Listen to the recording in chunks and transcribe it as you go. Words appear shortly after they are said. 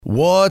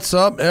What's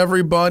up,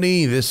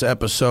 everybody? This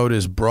episode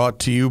is brought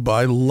to you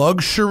by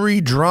Luxury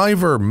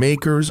Driver,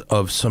 makers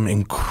of some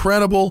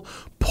incredible,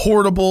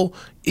 portable,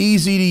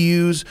 easy to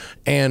use,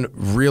 and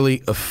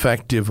really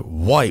effective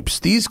wipes.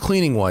 These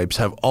cleaning wipes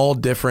have all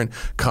different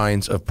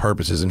kinds of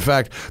purposes. In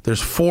fact,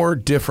 there's 4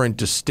 different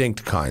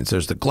distinct kinds.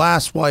 There's the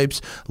glass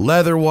wipes,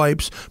 leather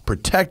wipes,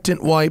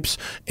 protectant wipes,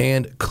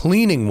 and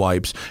cleaning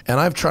wipes, and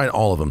I've tried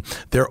all of them.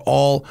 They're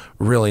all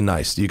really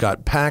nice. You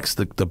got packs,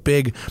 the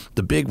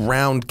big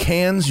round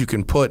cans you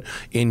can put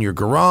in your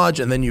garage,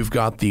 and then you've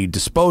got the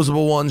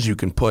disposable ones you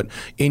can put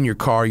in your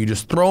car. You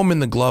just throw them in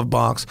the glove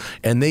box,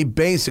 and they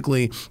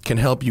basically can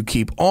help you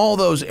keep all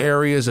those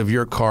areas of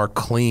your car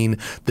clean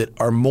that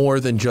are more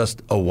than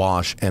just a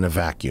wash and a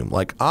vacuum.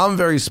 Like, I'm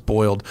very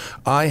spoiled.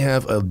 I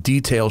have a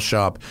detail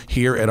shop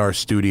here at our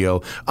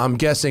studio. I'm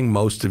guessing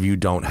most of you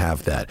don't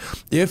have that.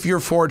 If you're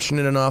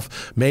fortunate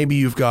enough, maybe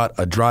you've got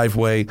a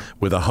driveway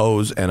with a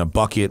hose and a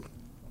bucket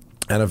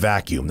and a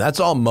vacuum. That's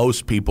all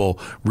most people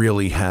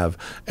really have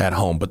at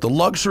home. But the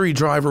Luxury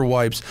Driver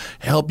wipes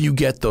help you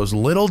get those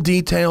little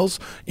details,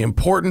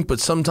 important but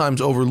sometimes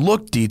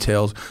overlooked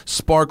details,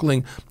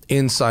 sparkling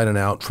inside and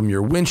out, from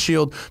your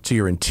windshield to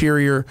your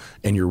interior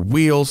and your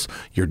wheels,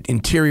 your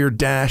interior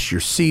dash,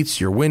 your seats,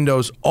 your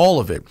windows,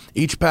 all of it.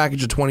 Each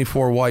package of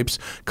 24 wipes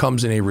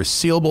comes in a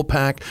resealable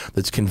pack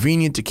that's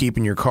convenient to keep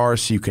in your car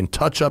so you can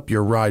touch up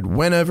your ride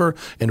whenever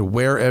and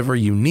wherever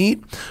you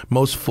need.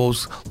 Most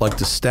folks like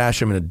to stash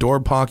them in a door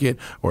pocket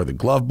or the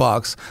glove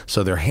box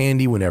so they're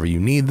handy whenever you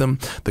need them.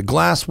 The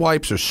glass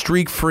wipes are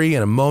streak-free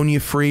and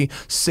ammonia-free,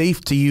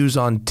 safe to use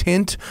on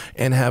tint,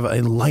 and have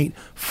a light,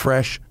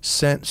 fresh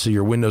scent so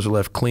your windows are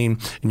left clean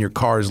and your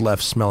car is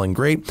left smelling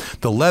great.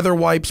 The leather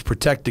wipes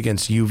protect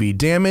against UV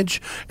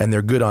damage, and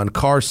they're good on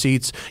car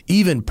seats,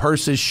 even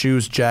purses,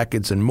 shoes,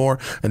 jackets, and more,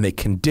 and they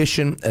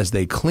condition as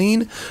they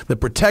clean. The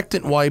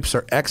protectant wipes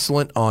are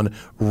excellent on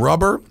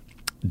rubber,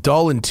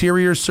 dull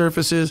interior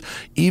surfaces,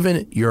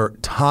 even your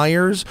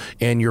tires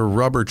and your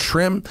rubber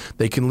trim.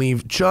 They can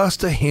leave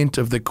just a hint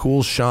of the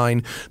cool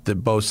shine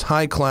that boasts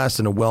high class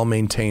and a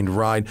well-maintained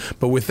ride,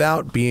 but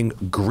without being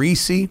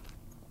greasy.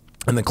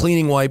 And the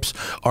cleaning wipes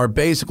are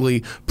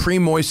basically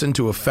pre-moistened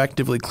to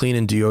effectively clean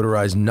and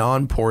deodorize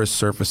non-porous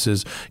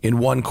surfaces in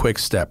one quick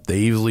step. They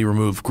easily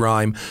remove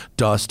grime,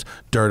 dust,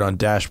 dirt on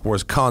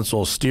dashboards,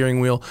 consoles,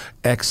 steering wheel,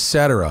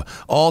 etc.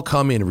 All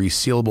come in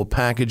resealable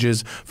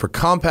packages for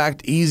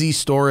compact, easy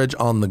storage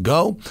on the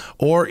go,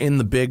 or in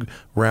the big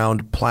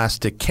round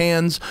plastic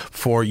cans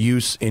for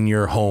use in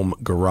your home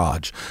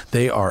garage.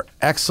 They are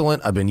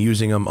excellent. I've been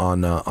using them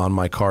on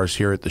my cars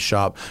here at the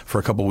shop for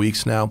a couple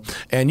weeks now,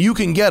 and you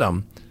can get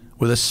them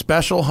with a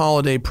special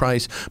holiday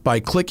price by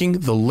clicking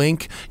the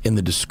link in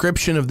the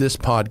description of this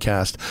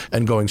podcast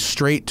and going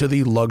straight to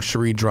the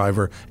Luxury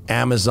Driver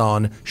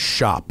Amazon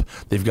shop.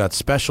 They've got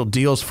special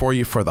deals for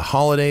you for the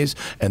holidays,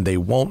 and they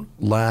won't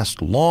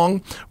last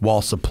long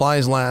while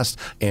supplies last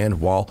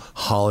and while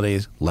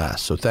holidays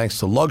last. So thanks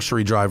to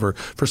Luxury Driver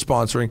for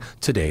sponsoring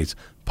today's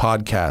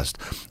podcast.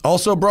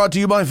 Also brought to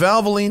you by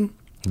Valvoline,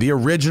 the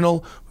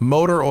original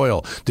motor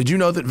oil. Did you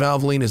know that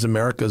Valvoline is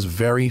America's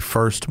very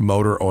first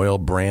motor oil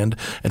brand?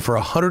 And for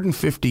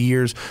 150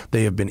 years,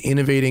 they have been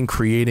innovating,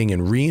 creating,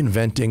 and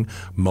reinventing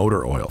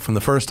motor oil. From the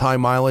first high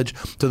mileage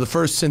to the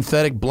first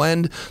synthetic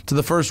blend to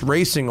the first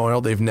racing oil,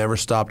 they've never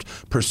stopped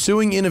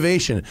pursuing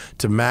innovation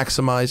to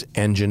maximize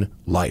engine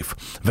life.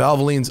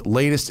 Valvoline's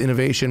latest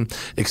innovation,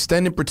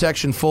 Extended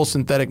Protection Full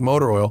Synthetic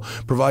Motor Oil,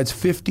 provides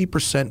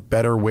 50%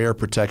 better wear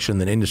protection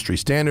than industry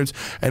standards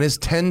and is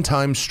 10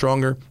 times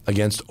stronger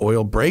against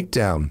oil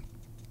breakdown.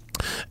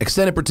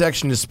 Extended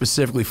Protection is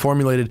specifically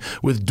formulated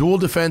with dual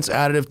defense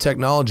additive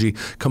technology,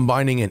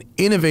 combining an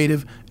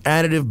innovative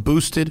additive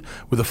boosted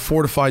with a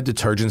fortified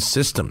detergent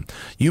system.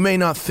 You may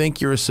not think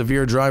you're a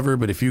severe driver,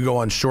 but if you go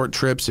on short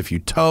trips, if you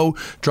tow,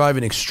 drive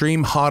in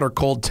extreme hot or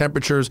cold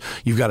temperatures,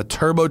 you've got a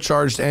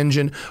turbocharged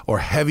engine or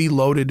heavy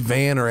loaded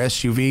van or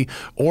SUV,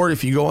 or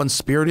if you go on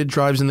spirited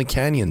drives in the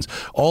canyons,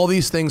 all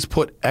these things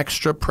put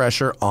extra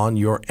pressure on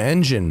your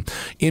engine.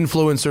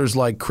 Influencers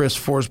like Chris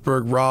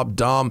Forsberg, Rob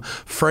Dahm,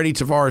 Freddie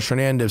Tavares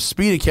Hernandez,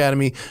 Speed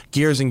Academy,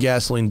 Gears and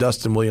Gasoline,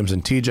 Dustin Williams,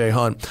 and TJ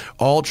Hunt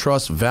all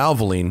trust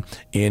Valvoline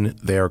in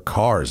their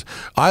cars.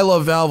 I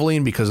love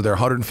Valvoline because of their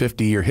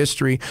 150-year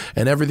history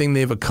and everything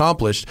they've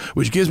accomplished,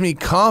 which gives me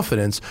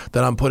confidence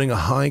that I'm putting a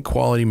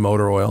high-quality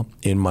motor oil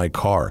in my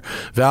car.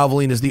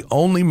 Valvoline is the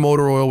only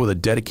motor oil with a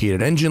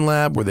dedicated engine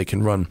lab where they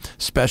can run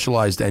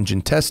specialized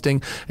engine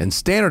testing and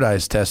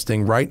standardized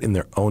testing right in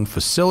their own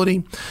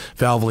facility.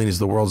 Valvoline is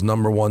the world's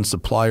 #1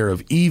 supplier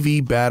of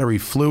EV battery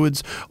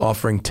fluids,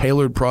 offering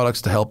tailored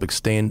products to help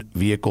extend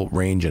vehicle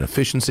range and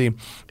efficiency,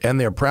 and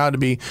they're proud to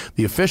be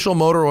the official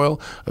motor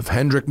oil of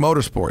Hendrick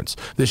Motorsports.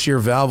 This year,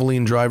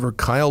 Valvoline driver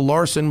Kyle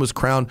Larson was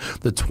crowned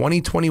the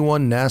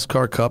 2021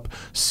 NASCAR Cup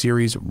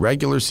Series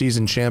regular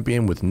season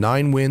champion with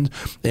 9 wins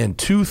and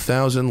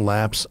 2,000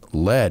 laps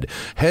led.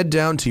 Head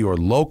down to your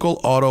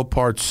local auto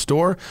parts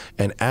store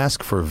and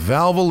ask for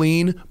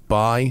Valvoline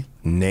by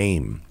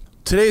name.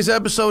 Today's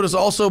episode is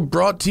also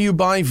brought to you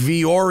by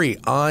Viore.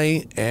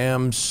 I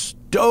am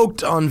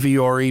stoked on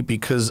Vuori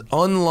because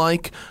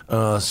unlike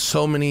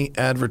so many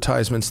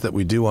advertisements that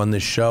we do on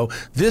this show,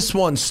 this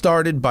one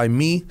started by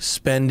me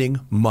spending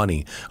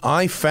money.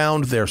 I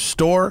found their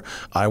store.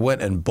 I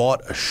went and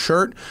bought a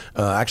shirt,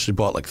 actually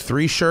bought like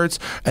 3 shirts,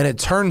 and it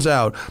turns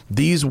out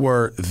these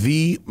were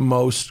the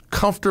most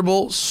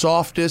comfortable,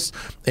 softest,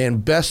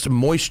 and best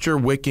moisture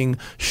wicking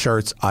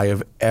shirts I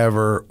have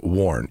ever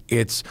worn.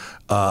 It's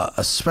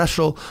a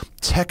special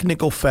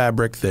technical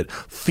fabric that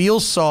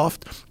feels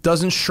soft,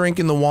 doesn't shrink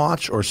in the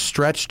wash or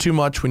stretch too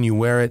much when you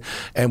wear it.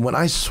 And when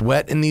I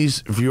sweat in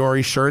these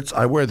Vuori shirts,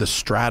 I wear the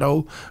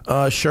Strato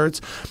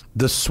shirts.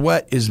 The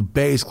sweat is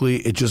basically,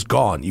 it's just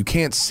gone. You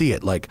can't see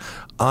it. Like,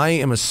 I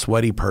am a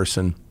sweaty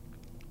person,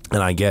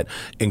 and I get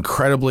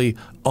incredibly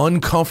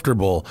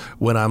uncomfortable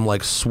when I'm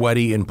like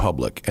sweaty in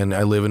public. And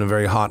I live in a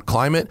very hot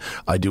climate.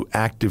 I do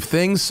active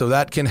things, so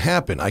that can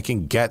happen. I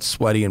can get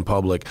sweaty in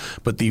public,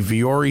 but the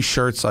Vuori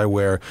shirts I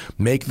wear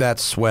make that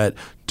sweat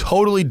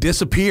totally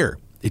disappear.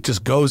 It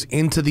just goes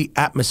into the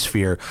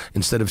atmosphere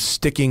instead of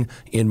sticking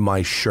in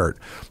my shirt.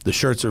 The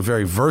shirts are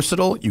very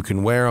versatile. You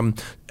can wear them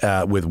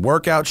with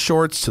workout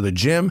shorts to the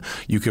gym.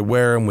 You could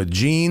wear them with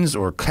jeans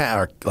or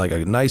like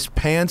a nice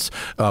pants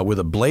with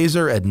a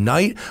blazer at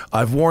night.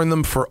 I've worn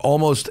them for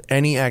almost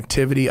any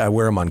activity. I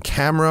wear them on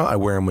camera. I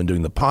wear them when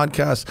doing the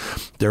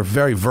podcast. They're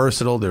very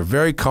versatile. They're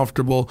very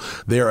comfortable.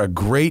 They're a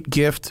great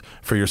gift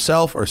for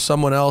yourself or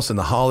someone else in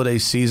the holiday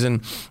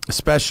season,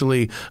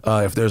 especially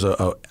if there's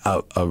a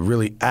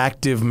really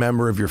active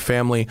member of your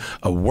family,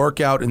 a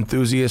workout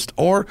enthusiast,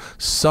 or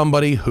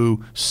somebody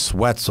who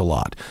sweats a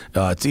lot.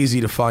 It's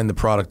easy to find the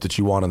product that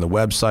you want on the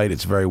website.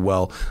 It's very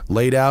well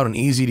laid out and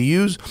easy to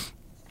use.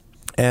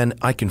 And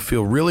I can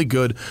feel really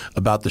good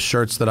about the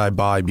shirts that I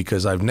buy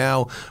because I've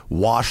now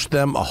washed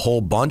them a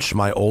whole bunch.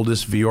 My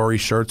oldest Vuori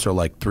shirts are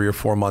like 3 or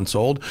 4 months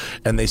old,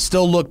 and they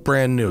still look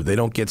brand new. They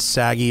don't get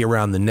saggy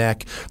around the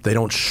neck. They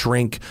don't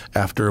shrink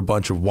after a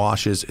bunch of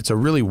washes. It's a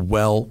really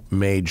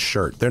well-made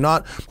shirt. They're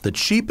not the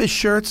cheapest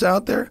shirts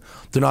out there.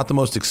 They're not the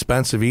most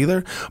expensive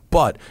either,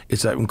 but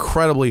it's an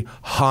incredibly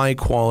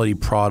high-quality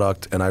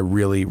product, and I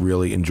really,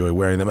 really enjoy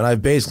wearing them. And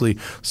I've basically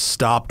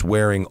stopped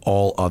wearing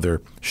all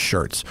other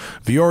shirts.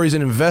 Vuori is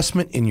an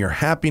investment in your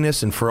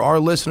happiness, and for our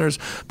listeners,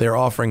 they're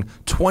offering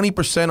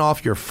 20%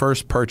 off your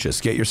first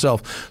purchase. Get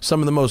yourself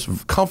some of the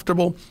most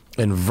comfortable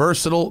and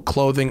versatile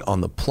clothing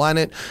on the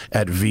planet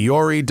at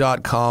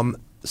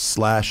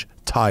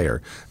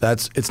vuori.com/tire.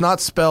 It's not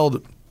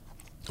spelled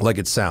like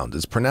it sounds.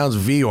 It's pronounced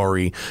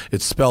Vuori.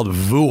 It's spelled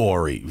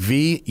Vuori.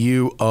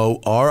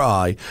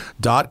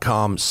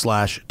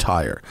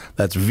 VUORI.com/tire.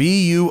 That's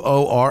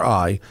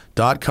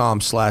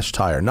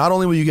VUORI.com/tire. Not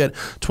only will you get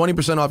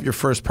 20% off your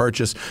first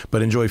purchase,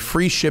 but enjoy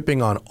free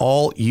shipping on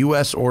all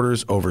U.S.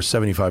 orders over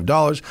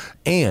 $75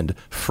 and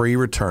free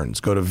returns.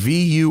 Go to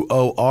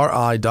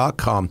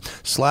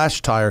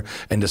VUORI.com/tire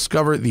and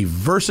discover the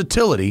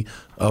versatility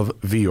of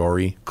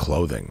Vuori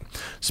clothing.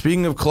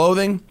 Speaking of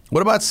clothing, what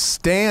about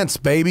Stance,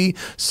 baby?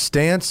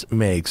 Stance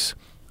makes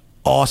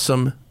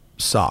awesome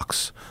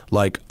socks.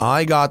 Like,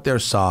 I got their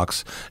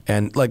socks,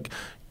 and like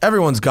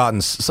everyone's gotten,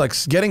 it's like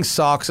getting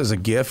socks as a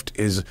gift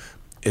is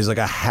like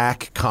a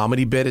hack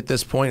comedy bit at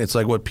this point. It's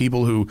like what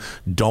people who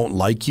don't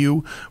like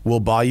you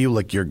will buy you,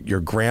 like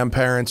your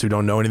grandparents who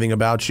don't know anything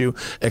about you.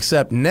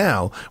 Except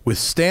now with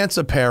Stance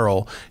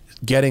apparel,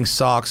 getting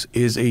socks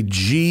is a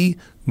G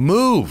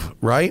move,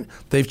 right?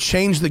 They've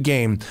changed the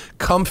game.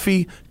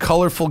 Comfy,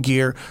 colorful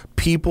gear.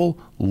 People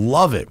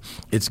love it.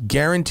 It's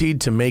guaranteed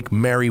to make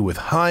merry with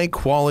high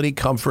quality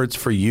comforts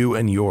for you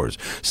and yours.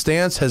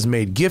 Stance has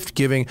made gift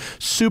giving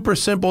super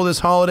simple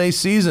this holiday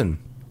season.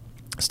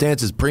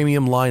 Stance's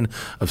premium line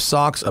of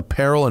socks,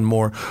 apparel, and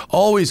more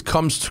always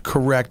comes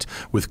correct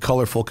with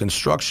colorful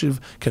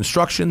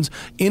constructions,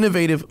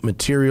 innovative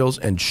materials,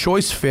 and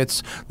choice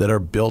fits that are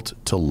built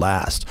to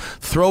last.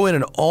 Throw in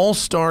an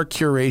all-star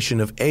curation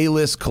of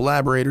A-list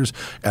collaborators,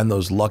 and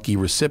those lucky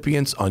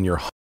recipients on your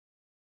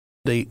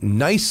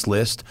nice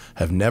list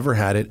have never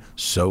had it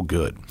so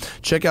good.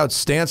 Check out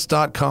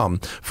stance.com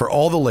for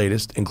all the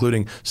latest,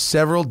 including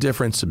several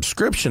different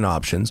subscription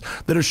options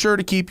that are sure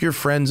to keep your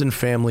friends and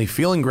family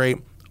feeling great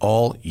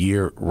all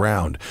year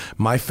round.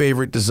 My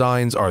favorite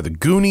designs are the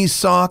Goonies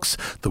socks,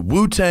 the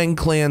Wu-Tang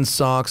Clan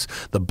socks,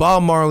 the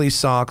Bob Marley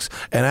socks,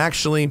 and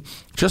actually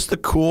just the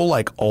cool,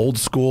 like old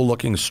school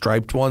looking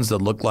striped ones that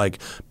look like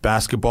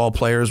basketball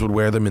players would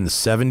wear them in the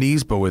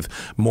 70s, but with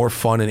more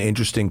fun and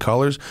interesting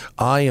colors.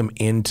 I am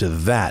into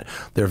that.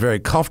 They're very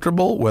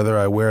comfortable, whether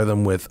I wear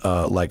them with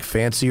like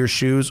fancier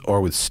shoes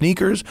or with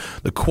sneakers.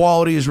 The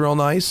quality is real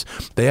nice.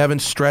 They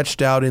haven't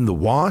stretched out in the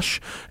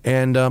wash,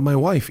 and my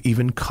wife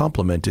even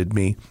complimented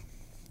me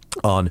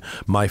on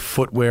my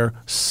footwear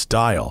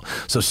style.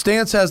 So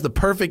Stance has the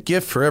perfect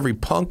gift for every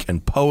punk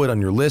and poet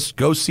on your list.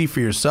 Go see for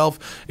yourself.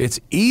 It's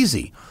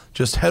easy.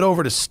 Just head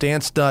over to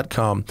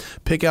stance.com,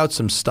 pick out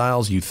some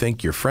styles you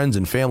think your friends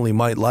and family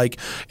might like,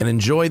 and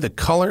enjoy the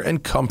color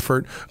and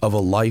comfort of a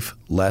life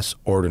less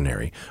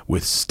ordinary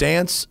with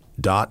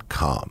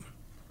stance.com.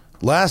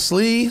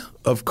 Lastly,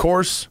 of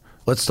course,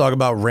 let's talk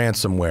about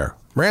ransomware.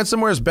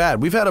 Ransomware is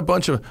bad. We've had a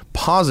bunch of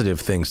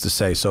positive things to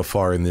say so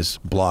far in this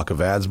block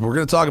of ads, but we're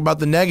going to talk about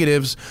the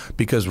negatives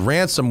because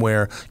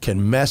ransomware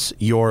can mess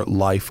your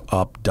life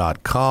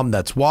up.com.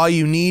 That's why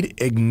you need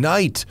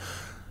Ignite.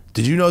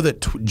 Did you know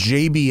that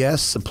JBS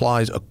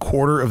supplies a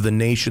quarter of the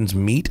nation's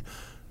meat?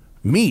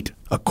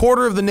 A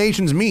quarter of the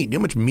nation's meat. You know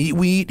how much meat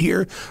we eat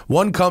here?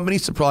 One company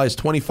supplies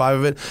 25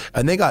 of it,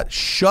 and they got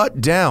shut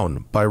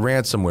down by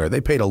ransomware.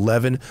 They paid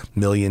 $11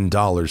 million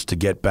to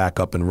get back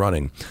up and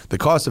running. The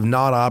cost of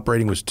not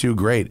operating was too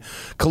great.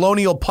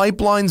 Colonial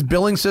Pipeline's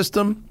billing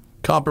system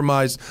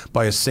compromised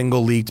by a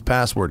single leaked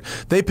password.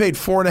 They paid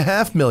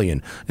 $4.5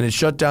 million, and it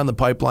shut down the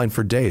pipeline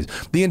for days.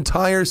 The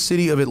entire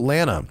city of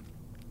Atlanta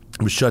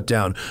was shut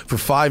down for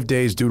 5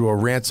 days due to a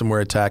ransomware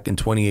attack in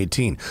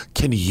 2018.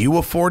 Can you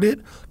afford it?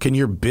 Can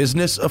your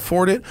business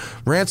afford it?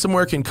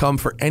 Ransomware can come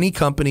for any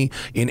company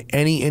in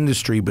any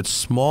industry, but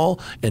small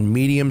and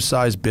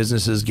medium-sized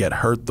businesses get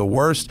hurt the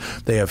worst.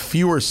 They have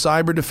fewer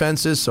cyber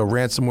defenses, so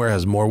ransomware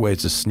has more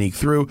ways to sneak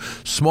through.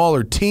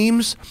 Smaller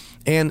teams,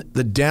 and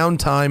the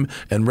downtime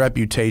and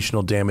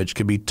reputational damage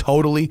can be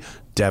totally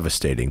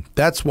devastating.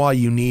 That's why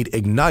you need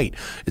Ignite.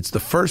 It's the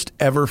first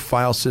ever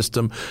file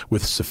system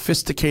with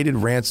sophisticated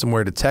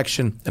ransomware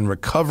detection and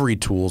recovery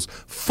tools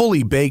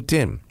fully baked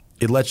in.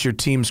 It lets your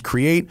teams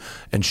create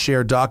and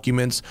share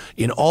documents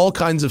in all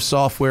kinds of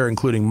software,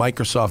 including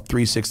Microsoft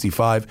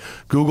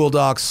 365, Google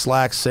Docs,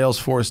 Slack,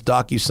 Salesforce,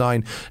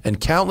 DocuSign, and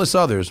countless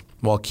others,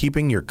 while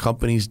keeping your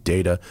company's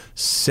data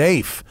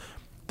safe.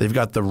 They've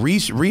got the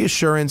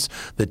reassurance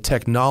that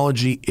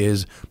technology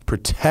is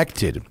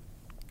protected.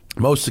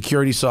 Most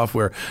security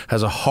software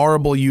has a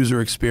horrible user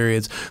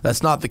experience.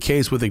 That's not the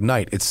case with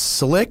Ignite. It's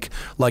slick,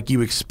 like you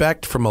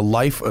expect from a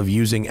life of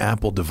using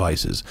Apple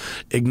devices.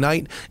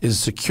 Ignite is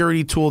a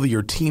security tool that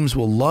your teams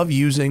will love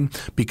using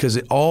because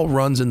it all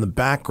runs in the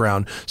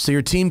background so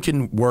your team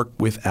can work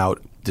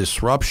without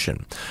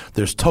disruption.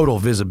 There's total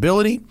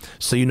visibility,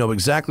 so you know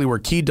exactly where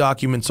key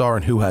documents are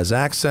and who has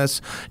access.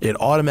 It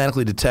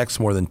automatically detects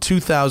more than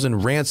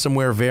 2,000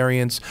 ransomware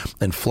variants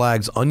and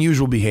flags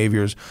unusual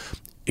behaviors.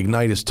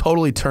 Ignite is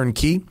totally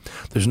turnkey.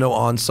 There's no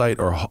on-site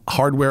or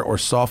hardware or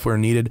software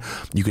needed.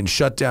 You can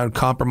shut down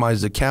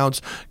compromised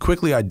accounts,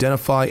 quickly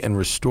identify and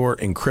restore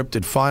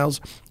encrypted files,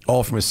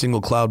 all from a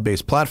single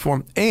cloud-based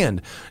platform.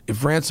 And if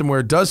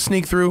ransomware does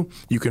sneak through,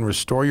 you can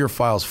restore your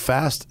files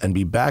fast and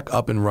be back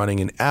up and running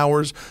in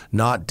hours,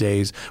 not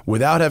days,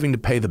 without having to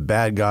pay the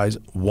bad guys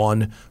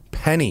one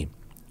penny.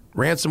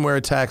 Ransomware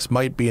attacks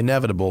might be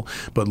inevitable,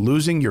 but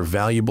losing your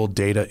valuable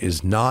data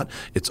is not.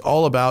 It's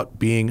all about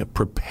being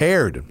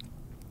prepared.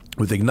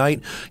 With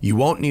Ignite, you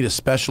won't need a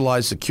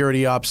specialized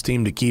security ops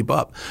team to keep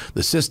up.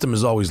 The system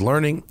is always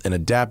learning and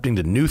adapting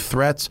to new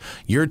threats.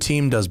 Your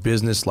team does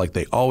business like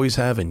they always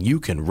have, and you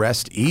can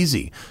rest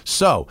easy.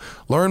 So,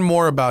 learn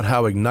more about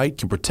how Ignite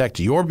can protect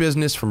your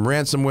business from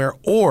ransomware,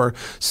 or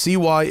see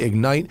why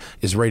Ignite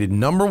is rated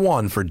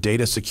 #1 for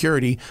data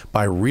security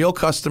by real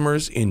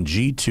customers in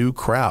G2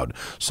 Crowd.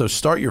 So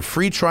start your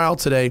free trial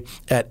today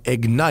at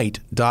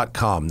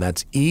ignite.com.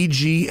 That's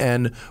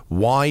EGNYTE.com.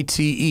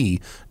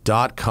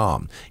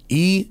 EGNYTE.com.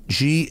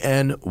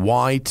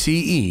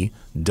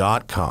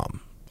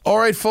 All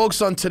right,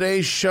 folks, on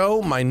today's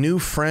show, my new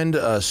friend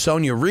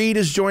Sonja Reid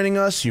is joining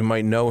us. You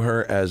might know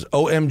her as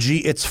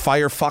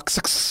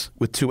OMGitsfirefoxx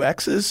with 2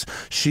 X's.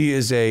 She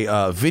is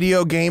a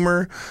video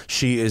gamer.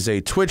 She is a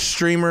Twitch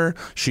streamer.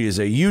 She is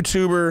a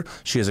YouTuber.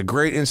 She has a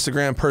great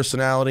Instagram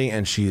personality,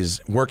 and she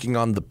is working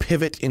on the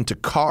pivot into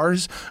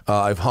cars.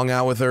 I've hung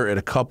out with her at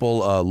a couple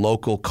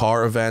local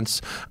car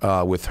events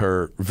with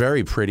her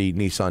very pretty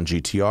Nissan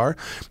GTR,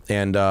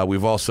 and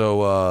we've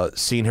also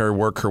seen her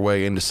work her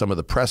way into some of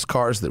the press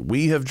cars that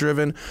we have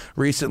driven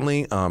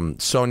recently.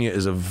 Sonja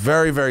is a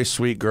very, very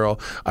sweet girl.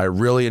 I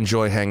really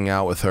enjoy hanging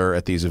out with her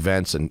at these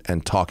events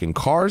and talking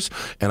cars,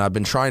 and I've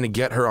been trying to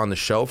get her on the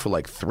show for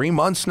like 3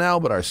 months now,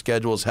 but our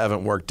schedules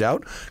haven't worked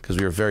out because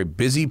we are very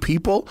busy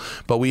people,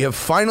 but we have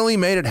finally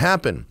made it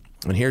happen.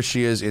 And here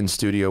she is in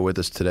studio with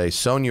us today.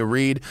 Sonja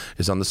Reid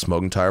is on the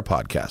Smoking Tire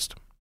podcast.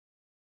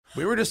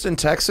 We were just in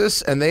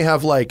Texas, and they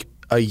have like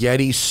a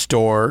Yeti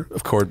store,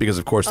 of course, because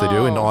of course they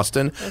do, in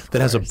Austin, that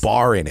has a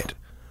bar in it.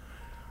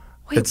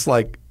 Wait. It's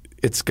like,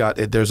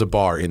 there's a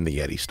bar in the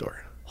Yeti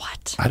store.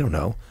 What? I don't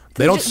know.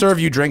 They don't serve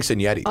you drinks in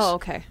Yetis. Oh,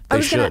 okay. I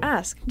was going to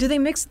ask, do they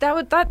mix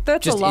that?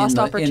 That's just a lost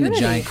opportunity. In the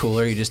giant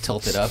cooler, you just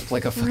tilt it up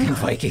like a fucking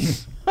Viking.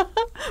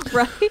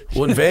 Right?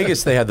 Well, in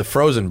Vegas, they had the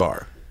frozen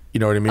bar. You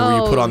know what I mean? Where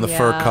you put on the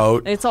fur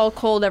coat. It's all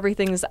cold.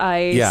 Everything's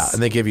ice. Yeah,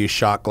 and they give you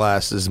shot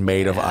glasses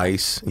made of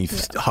ice. And you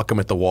huck them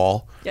at the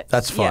wall. Yeah.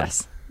 That's fun.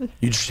 Yes.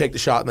 You just take the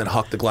shot and then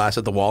huck the glass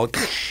at the wall.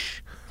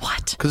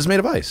 What? Because it's made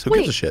of ice. Who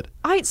gives a shit?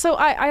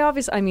 I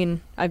obviously, I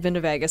mean, I've been to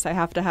Vegas. I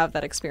have to have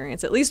that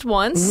experience at least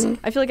once.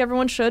 Mm-hmm. I feel like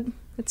everyone should.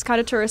 It's kind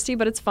of touristy,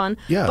 but it's fun.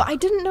 Yeah. But I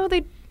didn't know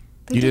they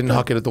you didn't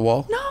huck it at the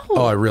wall? No.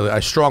 Oh, I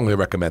strongly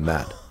recommend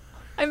that.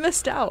 I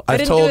missed out. I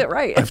didn't do it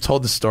right. I've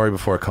told the story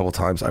before a couple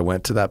times. I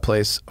went to that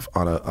place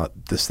on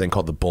this thing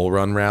called the Bull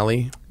Run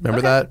Rally.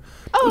 Remember that?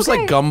 Oh, it was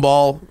like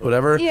Gumball,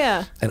 whatever.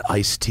 Yeah. And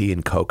iced tea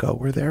and cocoa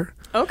were there.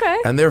 Okay.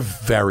 And they're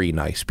very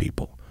nice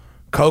people.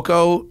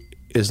 Coco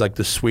is like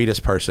the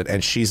sweetest person,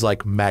 and she's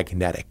like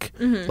magnetic.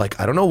 Like,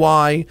 I don't know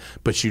why,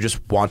 but you just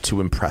want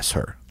to impress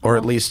her. Or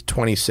at least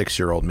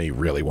 26-year-old me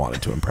really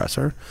wanted to impress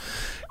her.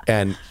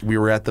 And we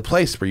were at the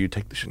place where you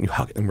take the shit and you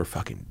hug it,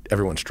 and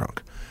everyone's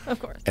drunk. Of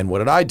course. And what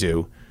did I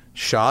do?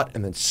 Shot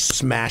and then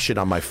smash it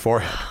on my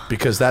forehead,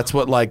 because that's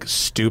what like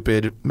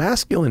stupid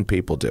masculine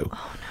people do.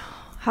 Oh no.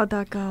 How'd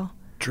that go?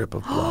 Drip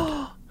of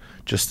blood.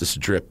 Just this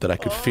drip that I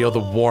could feel the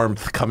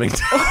warmth coming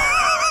down.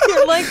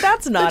 You're like,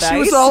 that's not and she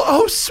ice. was all,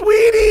 oh,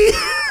 sweetie.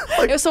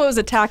 Like, so it was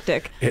a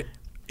tactic.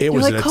 It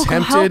was like, an Coco,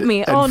 attempted help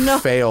me. Oh, and no.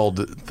 failed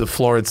the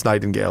Florence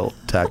Nightingale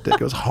tactic.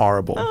 It was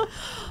horrible.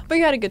 But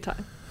you had a good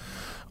time.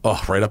 Oh,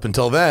 right up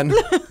until then.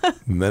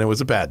 And then it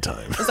was a bad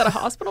time. Was that a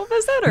hospital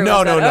visit? Or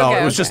No.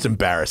 Okay, it was just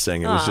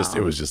embarrassing. It was just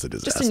a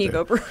disaster. Just an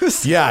ego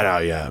bruise.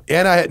 Yeah.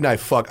 And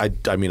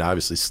I mean, I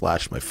obviously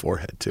slashed my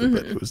forehead too,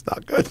 but it was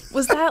not good.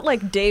 Was that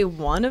like day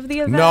one of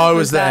the event? No, it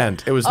was the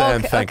end. It was the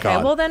end, thank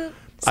God. Well then,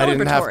 I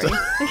didn't have to.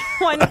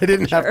 I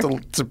didn't have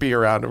to be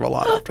around him a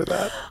lot after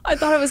that. I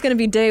thought it was going to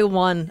be day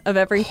one of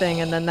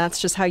everything, and then that's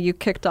just how you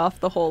kicked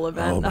off the whole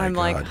event. Oh my I'm God.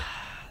 like,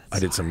 I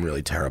did some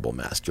really terrible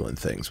masculine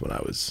things when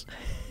I was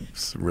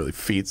some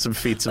feats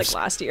of like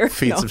last year.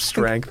 Feats of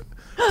strength.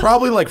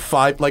 Probably like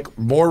 5, like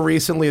more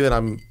recently than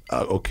I'm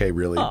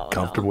really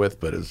comfortable with,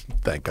 but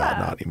thank God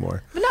not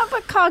anymore.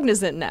 But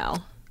cognizant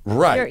now.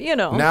 Right. You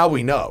know. Now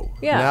we know.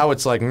 Yeah. Now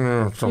it's like,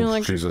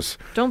 like, Jesus.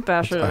 Don't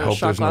bash a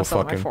shot glass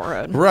on my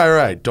forehead.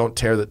 Right. Don't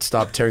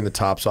stop tearing the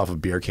tops off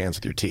of beer cans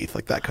with your teeth,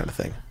 like that kind of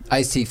thing.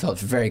 Ice-T felt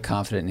very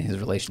confident in his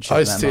relationship.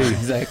 Ice-T.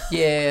 He's like,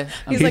 yeah.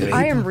 He's like,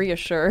 I am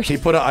reassured. He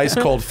put an ice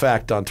cold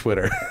fact on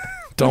Twitter.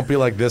 Don't be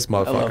like this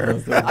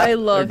motherfucker. I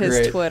love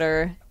his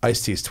Twitter.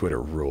 Ice-T's Twitter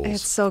rules.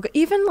 It's so good.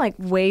 Even like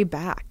way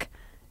back,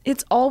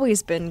 it's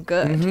always been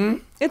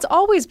good. It's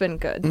always been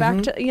good.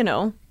 Back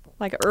to,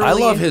 like early. I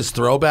love his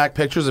throwback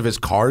pictures of his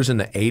cars in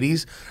the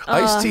 80s.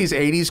 Ice-T's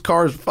 80s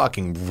cars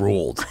fucking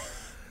ruled.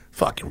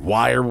 Fucking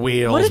wire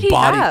wheels. What did he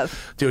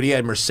have? Dude, he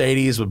had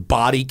Mercedes with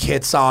body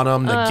kits on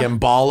them, the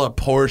Gambala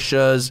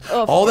Porsches,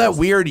 all that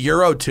weird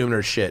Euro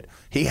tuner shit.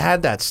 He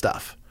had that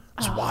stuff.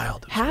 It was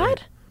wild. It was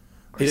Had?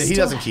 He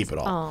doesn't keep it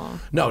all.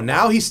 No,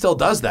 now he still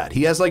does that.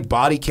 He has like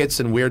body kits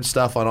and weird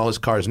stuff on all his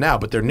cars now,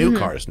 but they're new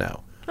cars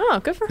now. Oh,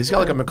 good for him. He's got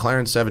like a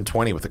McLaren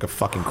 720 with like a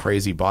fucking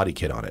crazy body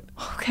kit on it.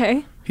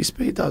 Okay.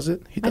 He does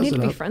it. He does I need it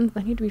to be up. friends.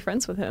 I need to be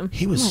friends with him.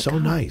 He was so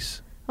God.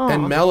 nice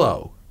and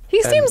mellow.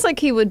 He seems like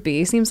he would be.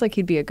 He seems like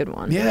he'd be a good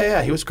one.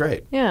 Yeah, he was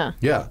great. Yeah.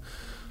 Yeah.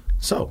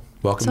 So,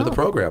 welcome to the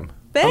program.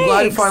 Thanks. I'm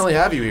glad to finally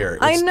have you here.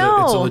 I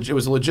know. It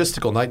was a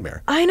logistical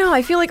nightmare. I know.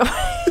 I feel like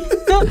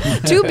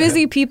two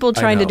busy people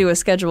trying to do a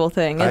schedule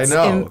thing. It's, I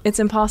know. It's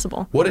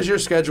impossible. What is your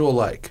schedule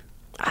like?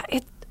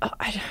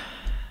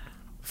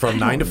 From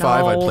 9 to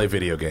 5, I play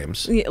video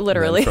games. Yeah,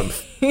 literally.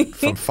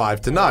 From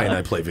 5 to 9,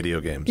 I play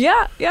video games.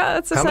 Yeah.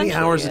 That's How many essentially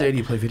hours it. a day do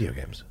you play video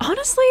games?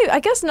 Honestly, I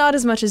guess not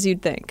as much as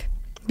you'd think.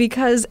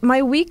 Because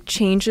my week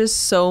changes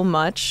so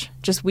much,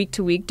 just week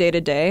to week, day to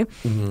day.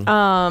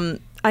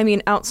 I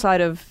mean,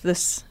 outside of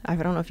this, I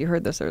don't know if you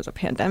heard this, there was a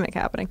pandemic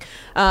happening.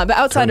 But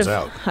outside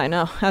I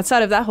know,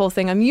 outside of that whole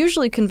thing, I'm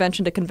usually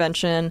convention to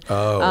convention.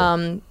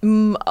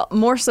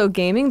 More so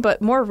gaming,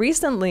 but more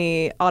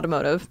recently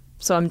automotive.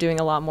 So I'm doing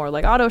a lot more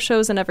like auto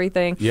shows and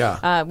everything.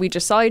 Yeah. We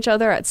just saw each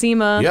other at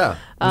SEMA. Yeah.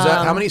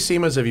 How many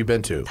SEMAs have you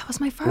been to? That was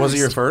my first. Was it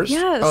your first?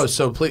 Yes. Oh,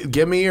 so please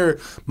give me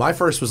my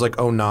first was like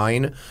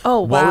 09.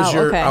 Oh, what wow. Was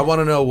your, okay. I want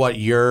to know what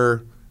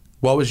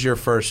was your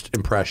first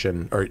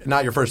impression, or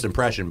not your first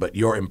impression, but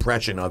your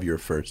impression of your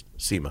first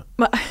SEMA?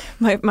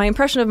 My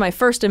impression of my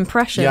first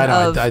impression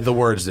the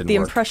words didn't the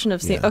work. impression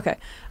of SEMA. Yeah. Okay.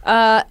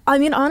 I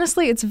mean,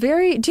 honestly, it's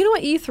very... Do you know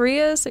what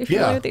E3 is? Are you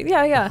familiar with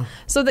yeah.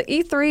 So the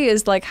E3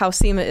 is like how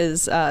SEMA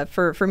is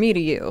for me to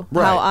you.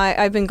 Right. How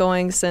I've been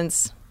going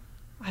since...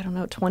 I don't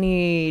know,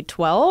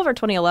 2012 or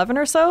 2011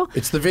 or so.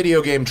 It's the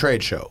video game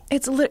trade show.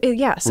 It's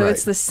so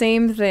it's the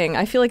same thing.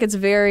 I feel like it's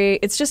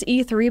just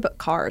E3 but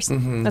cars.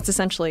 That's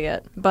essentially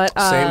it. But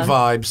same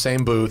vibe,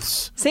 same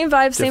booths. Same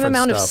vibe, same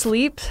amount of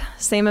sleep,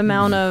 same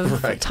amount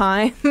of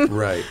time.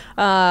 Right.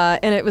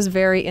 And it was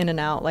very in and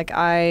out. Like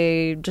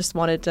I just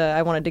wanted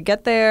to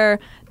get there,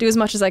 do as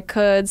much as I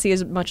could, see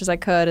as much as I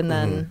could, and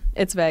then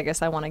it's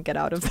Vegas. I want to get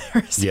out of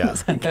there as soon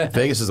as I can.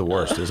 Vegas is the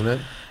worst, isn't it?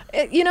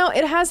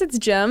 It has its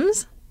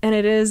gems. And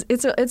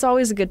it's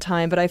always a good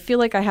time, but I feel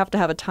like I have to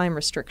have a time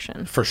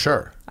restriction. For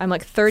sure. I'm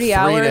like 30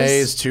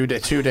 hours. 3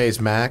 days, 2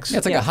 days max. Yeah,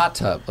 it's like a hot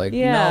tub. Like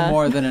no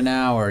more than an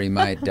hour, you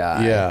might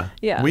die.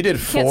 Yeah. We did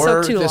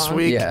 4 this long.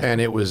 week,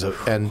 and it was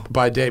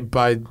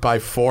by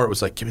 4 it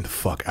was like, get me the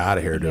fuck out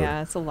of here, dude.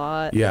 Yeah, it's a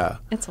lot. Yeah,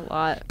 it's a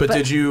lot. But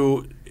did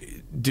you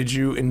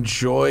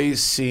enjoy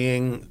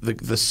seeing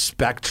the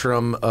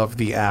spectrum of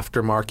the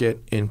aftermarket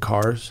in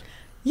cars?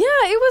 Yeah,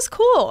 it was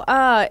cool.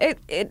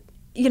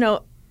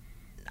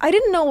 I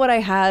didn't know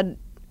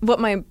what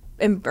my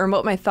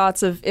promote my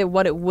thoughts of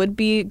what it would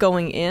be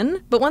going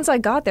in. But once I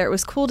got there, it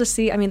was cool to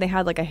see. I mean, they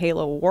had like a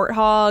Halo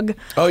Warthog.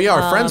 Oh yeah,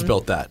 our friends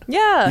built that.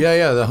 Yeah.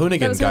 Yeah. The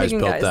Hoonigan guys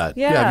built that.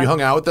 Yeah. Have you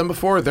hung out with them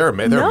before? They're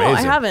amazing. No,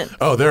 I haven't.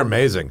 Oh, they're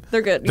amazing.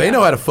 They're good. They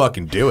know how to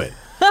fucking do it.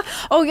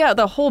 Oh yeah,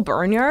 the whole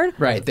barnyard.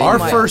 Right. Our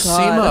first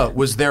SEMA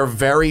was their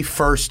very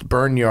first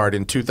barnyard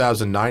in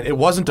 2009. It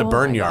wasn't a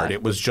barnyard.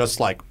 It was just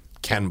like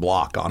Ken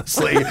Block,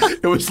 honestly.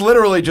 It was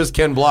literally just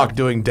Ken Block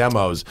doing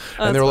demos.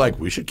 And they were like,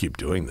 we should keep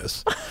doing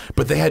this.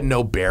 But they had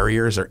no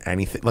barriers or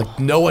anything. Like,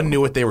 no one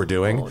knew what they were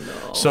doing. Oh,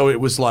 no. So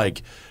it was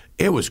like,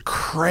 it was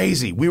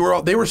crazy.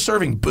 They were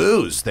serving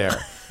booze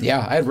there.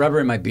 Yeah, I had rubber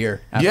in my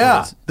beer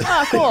afterwards. Yeah.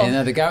 Oh, cool.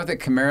 And the guy with the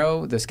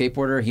Camaro, the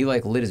skateboarder, he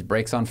like lit his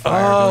brakes on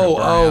fire.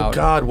 Oh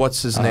God,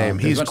 what's his name?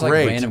 He's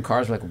great. Like random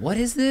cars were like, what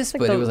is this? Like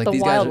but it was like the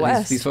these Wild guys,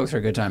 West. these folks are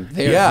a good time.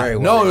 They are very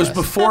no, Wild it was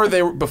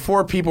West.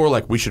 before people were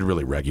like, we should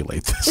really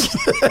regulate this,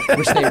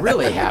 which they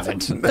really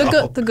haven't.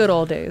 The good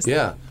old days.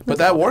 Yeah, but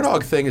that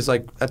Warthog thing is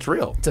like that's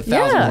real. It's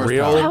 1,000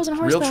 horsepower. 1,000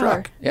 horsepower. Real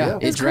truck. Yeah,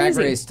 it drag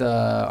raced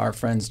our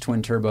friend's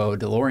twin turbo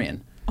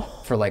DeLorean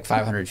for like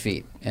 500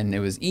 feet, and it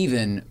was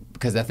even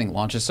because that thing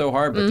launches so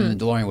hard. But then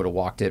the DeLorean would have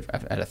walked it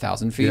at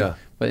 1,000 feet. Yeah.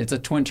 But it's a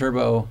twin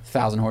turbo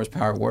 1,000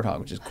 horsepower Warthog,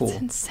 which is cool.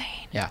 That's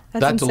insane. Yeah,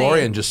 that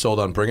DeLorean just sold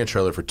on Bring a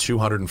Trailer for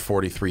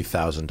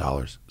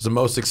 $243,000. It's the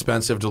most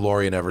expensive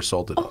DeLorean ever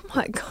sold. Oh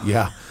my God.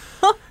 Yeah,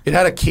 it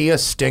had a Kia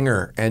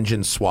Stinger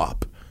engine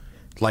swap.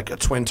 Like a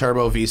twin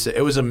turbo V6.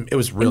 It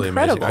was really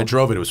amazing. I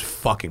drove it. It was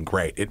fucking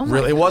great. It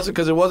wasn't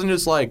because it wasn't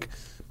just like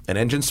an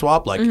engine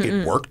swap. Like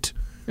it worked.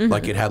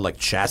 Like it had like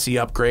chassis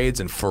upgrades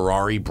and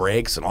Ferrari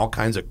brakes and all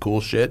kinds of cool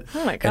shit.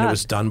 Oh my God. And it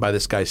was done by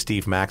this guy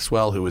Steve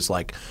Maxwell, who was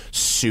like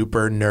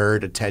super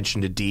nerd,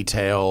 attention to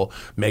detail,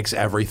 makes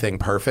everything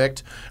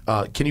perfect.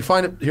 Can you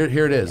find it?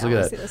 Here it is. Yeah,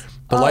 look at that.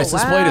 The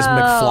license plate is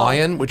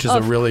McFlyin, which is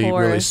a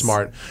really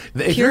smart.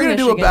 If you're going to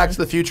do a Back to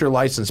the Future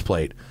license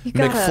plate,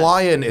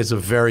 McFlyin is a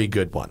very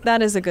good one.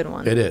 That is a good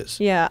one. It is.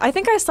 Yeah, I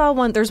think I saw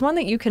one. There's one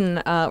that you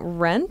can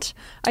rent.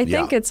 I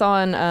think it's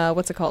on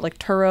what's it called, like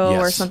Turo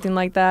or something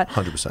like that.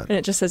 100%. And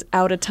it just says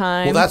out of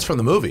time. Well, that's from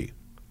the movie.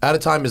 Out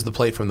of time is the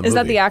plate from the movie. Is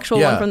that the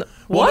actual one from the?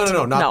 What?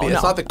 Well, no.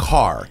 It's not the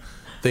car.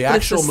 The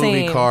actual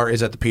movie car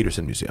is at the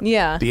Peterson Museum.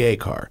 Yeah. The A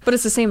car. But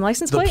it's the same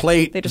license plate? The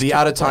plate, the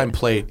out of time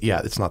plate,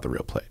 it's not the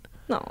real plate.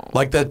 No.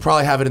 Like they'd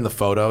probably have it in the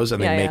photos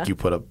and they make you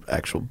put a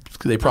actual,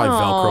 they probably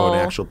Velcro an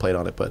actual plate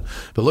on it. But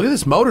look at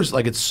this motor's,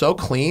 like it's so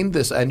clean,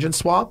 this engine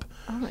swap.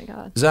 Oh my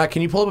God. Zach,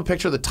 can you pull up a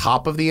picture of the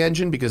top of the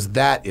engine? Because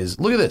that is,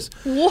 look at this.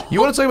 Whoa. You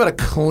want to talk about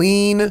a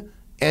clean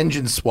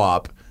engine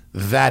swap,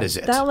 that is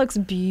it. That looks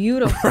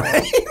beautiful.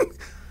 Right?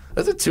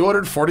 That's a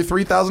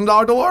 $243,000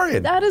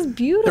 DeLorean. That is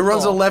beautiful. It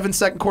runs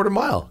 11-second quarter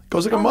mile. It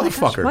goes like a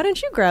motherfucker. Gosh, why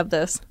didn't you grab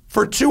this?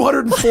 For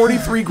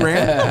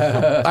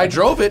 $243,000. I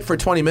drove it for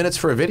 20 minutes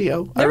for a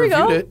video. I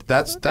reviewed it.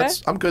 That's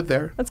I'm good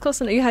there. That's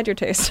close enough. You had your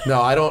taste.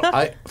 No, I don't.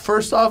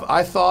 First off,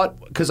 I thought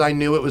because I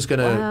knew it was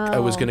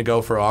gonna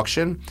go for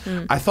auction.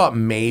 I thought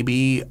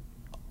maybe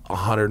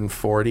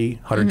 140,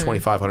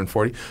 125,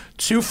 140.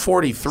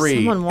 243.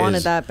 Someone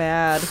wanted that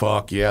bad.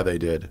 Fuck yeah, they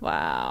did.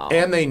 Wow.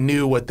 And they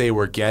knew what they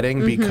were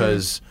getting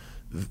because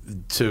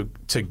to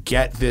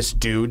get this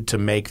dude to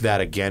make that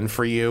again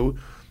for you,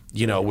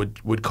 you know,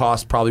 would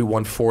cost probably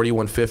 140,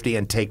 150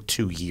 and take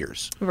 2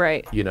 years.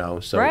 Right. You know,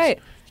 so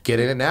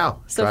get in it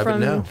now. So Drive it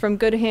now. from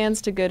good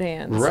hands to good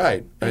hands.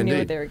 Right. They knew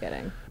what they were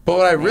getting. But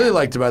what I really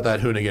liked about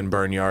that Hoonigan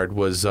Barnyard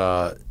was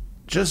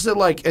just that,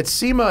 like, at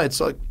SEMA, it's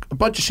like a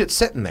bunch of shit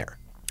sitting there.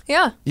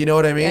 Yeah. You know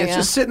what I mean? It's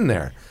just sitting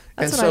there.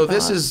 That's and so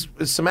this is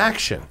some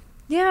action.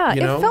 Yeah,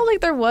 you know? It felt like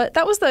that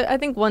was I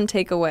think one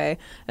takeaway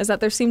is that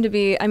there seemed to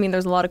be, I mean,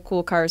 there's a lot of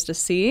cool cars to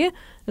see.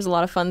 There's a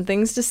lot of fun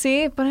things to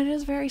see, but it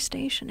is very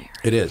stationary.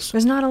 It is.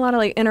 There's not a lot of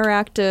like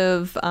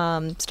interactive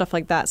stuff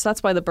like that. So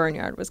that's why the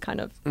Barnyard was kind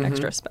of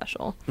extra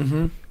special.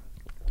 Mm-hmm.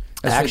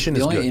 Action the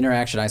is only good.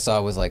 interaction I saw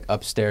was like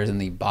upstairs in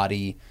the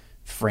body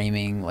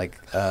framing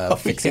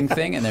fixing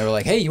thing, and they were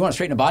like, "Hey, you want to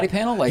straighten a body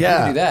panel? Like, you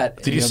can do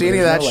that." Did you see any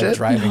of that shit?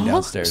 Driving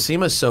downstairs.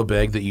 SEMA's so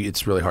big that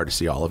it's really hard to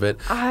see all of it.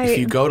 If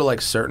you go to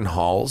like certain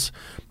halls,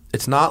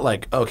 it's not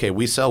like, okay,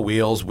 we sell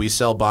wheels, we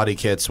sell body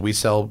kits, we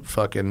sell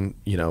fucking,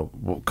 you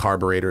know,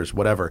 carburetors,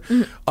 whatever.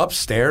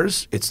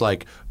 Upstairs, it's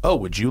like, oh,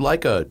 would you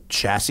like a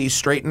chassis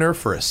straightener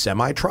for a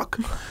semi truck?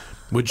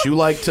 Would you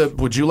like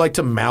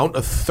to mount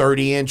a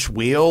 30-inch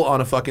wheel on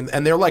a fucking,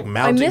 and they're like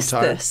mounting tires. I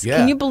missed this. Yeah.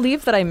 Can you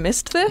believe that I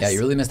missed this? Yeah, you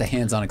really missed a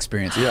hands-on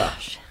experience. Yeah.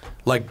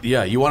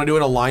 You want to do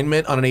an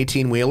alignment on an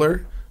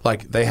 18-wheeler?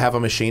 Like, they have a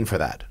machine for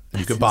that.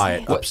 You could buy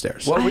it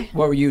upstairs. What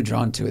were you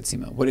drawn to at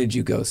SEMA? What did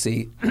you go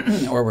see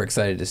or were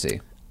excited to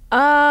see?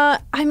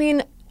 I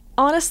mean,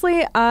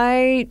 honestly,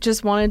 I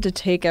just wanted to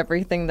take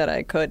everything that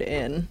I could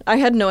in. I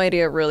had no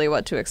idea really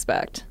what to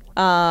expect.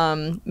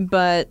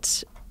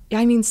 But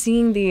I mean,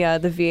 seeing the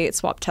V8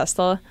 swap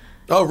Tesla.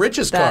 Oh,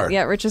 Rich's car.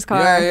 Yeah, Rich's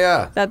car.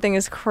 Yeah. That thing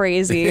is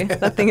crazy.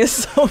 That thing is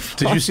so fun.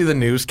 Did you see the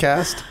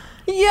newscast?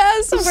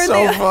 Yes, where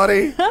So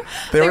funny.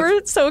 They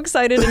were so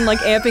excited and like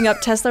amping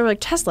up Tesla. They were like,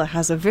 Tesla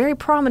has a very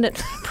prominent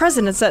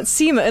presence at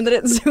SEMA, and then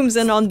it zooms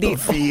in on the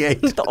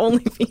V8. the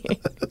only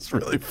V8. That's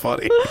really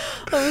funny.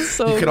 That was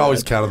so You can good.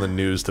 always count on the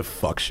news to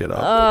fuck shit up.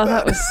 Oh,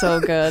 that was so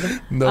good.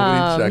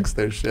 Nobody checks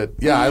their shit.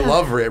 Yeah, I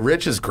love Rich.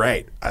 Rich is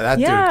great.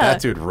 That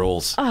dude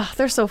rules. Oh,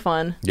 they're so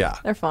fun. Yeah.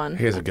 They're fun.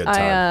 He has a good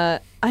time.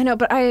 I know,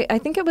 but I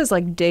think it was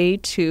like day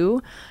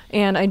 2,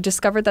 and I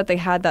discovered that they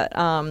had that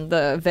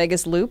the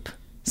Vegas loop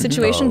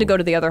situation to go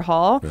to the other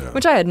hall,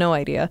 which I had no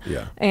idea.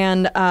 Yeah.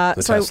 And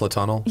The Tesla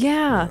tunnel?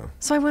 Yeah.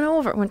 So I went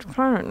over, which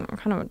kind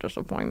of a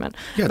disappointment.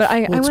 Yeah, but I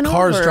it's went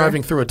cars over.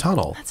 driving through a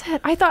tunnel. That's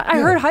it. I thought I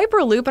heard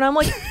Hyperloop, and I'm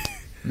like,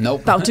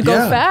 Nope. about to go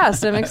Yeah.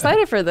 fast. I'm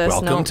excited for this.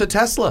 Welcome to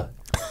Tesla.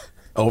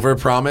 Over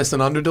promise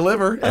and under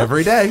deliver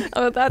every day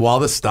while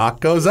the stock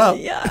goes up.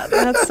 Yeah,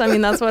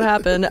 that's what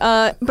happened.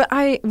 But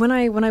when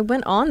I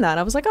went on that,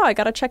 I was like, oh, I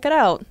got to check it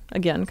out.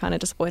 Again, kind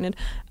of disappointed.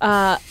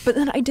 But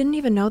then I didn't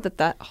even know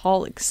that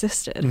hall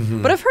existed.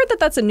 Mm-hmm. But I've heard that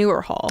that's a newer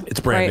hall. It's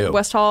brand new.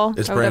 West Hall.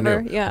 It's or brand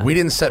whatever. new. Yeah. We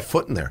didn't set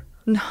foot in there.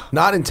 No.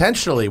 Not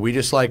intentionally. We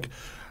just I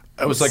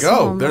was like,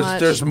 So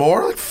there's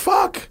more? Like,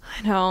 fuck.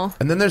 I know.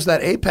 And then there's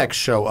that Apex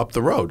show up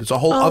the road. It's a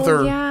whole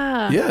other.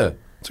 Yeah. Yeah.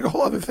 It's like a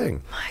whole other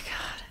thing. My God.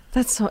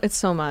 It's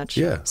so much.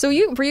 Yeah. So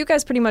were you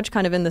guys pretty much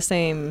kind of in the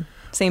same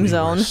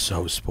zone? We're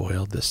so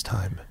spoiled this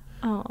time.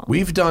 Oh.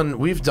 We've done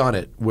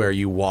it where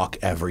you walk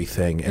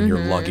everything and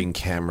you're lugging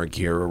camera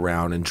gear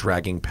around and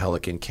dragging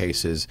Pelican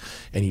cases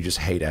and you just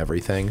hate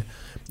everything.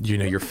 You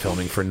know, you're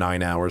filming for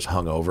 9 hours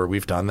hungover.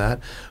 We've done that.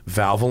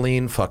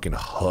 Valvoline fucking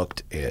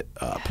hooked it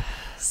up.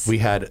 Yes. We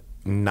had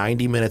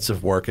 90 minutes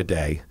of work a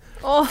day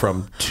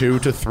from 2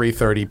 to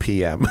 3:30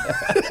 p.m.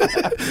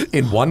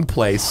 in one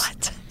place.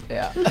 What?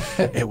 Yeah.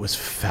 It was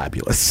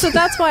fabulous. So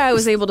that's why I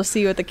was able to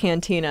see you at the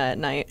cantina at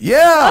night.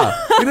 Yeah.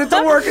 We didn't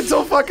have to work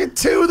until fucking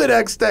 2 the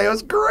next day. It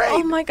was great.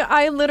 Oh my God.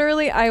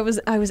 I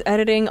was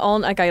editing all,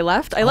 like I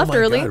left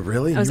early. God,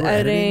 really? I was You were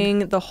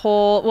editing the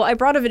whole, well, I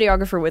brought a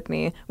videographer with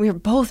me. We were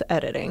both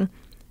editing.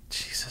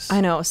 Jesus.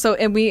 I know. So,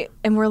 and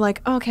we're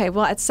like, okay,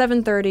 well at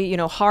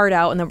 7:30, hard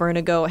out, and then we're going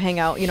to go hang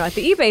out, at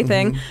the eBay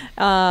thing.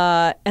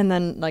 And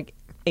then like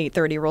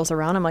 8:30 rolls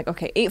around. I'm like,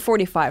 okay,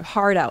 8:45,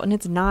 hard out, and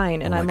it's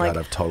 9, and Oh my I'm God, like,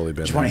 I've totally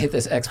been Just there. want to hit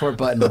this export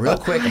button real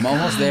quick. I'm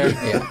almost there.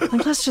 Yeah.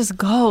 like, let's just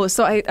go.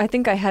 So I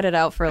think I headed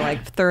out for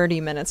like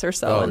 30 minutes or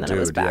so, Oh, and then I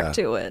was dude, back yeah.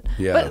 to it.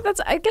 Yeah. But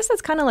I guess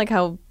that's kind of like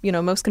how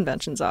most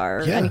conventions are,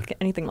 or Yeah.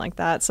 anything like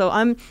that. So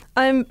I'm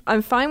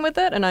fine with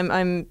it, and I'm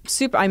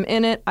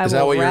in it. I Is will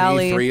that what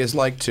rally. your E3 is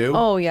like too?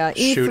 Oh yeah,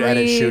 E3.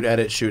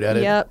 Shoot,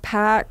 edit. Yeah,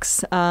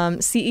 PAX,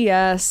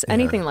 CES,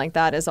 anything like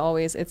that is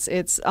always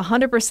it's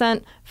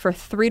 100% for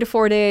 3 to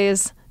 4 days.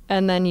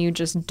 And then you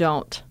just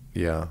don't.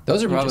 Yeah.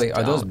 Those are those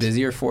don't.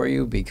 busier for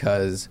you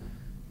because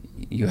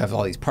you have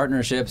all these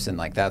partnerships and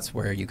like that's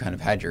where you kind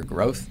of had your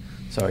growth?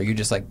 So are you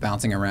just like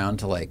bouncing around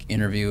to like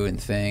interview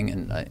and thing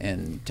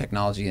and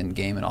technology and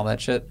game and all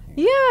that shit?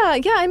 Yeah.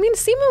 I mean,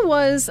 SEMA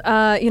was,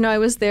 I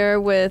was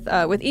there with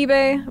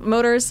eBay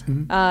Motors,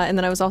 and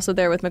then I was also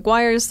there with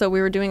McGuire's. So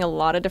we were doing a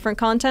lot of different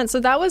content. So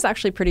that was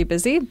actually pretty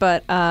busy.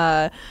 But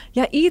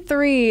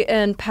E3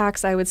 and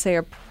PAX, I would say,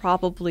 are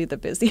probably the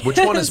busiest. Which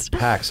one is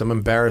PAX? I'm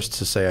embarrassed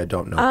to say I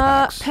don't know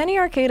PAX. Penny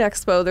Arcade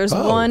Expo. There's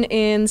one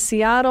in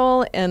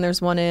Seattle, and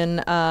there's one in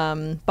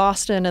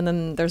Boston, and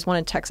then there's one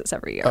in Texas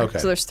every year. Okay.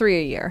 So there's 3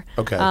 a year.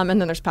 Okay.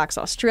 And then there's PAX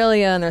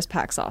Australia, and there's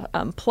PAX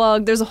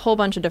Plug. There's a whole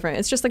bunch of different.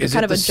 It's just like Is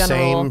kind it of a the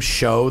general. same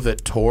show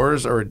that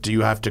tours, or do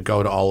you have to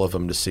go to all of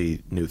them to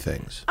see new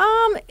things?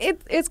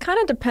 It's kind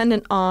of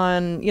dependent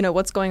on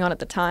what's going on at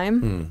the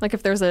time. Like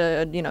if there's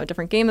a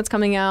different game that's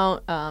coming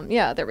out.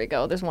 There we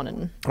go. There's one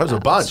in There's a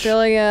bunch.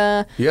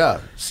 Australia.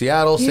 Yeah.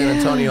 Seattle, San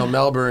Antonio,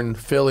 Melbourne,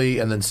 Philly,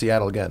 and then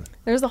Seattle again.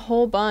 There's a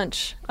whole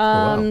bunch.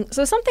 wow.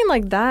 So something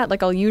like that,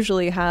 like I'll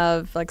usually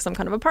have like some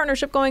kind of a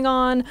partnership going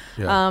on.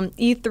 Yeah.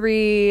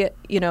 E3,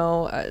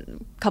 a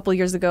couple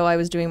years ago I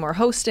was doing more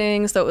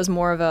hosting, so it was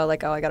more of a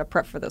like, I got to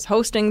prep for this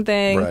hosting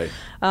thing. Right.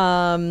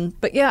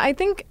 But yeah, I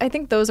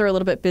think those are a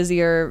little bit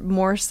busier,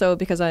 more so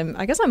because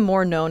I guess I'm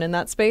more known in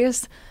that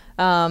space.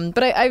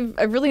 But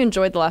I've really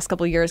enjoyed the last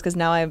couple of years because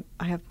now I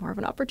have more of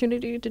an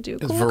opportunity to do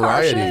cool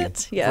variety. car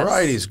shit. Yes.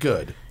 Variety's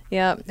good.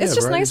 Yeah, it's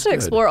just nice to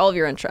variety's explore all of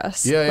your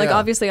interests. Yeah, like yeah.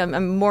 obviously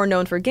I'm more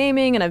known for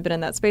gaming and I've been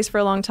in that space for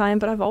a long time,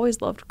 but I've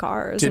always loved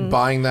cars. Did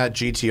buying that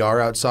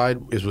GTR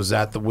outside was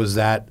that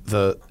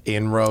the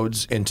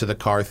inroads into the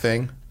car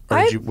thing,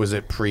 or was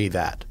it pre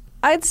that?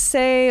 I'd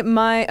say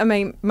my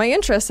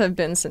interests have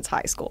been since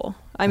high school.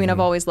 I mean, I've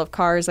always loved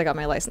cars. I got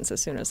my license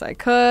as soon as I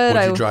could.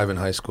 What did you drive in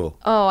high school?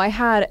 Oh, I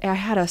had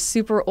a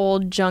super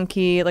old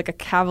junky, like a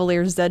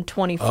Cavalier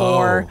Z24.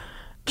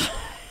 Oh.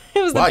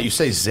 It was Wow, you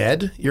say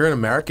Zed? You're an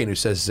American who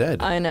says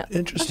Zed. I know.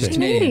 Interesting. I'm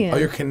Canadian. Oh,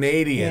 you're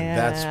Canadian. Yeah,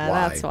 that's why.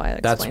 that's why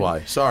it That's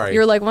explains. why. Sorry.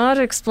 You're like, well,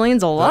 that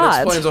explains a lot.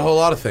 That explains a whole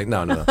lot of things.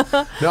 No.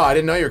 No, I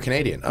didn't know you were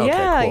Canadian. Okay,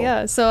 yeah, cool.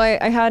 yeah. So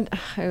I had,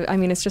 I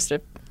mean, it's just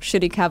a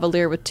shitty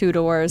Cavalier with 2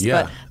 doors.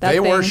 Yeah, but that they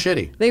were thing-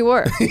 shitty. They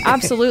were,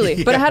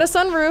 absolutely. But it had a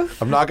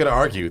sunroof. I'm not going to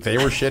argue. They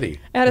were shitty. It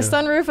had a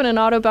sunroof and an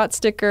Autobot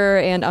sticker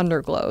and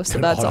underglow. So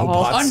that's all.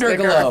 Autobot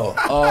sticker. Underglow.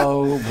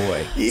 Oh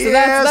boy.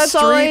 Yeah, that's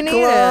all I Street needed.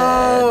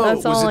 Glow.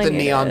 That's all Was it I the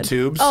neon needed.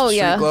 tubes? Oh, Street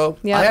yeah. Glow?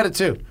 Yeah. I had it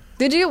too.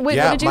 Did you? What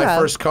Yeah, did you my have?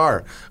 first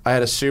car. I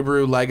had a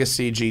Subaru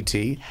Legacy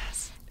GT.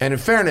 Yes. And in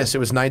fairness, it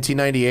was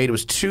 1998. It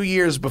was 2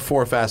 years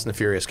before Fast and the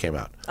Furious came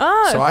out.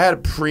 Oh, so I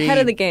had ahead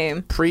of the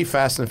game. Pre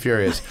Fast and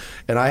Furious.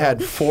 And I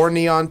had 4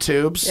 neon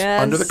tubes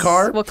Yes. under the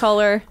car. What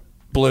color?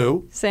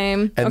 Blue.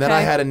 Same. And okay. then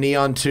I had a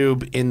neon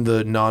tube in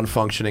the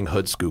non-functioning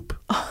hood scoop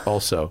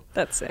also.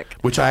 That's sick.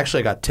 Which I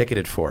actually got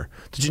ticketed for.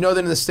 Did you know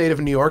that in the state of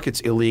New York, it's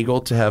illegal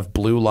to have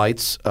blue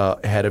lights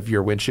ahead of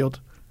your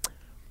windshield?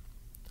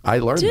 I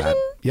learned that.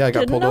 Yeah, I got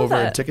didn't pulled know over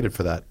and that. ticketed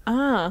for that.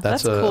 Ah,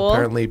 that's cool.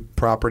 Apparently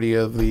property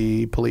of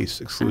the police,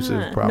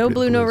 exclusive property. No of the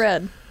blue, no police.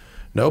 red.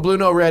 No blue,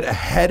 no red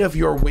ahead of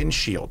your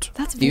windshield.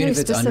 That's very Even if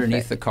it's specific.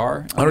 underneath the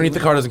car. Underneath the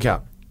car doesn't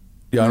count.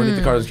 Yeah, underneath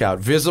the car doesn't count.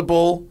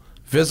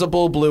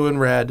 Visible blue and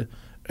red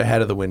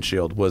ahead of the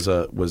windshield was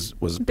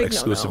Big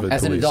exclusive no-no. of the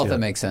As an police, adult, yeah. that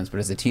makes sense, but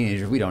as a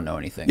teenager, we don't know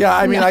anything. Yeah,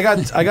 I mean, I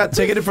got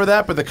ticketed for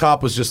that, but the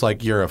cop was just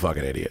like, "You're a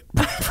fucking idiot,"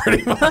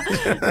 pretty much.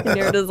 And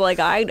you're just like,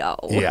 I know.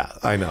 Yeah,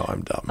 I know,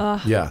 I'm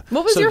dumb. Yeah.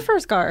 What was So- your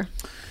first car?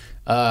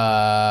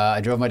 I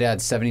drove my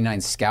dad's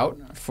 79 Scout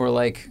for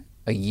like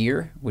a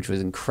year, which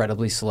was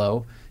incredibly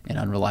slow and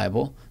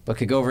unreliable, but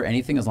could go over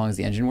anything as long as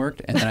the engine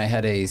worked. And then I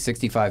had a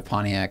 65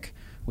 Pontiac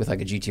with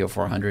like a GTO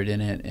 400 in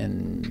it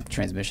and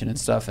transmission and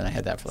stuff, and I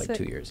had that for like Sick.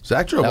 2 years.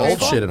 Zach drove That was old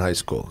fun. shit in high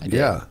school. I did.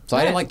 Yeah. So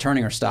I didn't like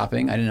turning or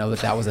stopping. I didn't know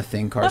that was a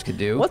thing cars could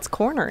do. What's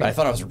cornering? But I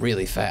thought I was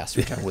really fast,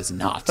 which I was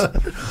not.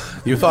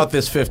 You thought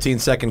this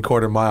 15-second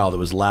quarter mile that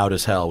was loud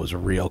as hell was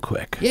real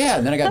quick. Yeah,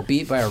 and then I got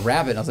beat by a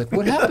rabbit. And I was like,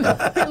 what happened?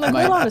 I'm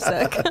like, hold on a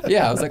sec.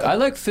 Yeah, I was like, I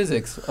like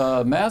physics.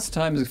 Mass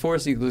times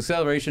force equals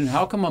acceleration.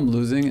 How come I'm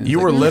losing? And it's You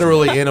like, were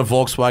literally in a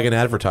Volkswagen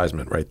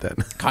advertisement right then.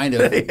 kind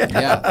of.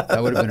 Yeah,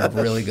 that would have been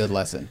a really good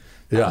lesson.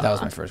 Yeah. That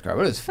was my first car,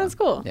 but it was fun. That's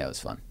cool. Yeah, it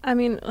was fun. I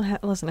mean,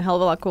 listen, a hell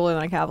of a lot cooler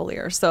than a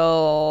Cavalier.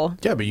 So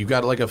Yeah, but you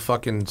got like a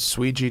fucking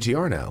sweet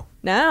GTR now.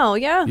 now,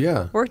 yeah,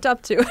 Yeah. worked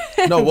up to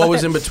it. No, what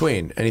was in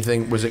between?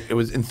 Anything? It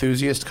was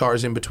enthusiast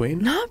cars in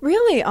between? Not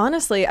really,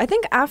 honestly. I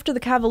think after the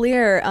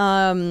Cavalier,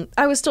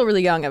 I was still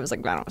really young. I was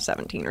like, I don't know,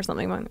 17 or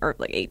something, or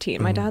like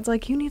 18. My dad's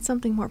like, you need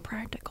something more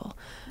practical.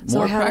 So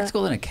More I had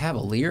practical than a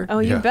Cavalier? Oh,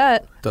 you Yeah.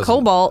 bet. Doesn't-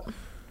 Cobalt.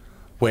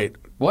 Wait,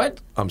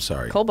 What? I'm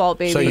sorry. Cobalt,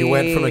 baby. So you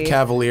went from a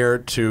Cavalier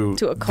to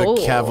To a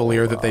the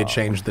Cavalier that they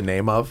changed the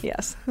name of?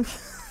 Yes.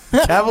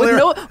 Cavalier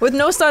with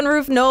no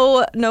sunroof,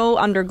 no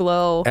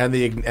underglow. and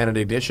an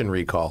ignition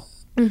recall.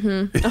 Oh,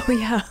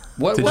 yeah.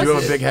 What Did was you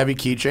have it? a big heavy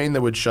keychain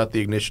that would shut the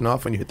ignition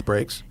off when you hit the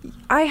brakes?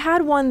 I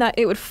had one that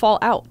it would fall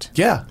out.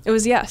 Yeah. It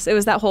was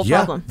that whole Yeah.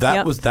 problem.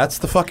 Yep. That's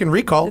the fucking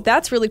recall.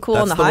 That's really cool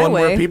That's on the the highway.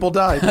 one where people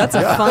died. That's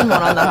a fun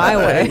one on the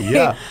highway.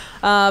 Yeah.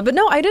 But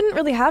no, I didn't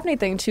really have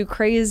anything too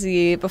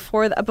crazy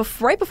before.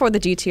 Right before the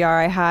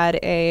GTR, I had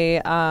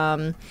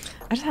I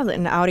just had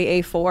an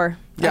Audi A4.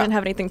 Yeah. I didn't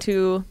have anything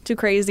too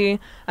crazy.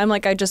 I'm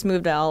like, I just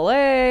moved to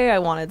LA. I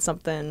wanted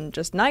something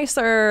just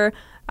nicer.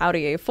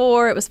 Audi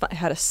A4. It was fun. It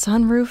had a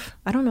sunroof.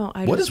 I don't know.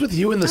 What is with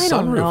you and the I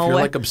don't sunroof? know. You're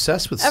like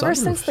obsessed with Ever sunroofs.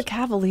 since the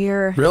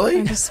Cavalier. Really?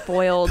 I'm just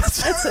spoiled.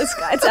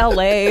 it's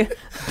LA.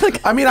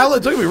 Like, I mean,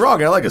 don't get me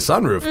wrong. I like a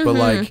sunroof, but Mm-hmm.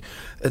 like,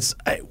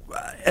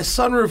 a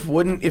sunroof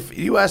wouldn't. If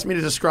you asked me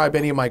to describe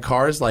any of my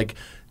cars, like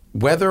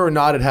whether or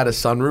not it had a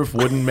sunroof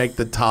wouldn't make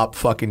the top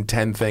fucking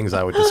 10 things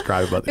I would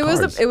describe about the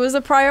cars. it was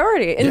a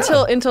priority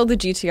until the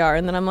GTR,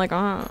 and then I'm like,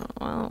 oh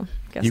well.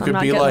 Guess You I'm could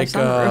not be getting a like,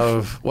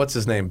 sunroof. what's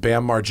his name,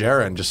 Bam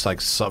Margera, and just like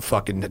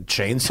fucking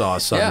chainsaw a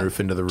sunroof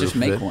into the roof. Just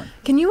of make it. one.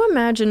 Can you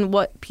imagine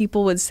what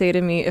people would say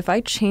to me if I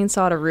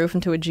chainsawed a roof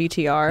into a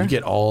GTR? You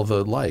get all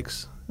the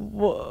likes.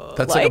 Whoa,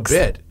 That's likes? like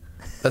a bit.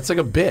 That's like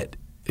a bit.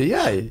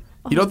 Yeah. You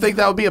don't think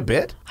that would be a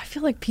bit? I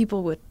feel like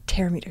people would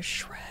tear me to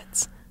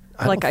shreds.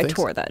 I Like don't I think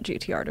so. tore that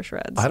GTR to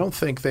shreds. I don't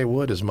think they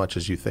would as much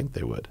as you think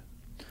they would.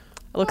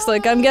 Looks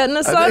like I'm getting a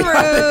I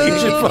think you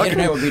should sunroof. The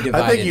internet would be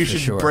divided. I think you for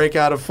should sure. break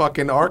out a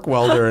fucking arc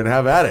welder and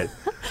have at it.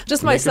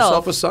 Just Make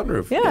myself. yourself a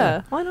sunroof.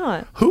 Yeah, why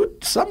not?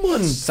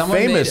 Someone made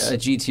famous. a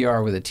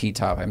GTR with a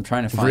T-top. I'm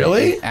trying to find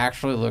Really? it. It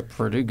actually looked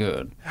pretty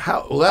good.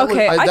 How? Well,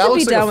 Okay, I that could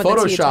looks be like down a with the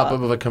Photoshop T-top.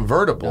 of a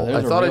convertible. No,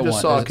 there's I a thought I real just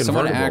one. saw a There's-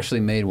 Someone convertible. actually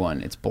made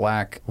one. It's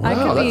black.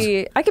 Wow,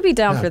 I could be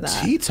down for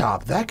that.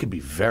 T-top. That could be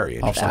very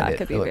I'll interesting. find That it.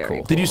 could be It looked very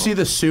cool. Did you see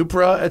the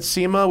Supra at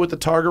SEMA with the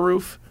Targa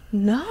roof?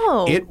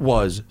 No. It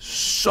was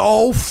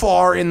so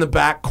far in the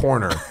back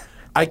corner.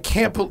 I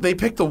can't believe they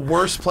picked the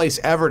worst place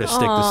ever to stick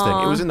this thing.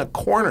 It was in the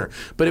corner,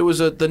 but it was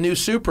the new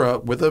Supra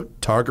with a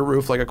Targa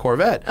roof like a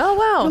Corvette. Oh,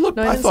 wow. It looked,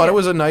 No, I I didn't thought see it it.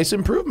 was a nice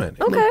improvement.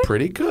 It Okay. looked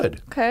pretty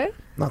good. Okay.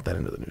 Not that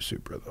into the new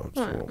Supra though. It's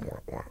a little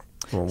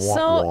more.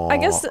 So I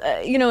guess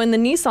in the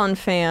Nissan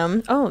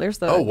fam. Oh, there's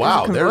the. Oh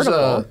wow! There's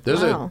a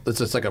There's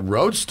it's like a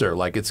roadster.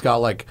 Like it's got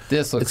like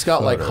This looks it's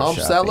got like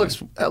humps. That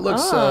looks.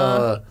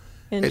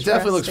 It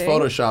definitely looks Interesting.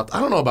 photoshopped. I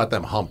don't know about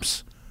them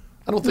humps.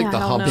 I don't think the I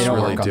don't humps know. They don't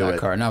really work on do that it.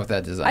 car, not with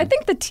that design. I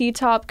think the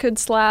T-top could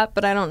slap,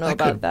 but I don't know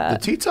about that.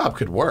 The T-top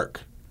could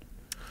work.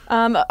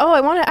 I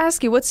want to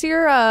ask you, what's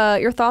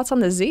your thoughts on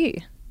the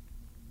Z?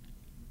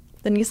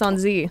 The Nissan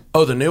Z.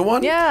 Oh, the new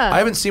one? Yeah. I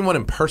haven't seen one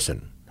in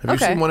person. Have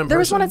you seen one in person? There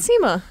was one at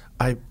SEMA.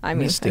 I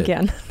missed it.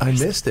 Again. I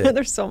missed it.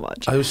 There's so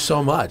much. There's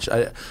so much.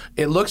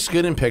 It looks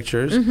good in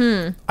pictures.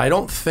 Mm-hmm. I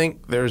don't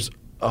think there's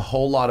a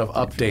whole lot of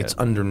updates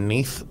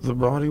underneath the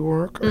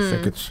bodywork. I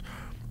think it's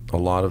a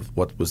lot of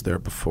what was there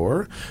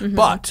before. Mm-hmm.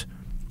 But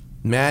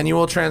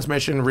manual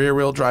transmission,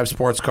 rear-wheel drive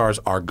sports cars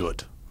are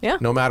good. Yeah.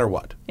 No matter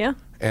what. Yeah.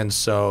 And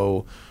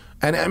so,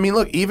 and I mean,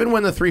 look, even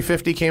when the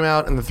 350 came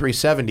out and the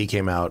 370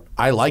 came out,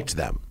 I liked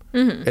them.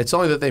 Mm-hmm. It's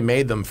only that they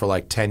made them for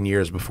like 10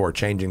 years before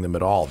changing them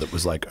at all that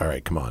was like, all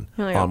right, come on,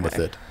 You're like, on okay. with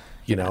it.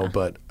 You know,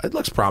 but it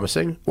looks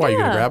promising. Why, are you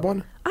going to grab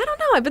one? I don't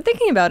know. I've been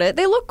thinking about it.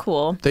 They look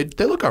cool. They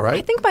look all right.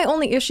 I think my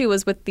only issue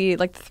was with the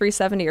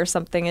 370 or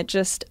something. It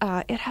just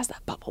it has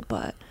that bubble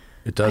butt.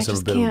 It does have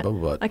a bit of a bubble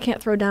butt. I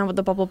can't throw down with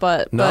the bubble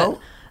butt.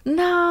 No? But,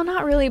 no,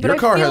 not really. But Your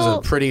car has feel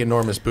a pretty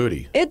enormous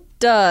booty. It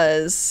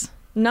does.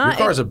 Your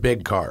car's a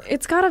big car.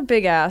 It's got a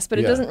big ass, but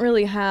it Yeah. doesn't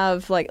really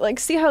have like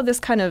see how this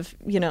kind of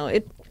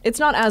it's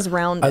not as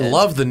rounded. I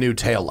love the new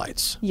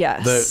taillights.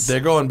 Yes. They're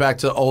going back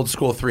to old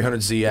school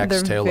 300ZX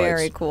They're taillights.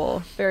 very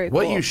cool. Very cool.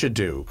 What you should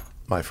do,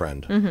 my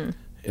friend,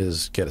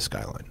 is get a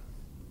Skyline.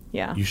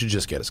 Yeah. You should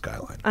just get a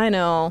Skyline. I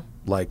know.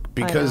 Like,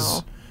 because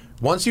know.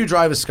 once you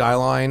drive a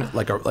Skyline,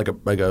 like a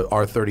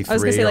R33 I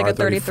was gonna say or like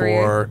a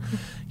R34,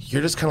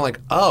 you're just kind of like,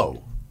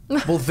 oh,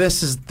 well,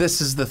 this is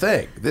the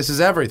thing. This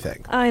is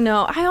everything. I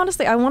know.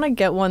 I want to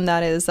get one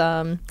that is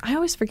I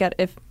always forget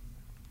if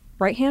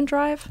right-hand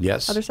drive?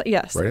 Yes. Other side?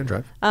 Yes. Right-hand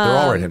drive. They're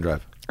all right-hand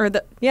drive. Or all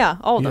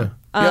of Yeah. them.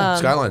 Yeah,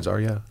 Skylines are,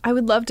 yeah. I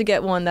would love to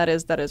get one that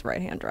is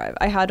right-hand drive.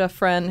 I had a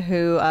friend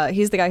who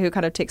he's the guy who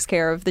kind of takes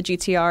care of the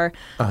GTR.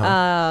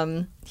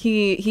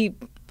 He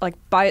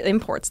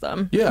imports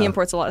them. Yeah. He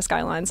imports a lot of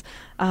Skylines.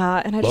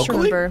 And I just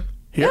Locally? remember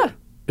Here? Yeah.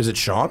 Is it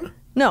Sean?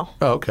 No.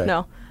 Oh, okay.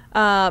 No.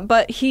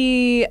 But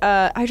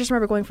I just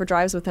remember going for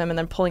drives with him and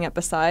then pulling up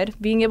beside,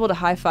 being able to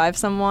high five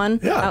someone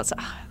Yeah.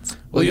 outside.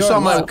 Well, you you're saw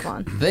in my... luck.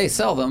 fun. They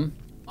sell them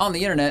on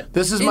the internet.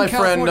 This is in my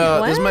friend.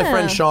 California. This is my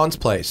friend Wow. Sean's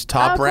place,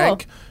 Top Oh, cool.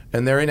 Rank,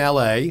 and they're in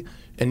LA.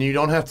 And you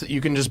don't have to.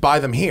 You can just buy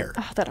them here.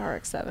 Oh, that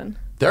RX-7.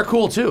 They're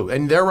cool too,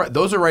 and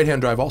those are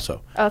right-hand drive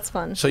also. Oh, that's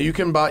fun. So you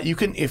can buy. You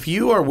can if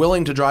you are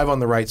willing to drive on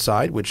the right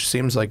side, which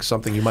seems like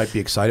something you might be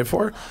excited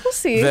for. We'll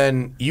see.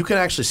 Then you can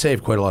actually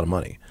save quite a lot of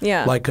money.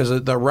 Yeah. Like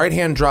because the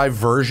right-hand drive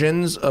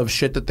versions of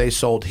shit that they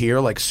sold here,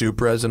 like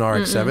Supras and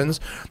RX-7s,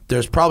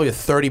 there's probably a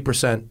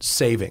 30%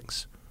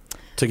 savings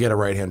to get a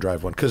right-hand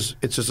drive one because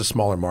it's just a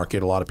smaller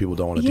market. A lot of people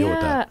don't want to deal with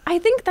that. I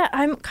think that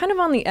I'm kind of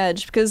on the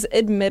edge because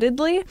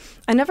admittedly,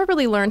 I never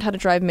really learned how to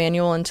drive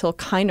manual until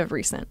kind of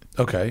recent.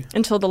 Okay.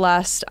 Until the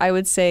last, I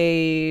would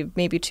say,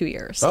 maybe 2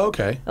 years. Oh,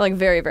 okay. Like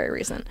very, very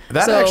recent.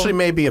 That So- actually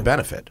may be a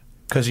benefit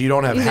because you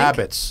don't have You think?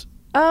 habits.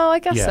 Oh, I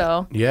guess yet.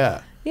 so.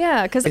 Yeah.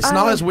 Yeah, because It's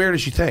not as weird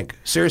as you think.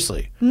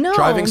 Seriously. No.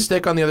 Driving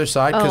stick on the other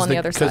side. Oh, on the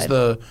other side.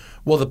 the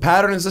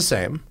pattern is the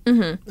same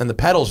and the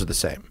pedals are the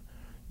same.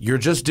 You're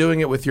just doing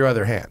it with your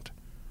other hand.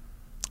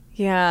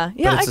 Yeah,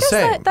 it's I the guess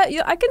same.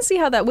 that I can see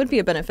how that would be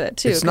a benefit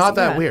too. It's 'cause, not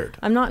that yeah, weird.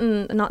 I'm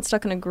not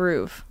stuck in a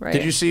groove, right?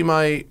 Did you see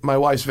my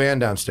wife's van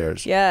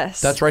downstairs? Yes.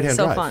 That's right-hand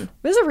so drive. fun.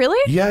 Is it really?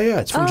 Yeah,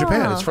 it's from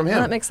Japan. It's from him.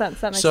 That makes sense.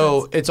 That makes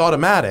so sense. it's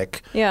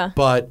automatic. Yeah.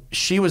 But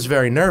she was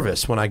very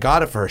nervous when I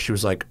got it for her. She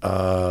was like,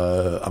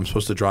 "I'm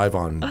supposed to drive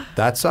on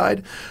that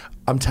side."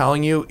 I'm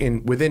telling you,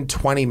 within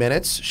 20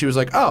 minutes, she was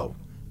like, "Oh,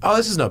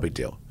 this is no big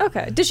deal."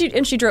 Okay. Did she?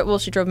 And she drove. Well,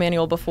 she drove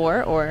manual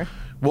before, or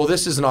Well,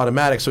 this is an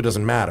automatic, so it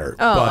doesn't matter.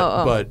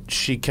 But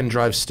she can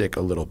drive stick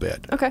a little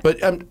bit. Okay. But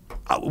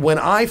when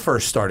I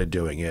first started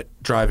doing it,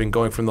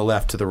 going from the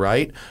left to the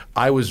right,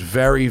 I was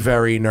very,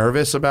 very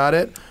nervous about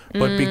it.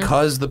 But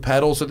because the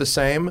pedals are the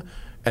same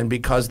and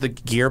because the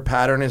gear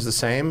pattern is the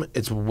same,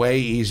 it's way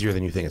easier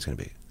than you think it's going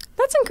to be.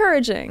 that's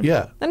encouraging.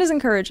 Yeah. That is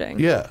encouraging.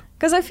 Yeah.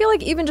 Because I feel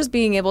like even just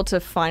being able to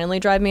finally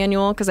drive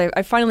manual, because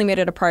I finally made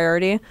it a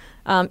priority.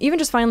 Even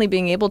just finally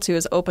being able to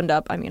has opened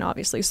up. I mean,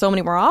 obviously, so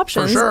many more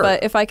options. For sure.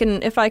 But if I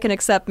can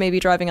accept maybe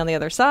driving on the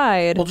other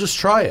side. Well, just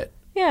try it.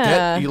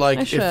 Yeah, I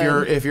if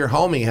should. if your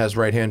homie has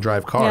right-hand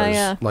drive cars,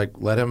 Yeah. like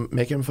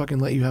make him fucking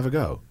let you have a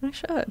go. I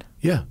should.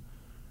 Yeah,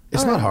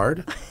 it's not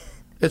hard.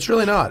 It's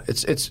really not.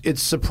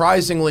 It's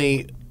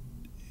surprisingly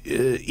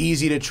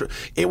easy to.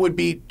 It would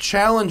be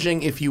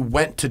challenging if you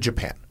went to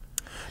Japan,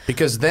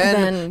 because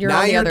then you're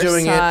now on the you're other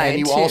doing it, and side,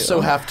 you too. also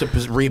have to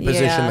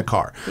reposition Yeah. the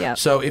car. Yep.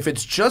 So if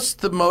it's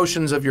just the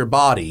motions of your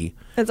body,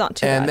 It's not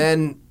too and bad.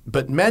 then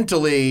but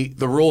mentally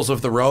the rules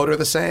of the road are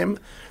the same.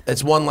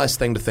 It's one less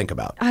thing to think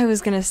about. I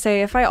was gonna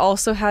say if I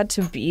also had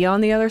to be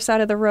on the other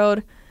side of the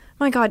road,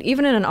 my God,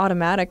 even in an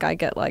automatic, I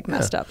get like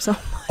messed up so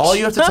much. All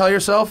you have to tell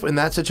yourself in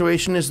that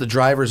situation is the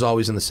driver's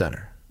always in the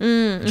center.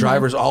 The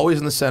driver's always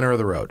in the center of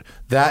the road.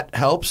 That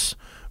helps,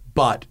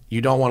 but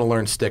you don't want to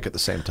learn stick at the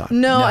same time.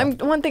 No, I'm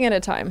one thing at a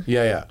time.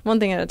 Yeah. One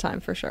thing at a time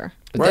for sure.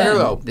 But Right then, here,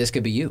 though. this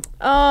could be you.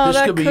 Oh, This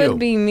that could could be you.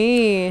 be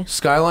me.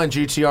 Skyline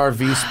GTR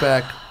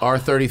V-Spec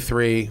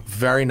R33,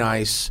 very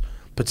nice,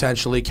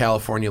 potentially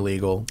California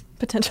legal.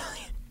 Potentially.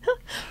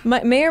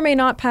 May or may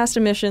not pass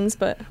emissions,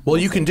 but Well,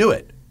 you can do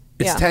it.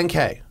 It's Yeah.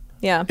 10K.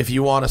 yeah. If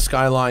you want a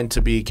Skyline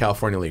to be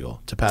California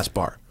legal, to pass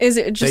bar. Is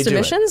it just do it.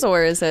 emissions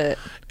or is it?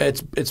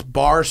 It's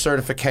bar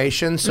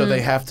certification, so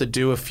they have to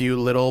do a few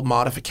little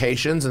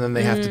modifications, and then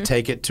they have to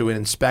take it to an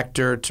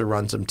inspector to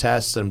run some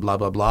tests and blah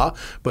blah blah.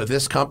 But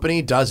this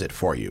company does it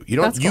for you. You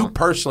don't. That's You cool.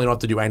 personally don't have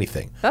to do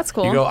anything. That's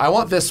cool. You go, I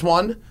want this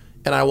one,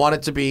 and I want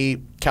it to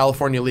be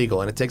California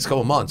legal, and it takes a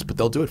couple months, but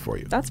they'll do it for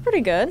you. That's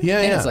pretty good. Yeah,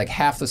 And yeah. it's like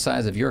half the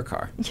size of your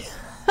car.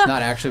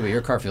 Not actually, but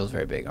your car feels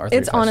very big. R35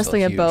 It's still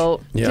honestly a huge.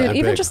 boat. Yeah, Dude, that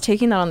even big. just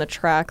taking that on the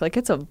track, like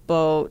it's a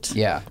boat.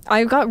 Yeah.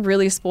 I got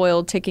really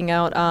spoiled taking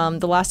out,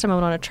 the last time I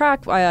went on a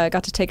track, I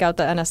got to take out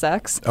the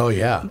NSX. Oh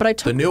yeah. But I the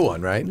took- new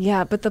one, right?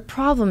 Yeah, but the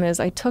problem is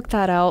I took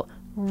that out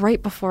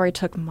right before I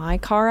took my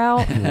car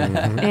out.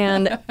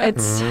 And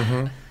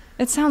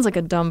it sounds like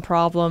a dumb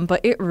problem,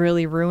 but it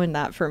really ruined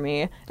that for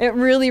me. It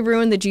really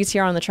ruined the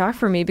GTR on the track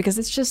for me because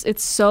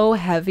it's so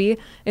heavy.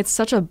 It's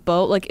such a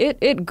boat. Like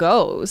it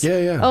goes. Yeah,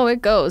 yeah. Oh,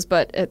 it goes,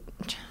 but it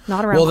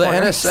not around Well, the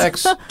corners.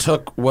 NSX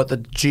took what the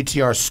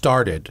GTR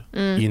started,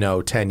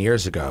 10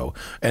 years ago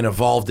and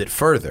evolved it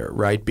further,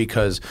 right?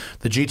 Because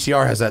the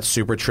GTR has that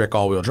super trick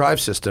all-wheel drive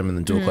system and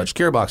the dual clutch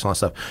gearbox and all that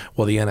stuff.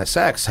 Well, the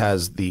NSX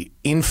has the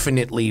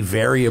infinitely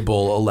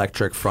variable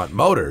electric front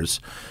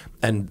motors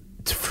and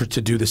to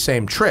do the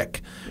same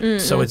trick.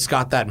 So it's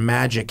got that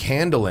magic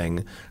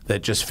handling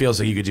that just feels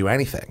like you could do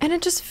anything. And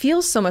it just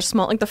feels so much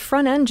small. Like the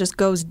front end just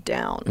goes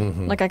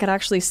down. Like I could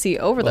actually see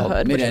over the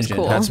hood, which is mid-engine,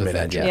 cool. That's with that,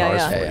 mid-engine yeah,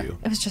 cars yeah. for Yeah. you.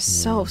 It was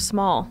just so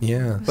small.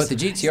 Yeah. But the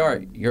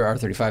GTR, your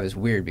R35 is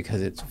weird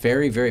because it's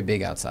very, very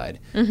big outside.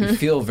 You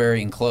feel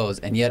very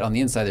enclosed, and yet on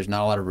the inside there's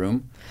not a lot of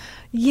room.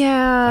 I don't know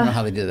Yeah.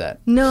 how they did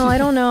that. No, I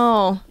don't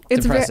know.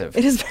 It's impressive.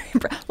 It is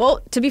very well,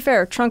 to be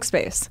fair, trunk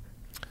space.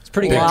 It's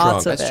pretty Big good. trunk.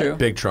 Lots of That's it. true.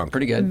 Big trunk.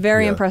 Pretty good.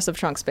 Very Yeah. impressive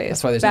trunk space.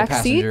 That's why there's back no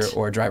passenger seat.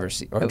 or driver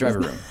seat or driver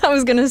room. I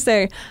was gonna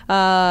say,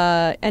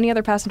 any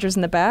other passengers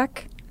in the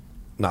back?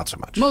 Not so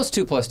much. Most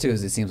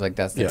 2+2s, it seems like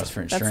that's Yeah. just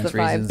for That's the insurance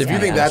vibe. reasons. If you Yeah,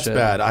 think yeah. that's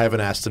bad, I have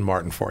an Aston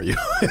Martin for you.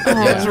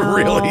 It's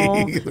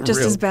really just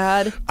real. as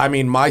bad. I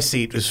mean, my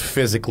seat is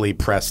physically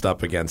pressed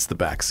up against the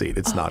back seat.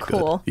 It's not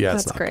Cool. good. Yeah,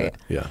 That's it's not great.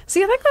 good. Yeah.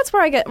 See, I think that's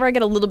where I get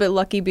a little bit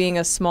lucky being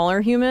a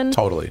smaller human.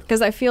 Totally.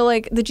 Because I feel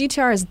like the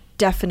GTR is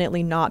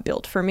definitely not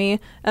built for me,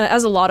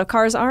 as a lot of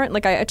cars aren't.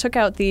 Like I took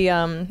out the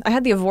I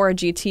had the Evora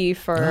GT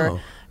for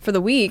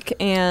the week,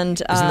 and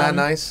Isn't that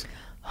nice?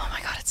 oh my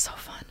god, it's so fun.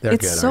 They're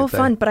It's good, so aren't they?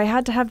 fun, but I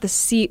had to have the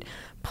seat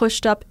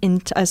pushed up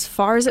into as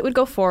far as it would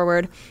go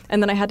forward,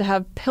 and then I had to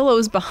have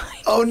pillows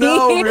behind. Oh,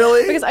 no, me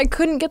really? Because I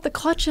couldn't get the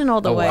clutch in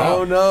all the way. wow.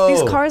 Oh, no.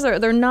 These cars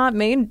they're not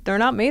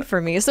made for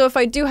me. So if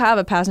I do have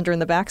a passenger in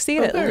the back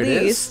seat, at there it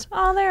is. least,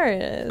 oh, there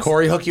it is.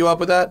 Corey hook you up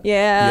with that?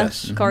 Yeah.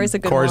 Yes. Corey's a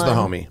good Corey's one. the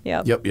homie.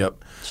 Yep.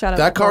 Yep. Shout out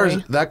that to car's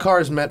Corey. that car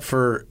is meant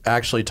for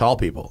actually tall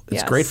people. It's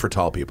Yes. great for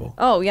tall people.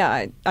 Oh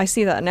yeah, I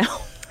see that now.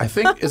 I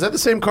think is that the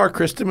same car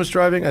Kristen was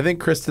driving? I think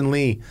Kristen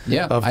Lee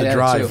Yeah, of I the had it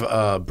drive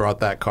too.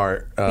 brought that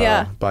car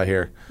Yeah. by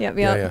here. Yep,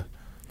 Yeah, yep. yeah. Do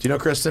you know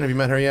Kristen? Have you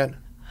met her yet?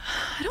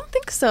 I don't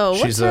think so.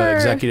 She's What's the her...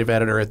 executive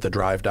editor at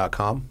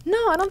thedrive.com. No,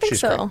 I don't think She's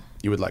so. great.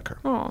 You would like her.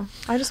 Oh,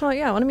 I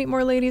want to meet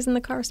more ladies in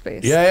the car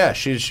space. Yeah,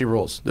 she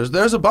rules.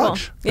 There's a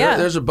bunch. Cool. Yeah.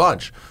 There's a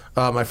bunch.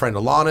 My friend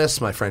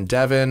Alanis, my friend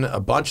Devin, a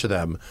bunch of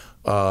them.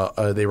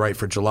 They write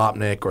for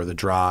Jalopnik or The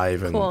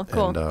Drive and,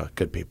 Cool. and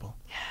good people.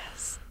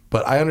 Yes.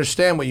 But I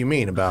understand what you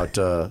mean about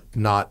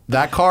not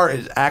that car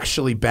is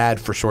actually bad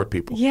for short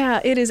people.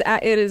 Yeah, it is.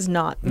 It is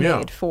not made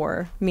Yeah.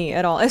 for me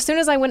at all. As soon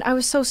as I went, I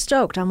was so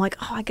stoked. I'm like,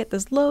 oh, I get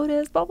this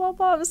Lotus, blah blah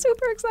blah. I was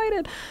super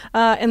excited,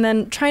 and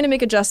then trying to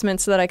make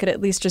adjustments so that I could at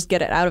least just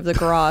get it out of the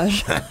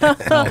garage.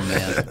 Oh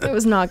man. It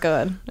was not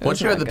good. It Once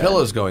was you had not the good.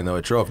 pillows going, though,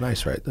 it drove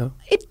nice, right? Though.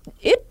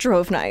 It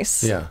drove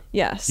nice. Yeah.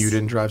 Yes. You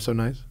didn't drive so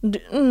nice. Do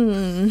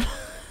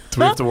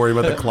we have to worry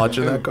about the clutch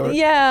in that car?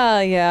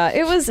 Yeah.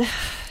 It was.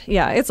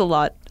 Yeah, it's a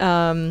lot.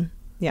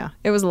 Yeah,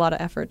 it was a lot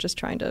of effort just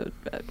trying to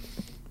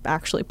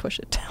actually push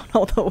it down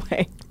all the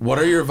way. What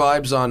are your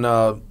vibes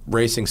on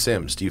racing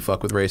sims? Do you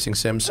fuck with racing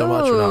sims so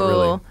much or not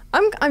really? Ooh.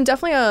 I'm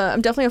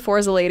definitely a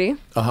Forza lady.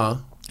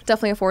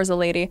 Definitely a Forza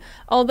lady.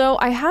 Although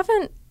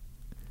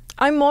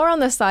I'm more on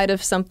the side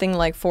of something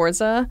like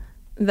Forza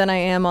than I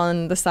am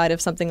on the side of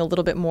something a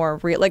little bit more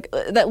real, like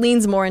that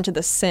leans more into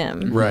the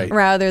sim, Right.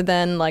 rather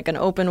than like an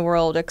open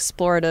world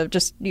explorative,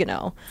 just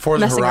Forza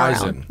messing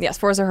Horizon. around. Yes,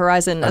 Forza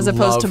Horizon, as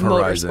opposed to love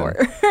Horizon.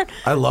 Motorsport.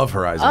 I love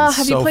Horizon. It's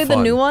have you so played the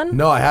fun. new one?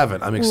 No, I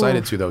haven't. I'm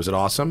excited to, though. Is it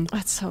awesome?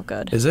 That's so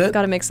good. Is it?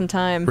 Got to make some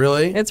time.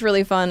 Really? It's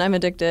really fun. I'm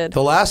addicted.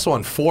 The last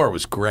one, 4,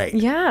 was great.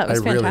 Yeah, it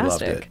was I really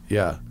fantastic. loved it.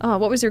 Yeah. Oh,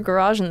 what was your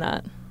garage in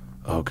that?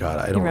 Oh, God,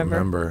 I don't remember?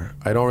 remember.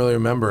 I don't really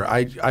remember.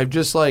 I've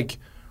just, like,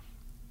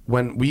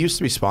 when we used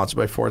to be sponsored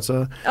by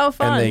Forza. Oh,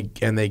 fun.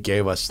 And they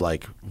gave us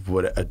like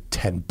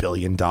 $10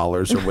 billion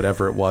or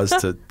whatever it was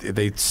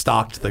they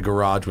stocked the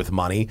garage with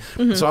money.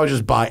 So I would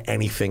just buy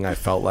anything I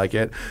felt like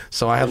it.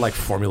 So I had like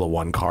Formula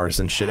One cars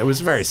and shit. It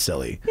was very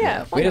silly.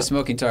 Yeah. We had a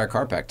smoking tire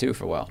car pack too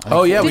for a while.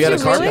 Oh yeah, we had a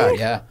you car really? pack.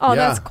 Yeah. Oh, Yeah.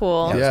 that's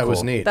cool. Yeah, it was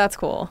cool. neat. That's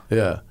cool.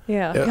 Yeah.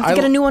 Yeah. You have to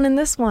get a new one in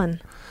this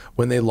one.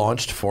 When they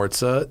launched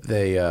Forza,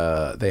 they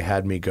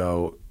had me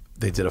go.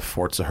 They did a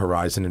Forza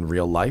Horizon in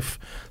real life.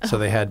 So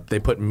they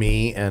put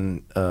me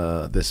and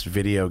this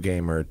video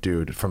gamer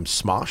dude from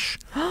Smosh.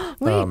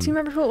 Wait, do you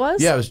remember who it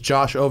was? Yeah, it was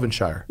Josh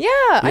Ovenshire. Yeah,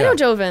 I know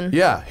Joven.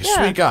 Yeah, he's a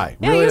sweet guy.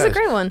 Yeah, Really he was nice. a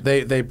great one.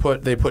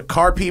 They put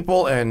car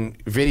people and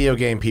video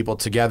game people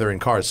together in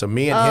cars. So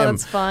me and him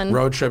that's fun.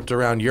 road tripped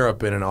around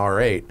Europe in an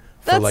R8.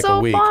 For That's like so a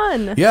week.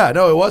 fun. Yeah,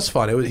 no, it was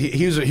fun. It was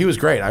he was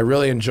great. I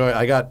really enjoyed.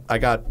 I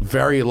got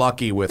very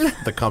lucky with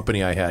the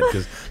company I had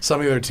because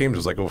some of the other teams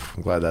was like, oh,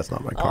 I'm glad that's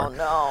not my car. Oh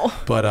no.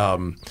 But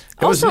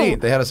it was Also-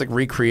 neat. They had us like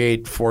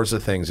recreate Forza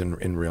things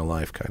in real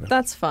life, kind of.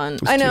 That's fun.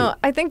 was I know. cute.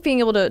 I think being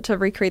able to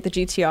recreate the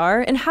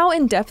GTR and how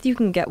in depth you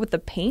can get with the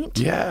paint.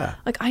 Yeah.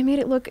 Like I made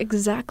it look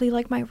exactly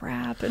like my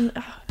wrap, and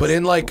But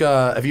in like,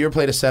 have you ever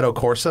played Assetto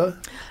Corsa?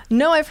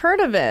 no, I've heard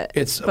of it.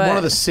 It's but- one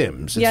of the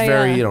Sims. It's Yeah,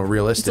 very yeah.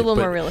 realistic. It's a little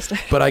but, more realistic.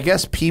 But I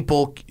guess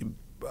people,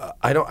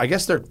 I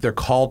guess they're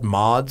called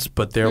mods,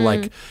 but they're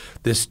like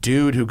this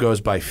dude who goes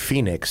by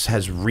Phoenix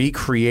has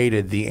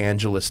recreated the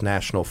Angeles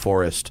National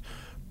Forest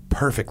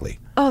perfectly.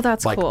 Oh,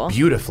 that's like cool.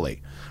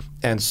 beautifully,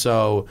 and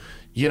so.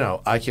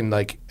 I can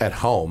like at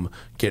home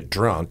get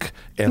drunk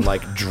and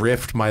like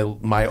drift my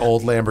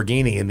old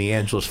Lamborghini in the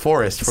Angeles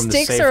Forest from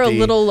Stakes the safety. are a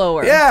little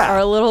lower. Yeah, Are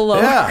a little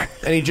lower. Yeah,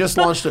 and he just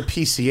launched a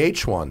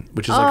PCH one,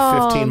 which is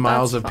like 15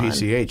 miles of that's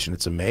fun. PCH, and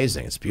it's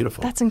amazing. It's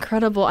beautiful. That's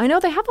incredible. I know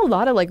they have a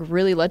lot of like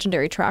really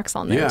legendary tracks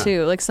on there Yeah.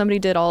 too. Like somebody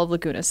did all of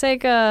Laguna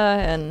Seca,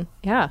 and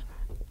yeah,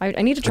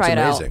 I need to try It's it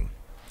out. amazing.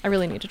 I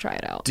really need to try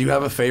it out. Do you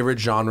have a favorite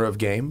genre of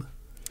game?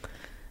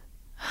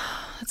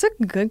 That's a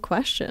good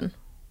question.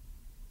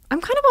 I'm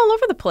kind of all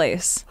over the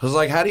place. Because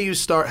like, how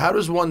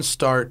does one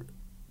start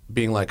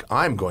being like,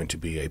 I'm going to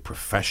be a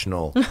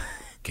professional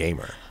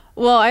gamer?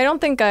 Well, I don't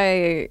think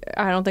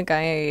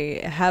I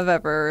have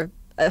ever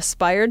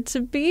aspired to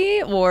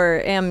be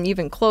or am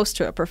even close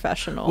to a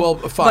professional. Well,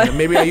 fine.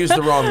 Maybe I used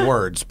the wrong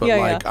words, but Yeah,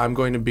 like, yeah. I'm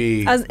going to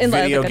be As in,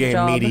 like, video a game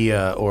job.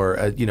 media,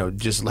 or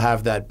just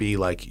have that be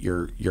like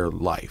your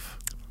life.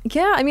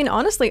 Yeah, I mean,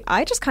 honestly,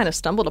 I just kind of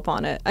stumbled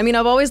upon it. I mean,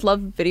 I've always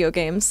loved video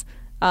games.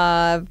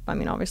 I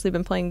mean, obviously,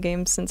 been playing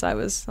games since I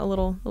was a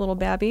little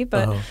babby,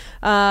 but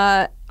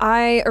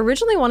I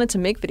originally wanted to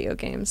make video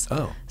games.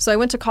 Oh. So I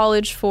went to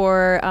college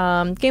for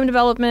game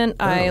development.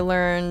 I Oh.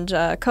 learned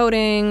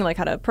coding, like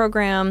how to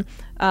program,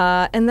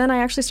 and then I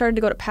actually started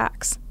to go to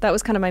PAX. That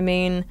was kind of my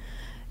main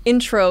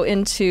intro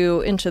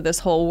into this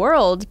whole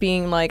world,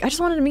 being like, I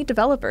just wanted to meet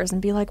developers and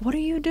be like, what are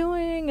you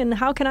doing and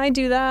how can I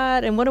do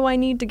that and what do I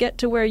need to get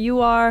to where you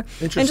are, and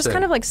just Interesting.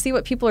 kind of like see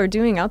what people are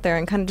doing out there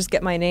and kind of just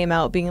get my name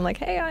out, being like,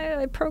 hey,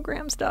 I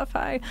program stuff.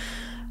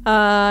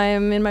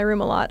 I'm in my room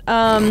a lot,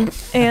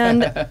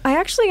 and I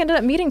actually ended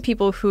up meeting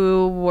people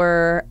who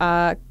were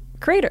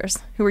creators,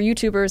 who were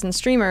YouTubers and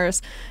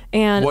streamers.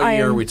 And What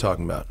year are we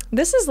talking about?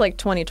 This is like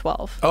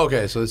 2012.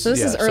 Okay, so this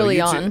is early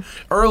on.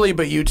 Early,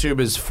 but YouTube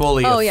is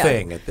fully Oh, a yeah.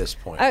 thing at this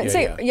point. I would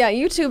say,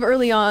 YouTube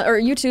early on, or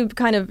YouTube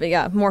kind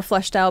of, more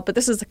fleshed out, but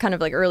this is kind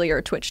of like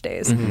earlier Twitch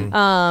days.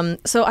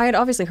 So I had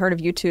obviously heard of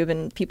YouTube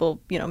and people,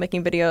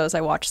 making videos.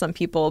 I watched some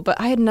people,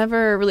 but I had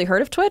never really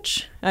heard of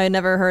Twitch. I had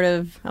never heard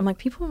of, I'm like,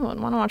 people want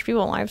to watch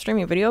people live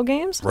streaming video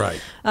games?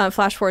 Right.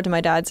 Flash forward to my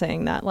dad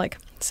saying that like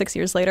 6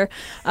 years later.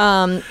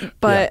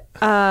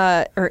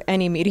 Or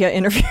any media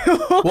interview.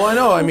 Well, I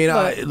know. I mean,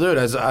 dude,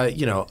 as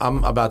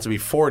I'm about to be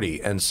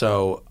 40, and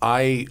so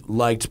I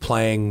liked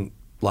playing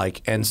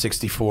like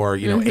N64,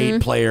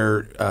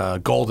 8-player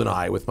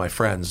GoldenEye with my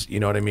friends.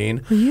 You know what I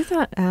mean? Were you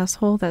that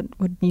asshole that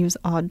would use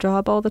Odd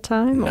Job all the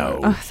time? No.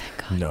 Oh,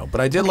 thank God. No, but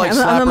I did like I'm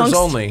Slappers amongst-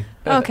 Only.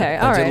 Okay,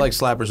 all I right. did like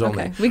Slappers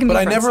Only. Okay, we can be but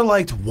I friends. never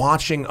liked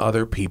watching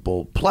other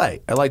people play.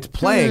 I liked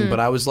playing,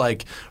 but I was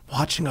like,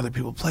 watching other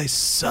people play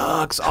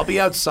sucks. I'll be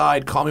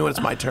outside. Call me when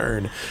it's my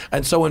turn.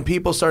 And so when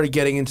people started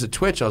getting into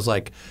Twitch, I was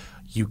like,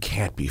 you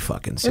can't be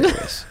fucking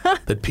serious.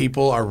 That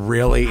people are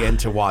really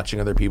into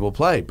watching other people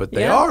play, but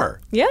they are.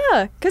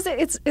 Yeah, because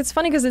it's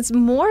funny because it's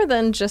more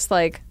than just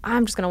like,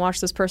 I'm just going to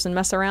watch this person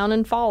mess around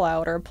in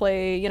Fallout or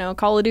play,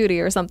 Call of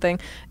Duty or something.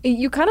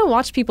 You kind of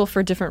watch people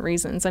for different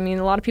reasons. I mean,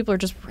 a lot of people are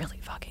just really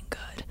fucking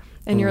good.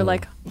 And you're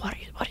like, what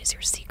is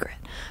your secret?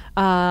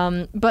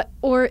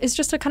 Or it's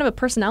just a kind of a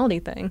personality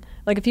thing.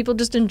 Like if people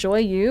just enjoy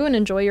you and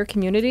enjoy your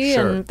community,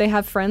 Sure. and they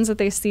have friends that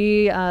they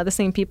see the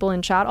same people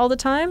in chat all the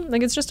time,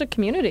 like it's just a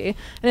community,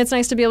 and it's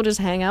nice to be able to just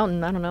hang out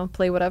and I don't know,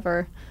 play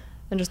whatever,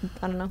 and just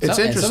I don't know. It's And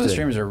some of interesting. the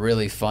streamers are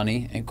really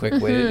funny and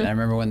quick-witted. And I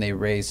remember when they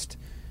raced,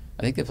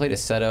 I think they played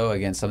Assetto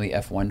against some of the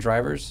F1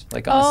 drivers,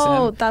 like on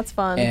a sim. That's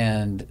fun.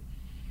 And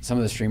some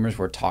of the streamers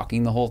were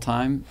talking the whole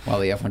time while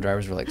the F1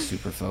 drivers were like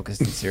super focused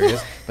and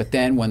serious. But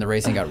then when the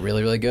racing got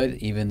really, really good,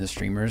 even the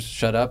streamers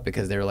shut up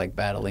because they were like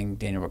battling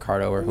Daniel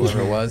Ricciardo or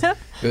whoever it was. It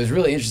was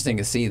really interesting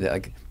to see that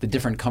like the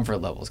different comfort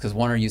levels, because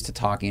one are used to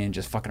talking and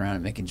just fucking around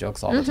and making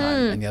jokes all the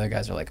time, and the other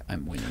guys are like,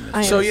 I'm winning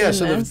this. So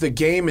the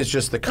game is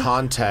just the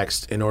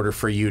context in order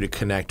for you to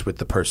connect with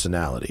the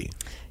personality.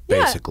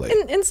 Basically.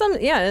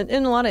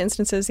 In a lot of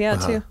instances,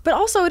 too. But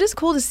also, it is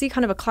cool to see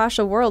kind of a clash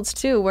of worlds,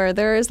 too, where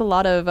there is a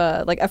lot of,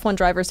 like, F1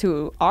 drivers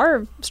who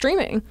are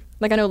streaming.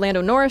 Like, I know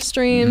Lando Norris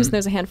streams, and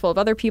there's a handful of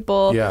other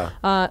people.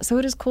 Yeah. So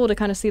it is cool to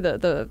kind of see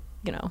the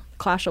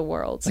clash of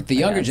worlds. Like, the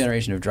younger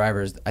generation of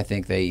drivers, I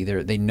think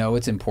they know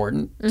it's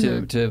important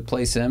to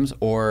play Sims,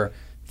 or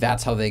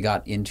that's how they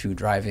got into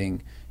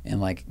driving,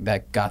 and, like,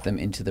 that got them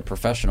into the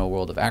professional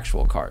world of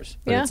actual cars.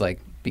 But it's like,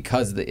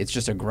 because it's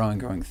just a growing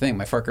thing.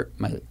 My friend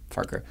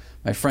Parker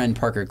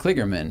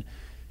Kligerman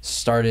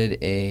started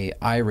a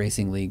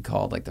iRacing league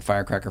called like the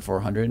Firecracker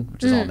 400,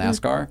 which is all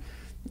NASCAR.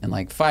 And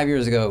like 5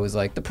 years ago, it was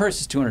like the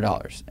purse is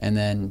 $200, and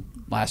then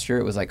last year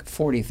it was like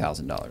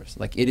 $40,000.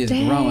 Like it is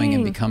growing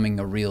and becoming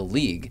a real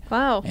league.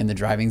 Wow! And the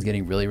driving's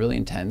getting really, really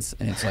intense,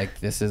 and it's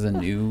like this is a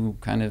new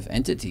kind of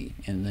entity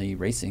in the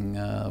racing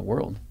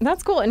world.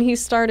 That's cool. And he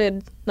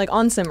started like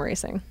on sim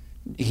racing.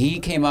 He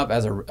came up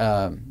as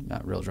a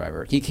not real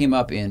driver. He came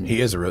up in.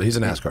 He's a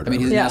NASCAR driver. I mean,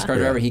 he's a NASCAR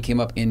driver. He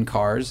came up in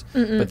cars,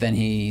 but then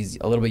he's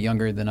a little bit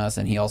younger than us,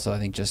 and he also, I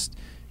think, just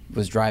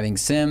was driving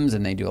sims,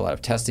 and they do a lot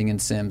of testing in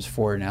sims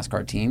for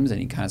NASCAR teams,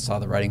 and he kind of saw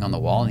the writing on the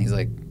wall, and he's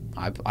like,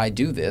 I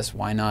do this.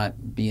 Why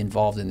not be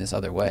involved in this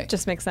other way?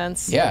 Just makes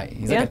sense. Yeah,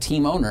 he's like a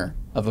team owner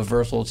of a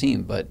versatile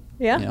team, but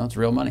it's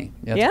real money.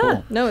 Yeah, it's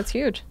cool. No, it's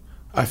huge.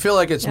 I feel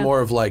like it's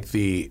more of like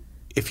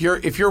if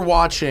you're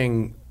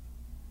watching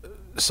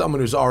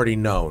someone who's already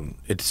known,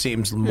 it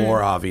seems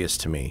more obvious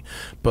to me.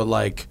 But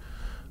like,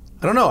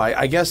 I don't know.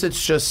 I guess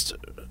it's just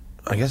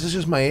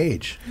my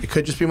age. It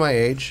could just be my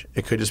age.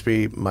 It could just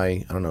be my,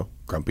 I don't know,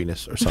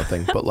 grumpiness or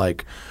something. But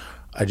like,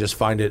 I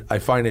find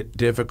it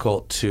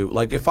difficult to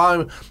like if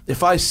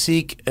I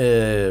seek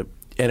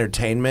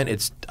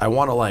entertainment. I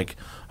want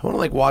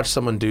to watch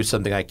someone do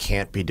something I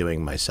can't be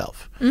doing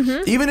myself.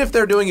 Even if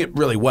they're doing it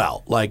really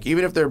well. Like,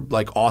 even if they're,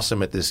 like,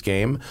 awesome at this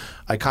game,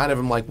 I kind of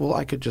am like, well,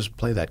 I could just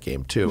play that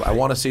game, too. I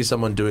want to see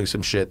someone doing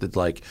some shit that,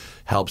 like,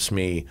 helps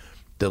me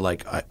that,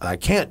 like, I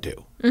can't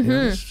do. You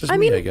know, it's just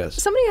me, I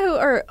guess. Somebody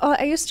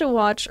I used to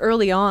watch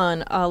early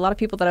on, a lot of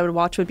people that I would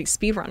watch would be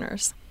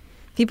speedrunners.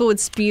 People would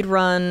speed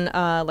run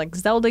like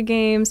Zelda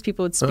games.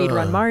 People would speed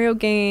run Mario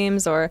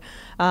games, or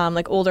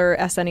like older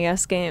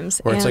SNES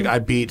games. Or it's like I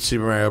beat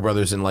Super Mario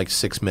Brothers in like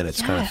 6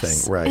 minutes kind of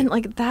thing, right? And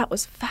like that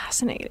was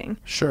fascinating.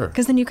 Sure.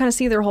 Because then you kind of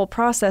see their whole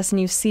process,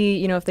 and you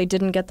see, if they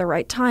didn't get the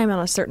right time on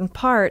a certain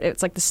part,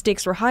 it's like the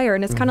stakes were higher,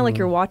 and it's kind of like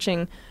you're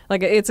watching,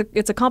 like it's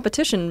a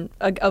competition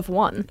of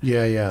one.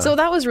 Yeah. So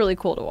that was really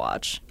cool to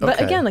watch.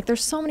 But again, like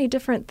there's so many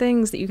different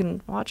things that you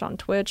can watch on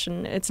Twitch,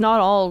 and it's not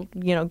all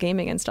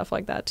gaming and stuff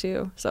like that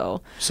too.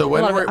 So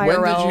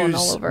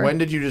when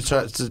did you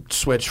decide to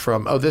switch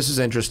from, oh, this is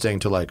interesting,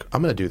 to like,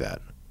 I'm going to do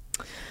that?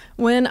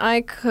 When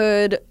I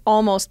could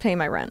almost pay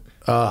my rent.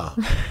 Right.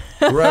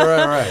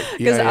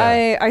 Because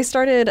I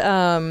started,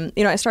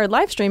 I started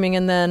live streaming,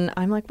 and then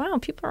I'm like, wow,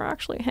 people are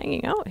actually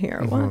hanging out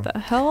here. What the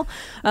hell?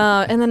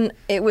 And then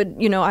it would,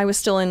 I was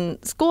still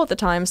in school at the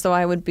time, so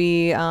I would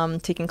be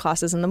taking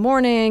classes in the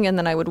morning, and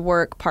then I would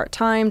work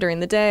part-time during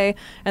the day,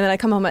 and then I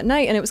come home at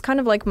night, and it was kind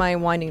of like my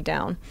winding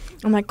down.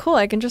 I'm like, cool,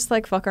 I can just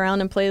like fuck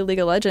around and play League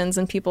of Legends,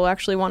 and people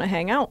actually want to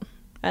hang out,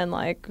 and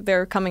like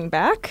they're coming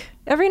back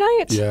every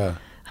night. Yeah.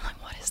 I'm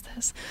like, what is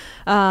this?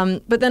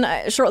 But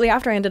then shortly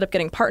after, I ended up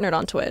getting partnered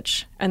on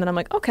Twitch. And then I'm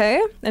like,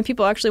 okay. And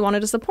people actually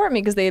wanted to support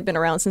me because they had been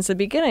around since the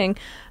beginning.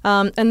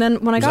 And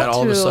then when I got to... that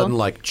all of a sudden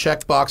like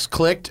checkbox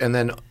clicked and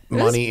then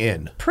money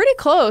in? Pretty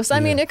close. I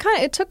mean,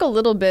 it took a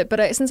little bit,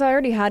 but since I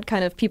already had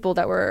kind of people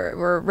that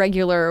were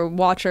regular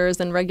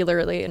watchers and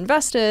regularly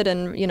invested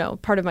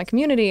and, part of my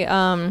community,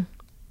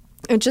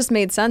 it just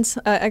made sense.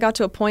 I got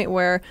to a point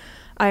where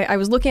I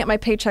was looking at my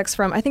paychecks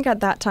from, I think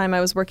at that time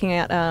I was working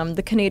at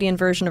the Canadian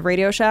version of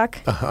Radio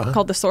Shack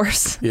called The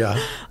Source. Yeah.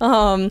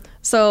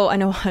 So I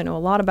know a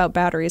lot about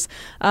batteries.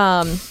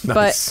 Nice.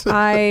 But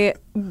I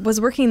was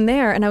working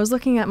there, and I was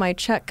looking at my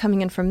check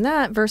coming in from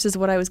that versus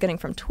what I was getting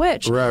from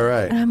Twitch.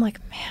 Right. And I'm like,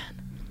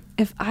 man,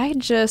 if I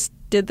just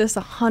did this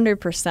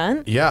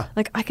 100%,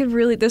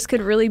 like this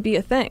could really be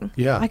a thing.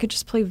 Yeah. I could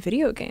just play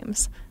video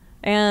games.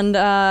 And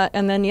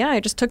then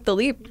I just took the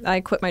leap. I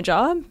quit my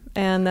job,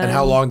 and then. And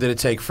how long did it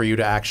take for you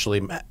to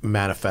actually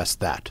manifest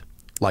that?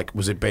 Like,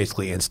 was it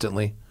basically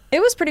instantly? It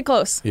was pretty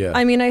close. Yeah.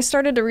 I mean, I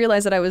started to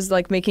realize that I was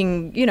like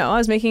making, I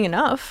was making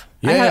enough,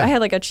 I had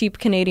like a cheap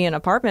Canadian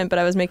apartment, but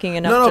I was making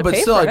enough to but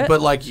pay still, for like, it.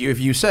 but like if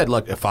you said,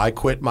 look, if I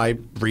quit my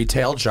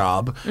retail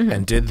job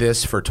and did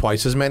this for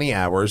twice as many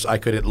hours, I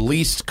could at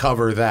least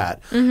cover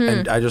that.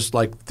 And I just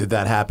like, did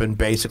that happen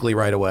basically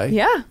right away?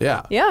 Yeah.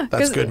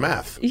 That's good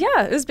math.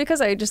 Yeah, it was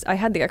because I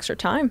had the extra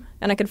time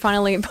and I could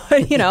finally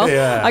put,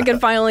 I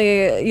could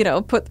finally,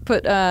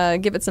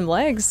 give it some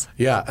legs.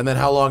 Yeah, and then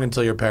how long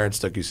until your parents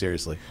took you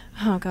seriously?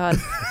 Oh God.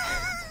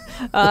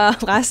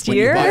 Last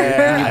year.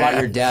 You bought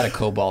your dad a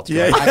Cobalt.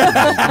 I can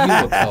buy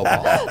you a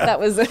Cobalt. That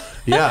was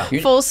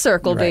full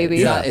circle,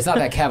 baby. It's not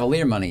that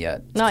Cavalier money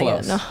yet. It's not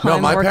close. yet. No,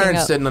 I'm my working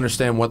parents up. didn't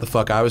understand what the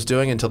fuck I was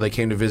doing until they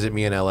came to visit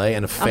me in LA,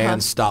 and a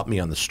fan stopped me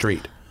on the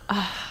street.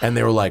 And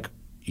they were like,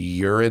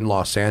 you're in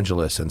Los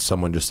Angeles and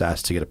someone just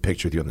asked to get a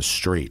picture with you on the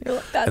street.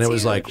 Like, that's and it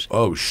was huge. like,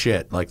 oh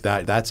shit, like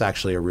that's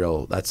actually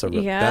that's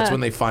when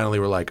they finally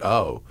were like,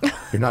 oh,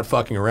 you're not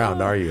fucking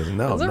around, are you?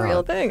 No, It's I'm a not.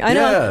 real thing. I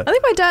know. I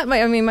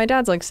think my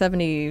dad's like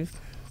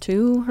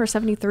 72 or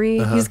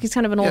 73. He's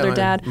kind of an older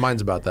dad.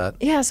 Mine's about that.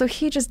 Yeah, so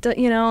he just,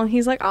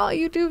 he's like, oh,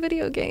 you do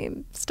video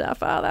game stuff.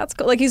 Oh, that's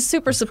cool. Like, he's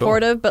super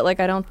supportive, but, like,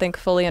 I don't think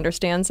fully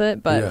understands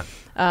it. But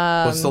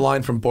what's the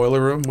line from Boiler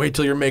Room? Wait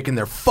till you're making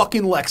their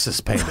fucking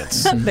Lexus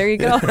payments. there you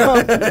go.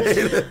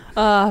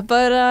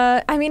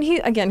 But I mean,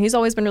 he's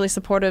always been really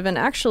supportive. And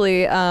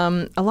actually,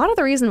 a lot of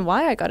the reason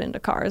why I got into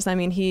cars, I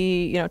mean,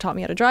 he, taught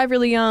me how to drive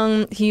really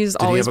young. He's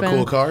always been. Did he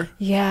have a cool car?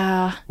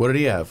 Yeah. What did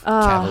he have?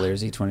 Cavalier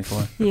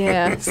Z24.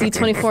 Yeah,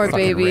 C24,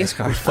 baby. Race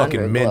car.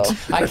 Fucking mint.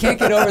 I can't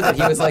get over that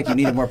he was like, you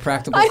need a more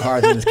practical car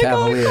than this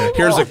Cavalier.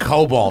 Here's a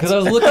Cobalt. Because I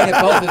was looking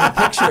at both of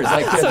the pictures,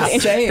 like they're the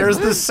same. Here's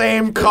the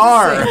same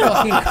car. Same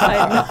fucking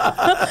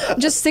car.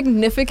 Just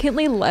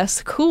significantly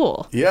less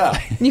cool. Yeah.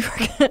 You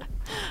forget.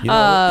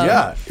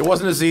 Yeah. It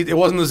wasn't the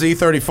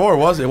Z34,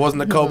 was it? It wasn't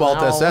the Cobalt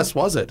No. SS,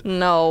 was it?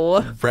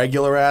 No.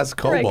 Regular ass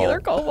Cobalt. Regular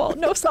Cobalt.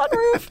 No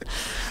sunroof.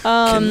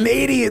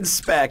 Canadian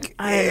spec.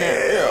 I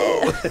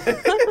know.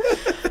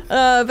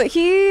 But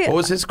he. What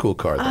was his cool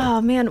car then?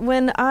 Oh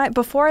man,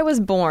 before I was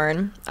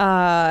born,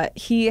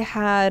 he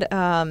had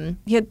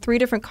 3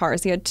 different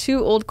cars. He had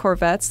 2 old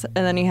Corvettes,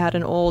 and then he had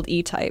an old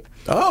E-Type.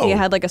 Oh. He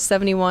had like a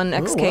 71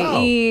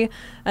 XKE,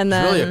 and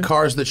then Really a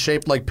cars that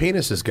shaped like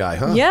penises guy,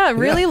 huh? yeah,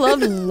 really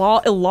loved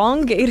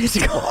elongated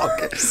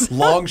cars.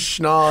 Long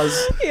schnoz.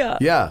 Yeah.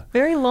 Yeah.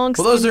 Very long.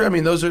 Well,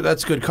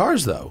 that's good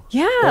cars though.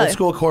 Yeah. Old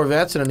school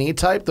Corvettes and an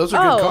E-Type, those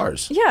are good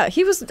cars. Yeah,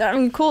 he was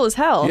cool as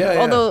hell. Yeah, yeah.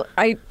 Although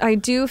I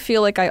do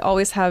feel like I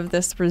always have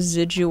this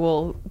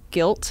residual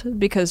guilt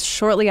because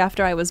shortly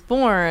after I was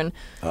born,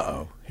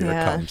 Uh-oh. Here it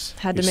Yeah, comes.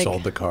 had to He make-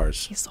 sold the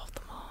cars. he sold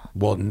them all.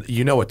 Well,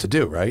 you know what to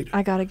do, right?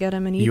 I gotta get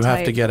him an E-Type. You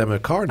have to get him a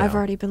car now. I've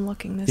already been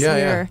looking this Yeah,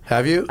 year. yeah.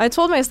 Have you? I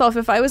told myself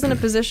if I was in a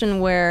position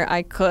where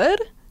I could,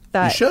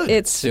 that You should.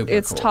 it's Super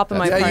it's cool. top of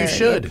my Yeah, you priority.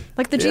 should.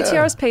 Like the Yeah.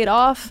 GTR's paid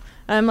off.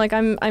 I'm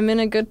in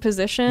a good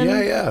position.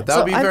 Yeah, yeah. That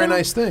would be a I've very been-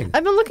 nice thing.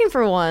 I've been looking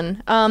for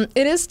one.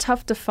 It is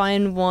tough to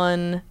find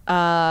one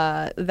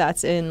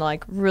that's in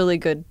like really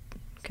good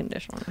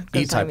condition. 'Cause,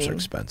 E-Types are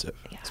expensive.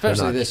 Especially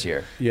They're not- this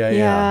year. Yeah, Yeah,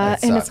 yeah.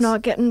 That and it's sucks.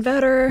 not getting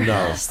better.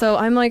 No. So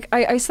I'm like,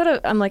 I said,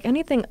 I'm like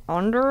anything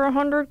under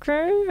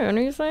 100K,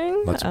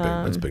 anything. That's a big.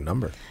 That's a big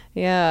number.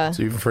 Yeah,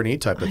 So even for an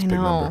E-Type, that's a I big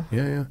know. number.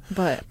 Yeah, yeah.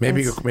 but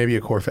Maybe it's- maybe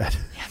a Corvette.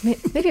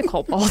 maybe a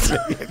Cobalt.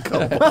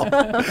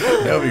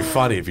 That would be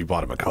funny if you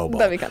bought him a Cobalt.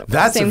 That'd be kind of fun.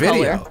 That's Same a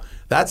video. color.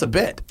 That's a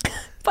bit.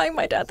 Buying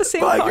my dad the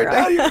same Buy car. your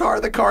dad your car,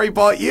 the car he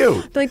bought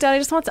you. Be like,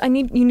 Dad,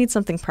 you need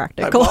something I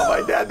practical. bought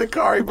my dad the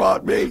car he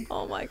bought me.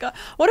 Oh my god.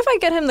 What if I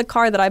get him the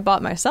car that I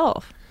bought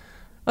myself?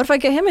 What if I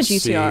get him a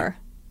GTR?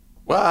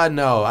 Well,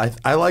 no,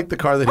 I like the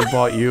car that he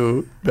bought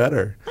you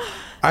better.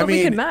 I But we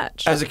mean, could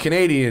match. as a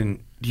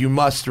Canadian, you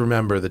must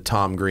remember the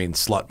Tom Green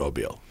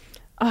Slutmobile.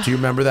 Do you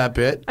remember that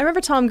bit? I remember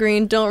Tom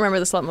Green. Don't remember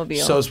the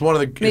Slutmobile. So it's one of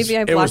the. Maybe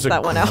I it was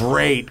blacked that one out.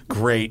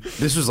 Great.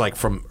 This was like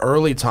from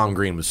early Tom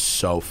Green was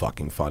so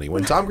fucking funny.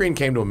 When Tom Green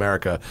came to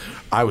America,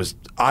 I was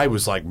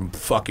like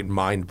fucking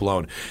mind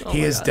blown.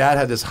 His dad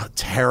had this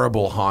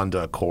terrible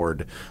Honda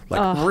Accord,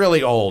 like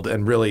really old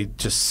and really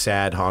just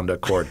sad Honda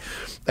Accord,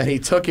 and he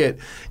took it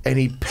and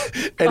he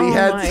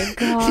had my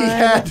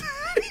God.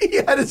 he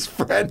had his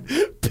friend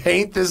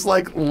paint this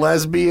like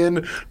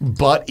lesbian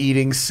butt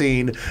eating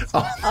scene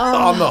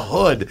on the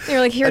hood. You're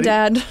like, here, And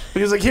Dad.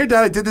 He was like, here,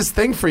 Dad, I did this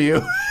thing for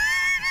you.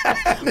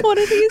 What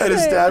did he say? And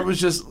his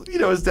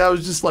dad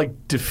was just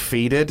like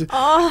defeated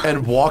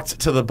and walked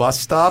to the bus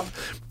stop.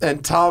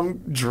 And Tom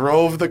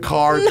drove the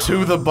car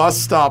to the bus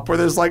stop where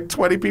there's like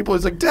 20 people.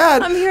 He's like,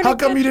 Dad, I'm here to how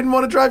come get you didn't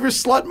want to drive your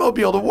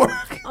Slutmobile to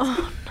work?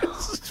 Oh, no.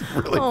 It's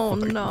really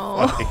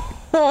fucking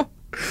funny.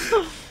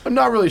 I'm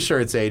not really sure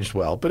it's aged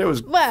well, but it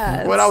was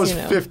Well, when I was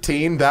it's,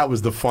 15, that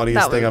was the funniest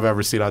That thing was- I've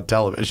ever seen on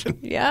television.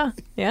 Yeah.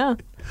 A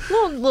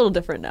little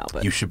different now,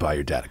 but You should buy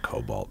your dad a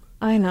Cobalt.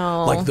 I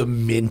know. Like the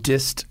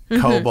mintest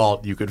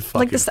Cobalt you could fucking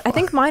like this. I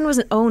think mine was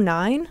an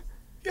 09.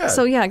 Yeah.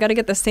 So yeah, I got to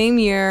get the same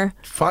year,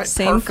 Fine,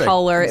 same perfect.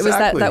 color. It was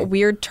Exactly. that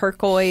weird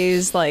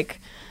turquoise, like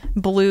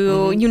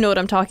blue. You know what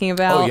I'm talking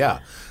about. Oh, yeah.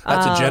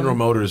 That's a General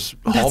Motors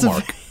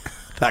hallmark.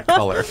 that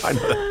color. I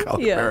know that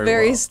color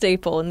very well.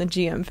 staple in the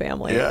GM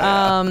family.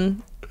 Yeah.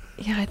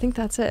 I think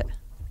that's it.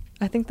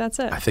 I think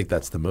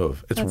that's the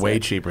move. It's way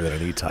cheaper than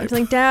an E-Type. I was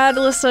like, Dad,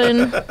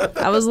 listen,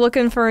 I was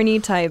looking for an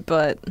E-Type,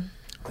 but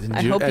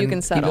I hope you can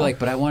He'd settle. be like,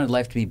 but I wanted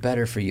life to be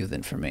better for you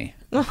than for me.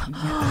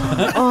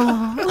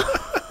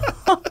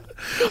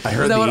 I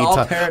heard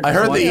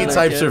the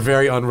E-Types are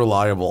very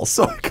unreliable,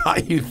 so I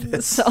got you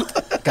this.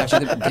 Got you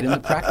to get in the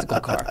practical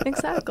car.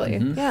 Exactly.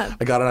 Yeah.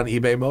 I got it on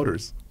eBay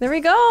Motors. There we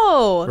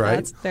go.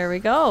 Right? There we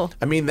go.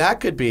 I mean, that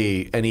could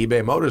be an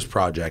eBay Motors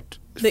project.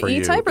 The for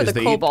E-Type you. or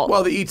the Cobalt?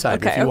 Well, the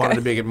E-Type. Okay, if you wanted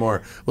to make it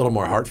a little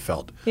more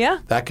heartfelt. Yeah.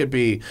 That could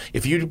be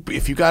if you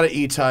got an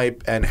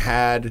E-Type and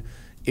had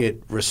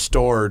it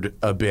restored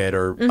a bit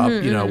or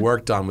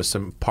worked on with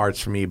some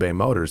parts from eBay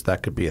Motors.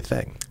 That could be a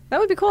thing. That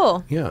would be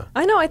cool. Yeah.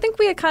 I know. I think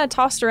we had kind of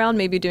tossed around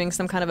maybe doing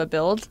some kind of a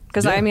build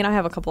because I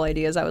have a couple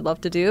ideas I would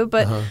love to do,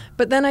 but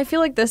then I feel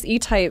like this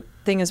E-Type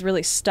thing is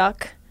really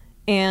stuck.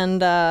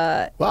 And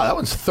wow, that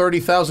one's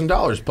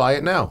 $30,000. Buy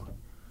it now.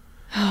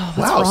 What's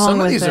wow, wrong some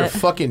of with these it? are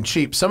fucking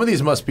cheap. Some of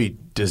these must be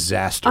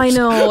disasters. I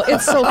know.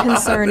 It's so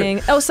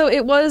concerning. Oh, so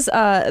it was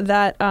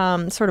that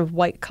sort of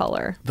white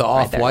color. The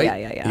off-white?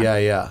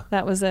 Yeah.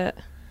 That was it.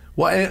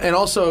 Well, and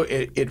also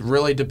it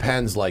really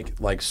depends.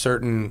 Like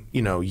certain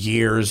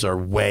years are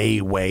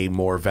way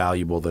more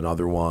valuable than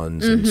other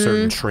ones, and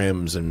certain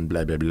trims and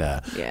blah blah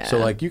blah. Yeah. So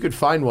like you could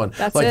find one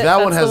That's like it.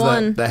 that one That's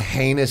has the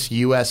heinous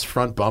U.S.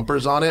 front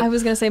bumpers on it. I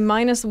was gonna say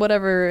minus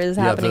whatever is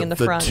happening in the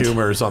front. The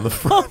tumors on the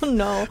front. Oh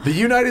no. The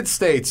United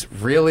States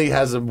really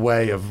has a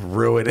way of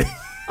ruining.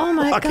 Oh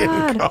my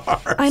God!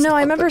 Cars. I know.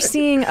 I remember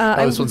seeing.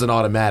 This one's an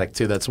automatic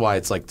too. That's why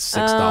it's like $6.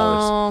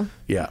 Oh,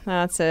 yeah,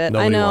 that's it.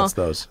 Nobody I know. wants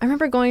those. I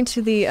remember going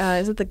to the.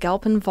 Is it the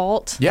Galpin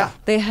Vault? Yeah.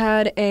 They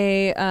had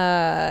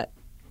a.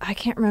 I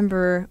can't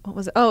remember what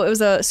was it. Oh, it was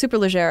a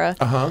Superleggera.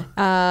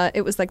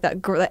 It was like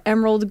that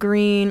emerald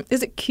green.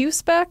 Is it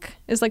Q-Spec?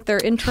 Is like their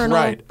internal.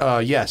 Right.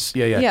 Yes.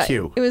 Yeah.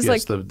 Q. It was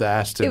yes, like the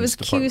Aston. It was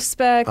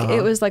Q-Spec.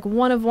 It was like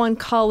one of one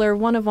color,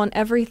 one of one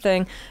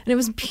everything, and it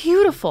was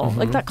beautiful.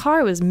 Like that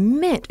car was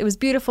mint. It was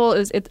beautiful. It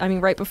was.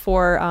 Right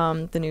before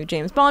the new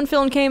James Bond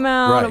film came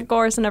out, of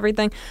course, and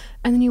everything.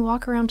 And then you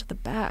walk around to the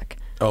back.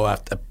 Oh,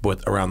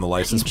 around the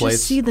license plates. You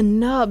just see the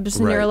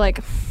nubs, and you're like.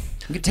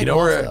 You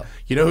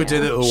know who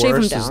did it the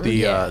worst is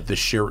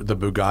the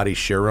Bugatti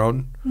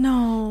Chiron.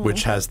 No.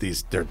 Which has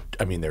these they're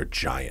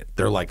giant.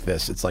 They're like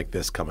this. It's like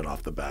this coming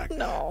off the back.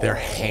 No. They're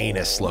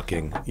heinous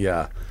looking.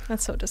 Yeah.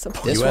 That's so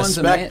disappointing. This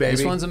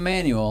one's a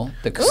manual.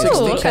 The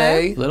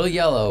 60K. Little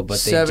yellow, but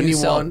they do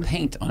sell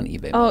paint on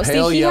eBay. Oh,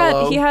 Pale see,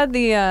 yellow. He had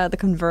the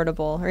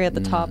convertible, or he had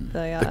the top.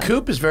 The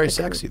coupe is very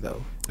sexy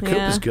though. The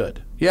coupe is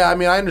good. Yeah, I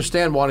mean, I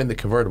understand wanting the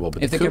convertible,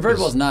 but if the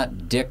convertible is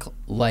not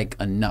dick-like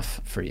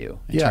enough for you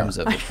in terms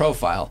of the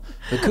profile,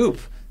 the coupe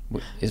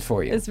is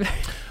for you. It's very.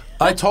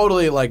 I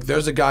totally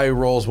there's a guy who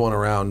rolls one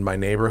around my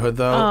neighborhood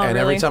though, and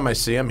every time I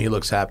see him, he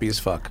looks happy as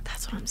fuck.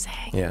 That's what I'm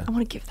saying. Yeah. I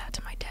want to give that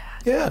to my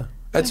dad. Yeah,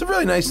 that's a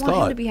really nice I want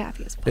thought. him to be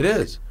happy as fuck. It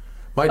is.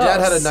 My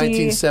dad had a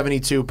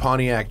 1972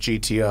 Pontiac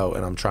GTO,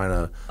 and I'm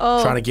trying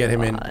to get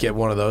him get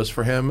one of those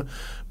for him,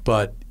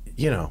 but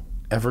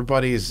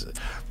everybody's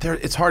there.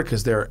 It's hard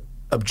because they're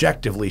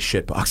objectively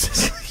shit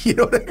boxes. You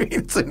know what I mean?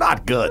 It's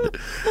not good.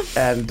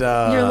 And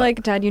you're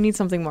like, Dad, you need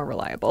something more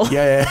reliable.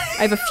 Yeah.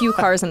 I have a few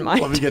cars in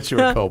mind. Let me get you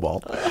a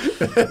Cobalt.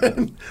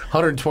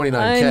 129K.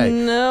 I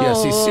know. Yeah,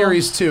 see,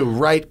 Series 2,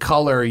 right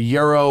color,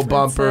 Euro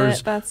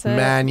bumpers, That's it.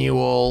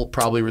 manual,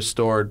 probably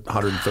restored,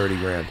 130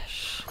 grand.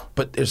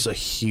 But there's a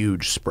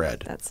huge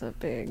spread. That's a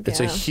big. It's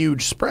a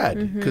huge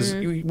spread because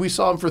we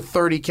saw them for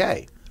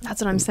 30K. That's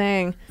what I'm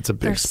saying. It's a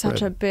big There's spread.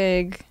 such a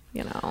big.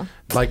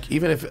 Like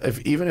even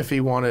if he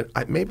wanted,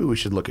 maybe we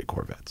should look at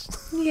Corvettes.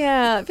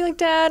 Yeah, I'd be like,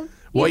 Dad.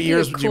 What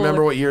years? Do you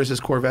remember what years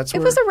his Corvettes were?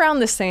 It was around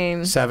the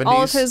same. 70s.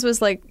 All of his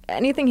was like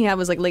anything he had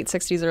was like late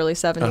 60s, early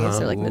 70s,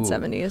 or like mid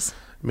 70s.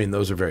 I mean,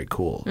 those are very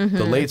cool.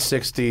 The late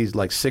 60s,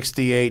 like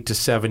 68 to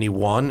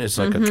 71, is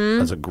like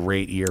that's a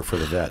great year for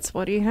the vets. That's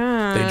what he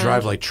had. They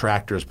drive like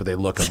tractors, but they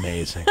look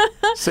amazing.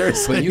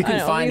 Seriously. But you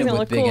can find them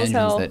with big engines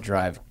hell. that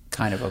drive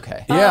kind of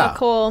okay. Yeah. Oh,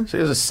 cool. So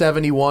here's a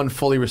 71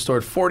 fully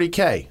restored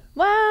 40K.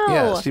 Wow.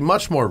 Yeah, see,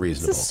 much more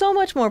reasonable. This is so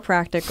much more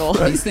practical.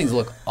 These things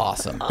look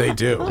awesome. They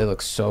do. They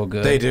look so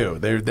good. They do.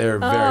 They're very,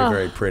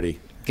 very pretty.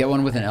 Get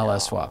one with an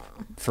LS swap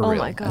for real.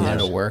 My gosh. And then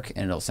it'll work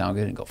and it'll sound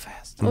good and go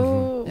fast.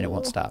 Ooh. And it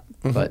won't stop.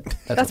 But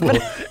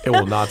It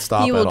will not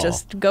stop You at will all.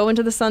 just go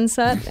into the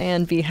sunset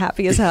and be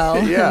happy as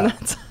hell. Yeah.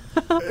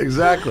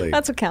 Exactly.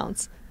 That's what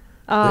counts.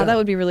 That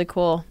would be really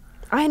cool.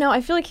 I know.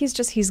 I feel like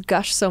he's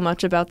gushed so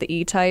much about the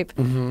E-Type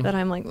that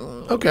I'm like,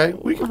 okay,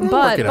 we can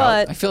work it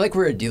out. I feel like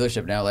we're a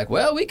dealership now. Like,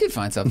 well, we could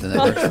find something that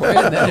works for you.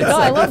 And then it's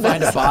like we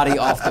find a body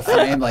off the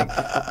frame. Like,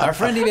 our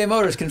friend eBay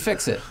Motors can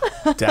fix it.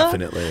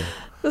 Definitely.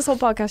 This whole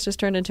podcast just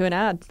turned into an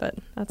ad, but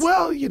that's we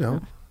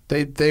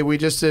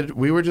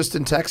were just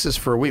in Texas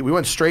for a week. We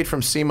went straight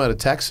from SEMA to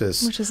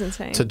Texas, which is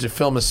insane. to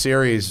film a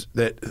series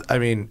that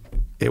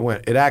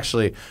It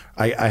actually,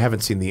 I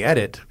haven't seen the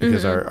edit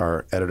because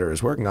our editor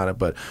is working on it,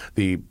 but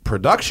the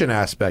production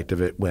aspect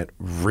of it went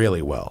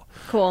really well.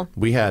 Cool.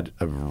 We had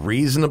a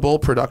reasonable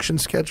production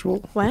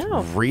schedule. Wow.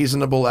 With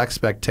reasonable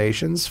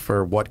expectations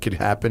for what could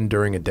happen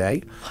during a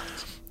day.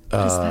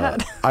 What is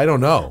that? I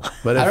don't know,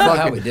 but I don't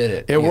know how we did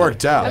it. It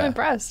worked out. I'm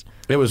impressed.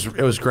 It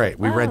was great.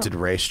 We rented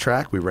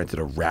racetrack. We rented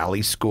a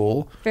rally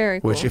school.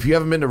 Very cool. Which, if you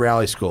haven't been to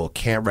rally school,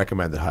 can't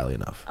recommend it highly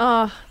enough.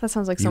 Oh, that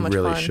sounds like so much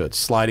fun. You really should.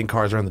 Sliding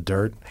cars around the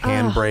dirt,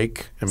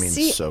 handbrake. I mean,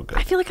 so good.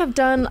 I feel like I've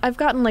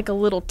gotten like a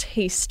little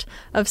taste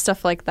of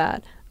stuff like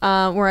that.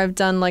 Where I've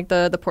done like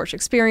the Porsche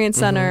Experience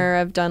Center,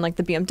 I've done like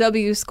the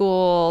BMW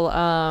school.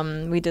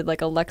 We did like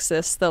the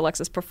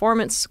Lexus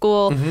Performance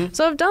School.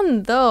 So I've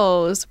done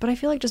those, but I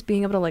feel like just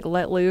being able to like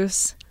let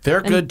loose. They're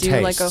and good do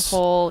tastes. like a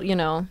whole, you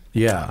know.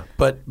 Yeah,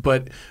 but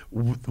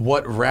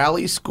what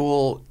rally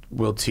school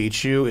will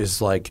teach you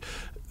is like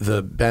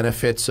the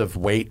benefits of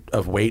weight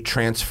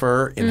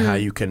transfer and how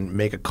you can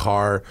make a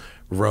car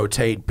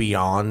rotate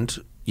beyond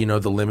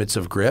the limits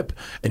of grip,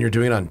 and you're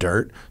doing it on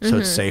dirt, so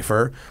it's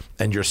safer,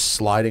 and you're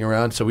sliding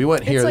around. So we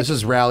went here. This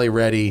is rally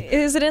ready.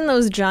 Is it in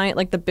those giant,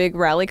 like the big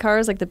rally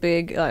cars, like the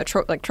big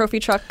trophy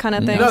truck kind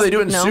of thing? No, they do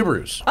it in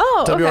Subarus.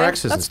 Oh, okay.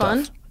 WRXs That's and stuff.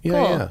 fun. Yeah,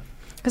 cool. yeah.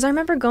 Because I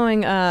remember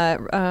going,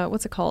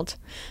 what's it called,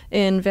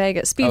 in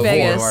Vegas, Speed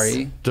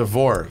Vegas.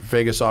 DeVore,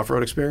 Vegas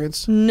off-road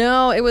experience?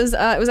 No, it was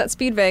at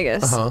Speed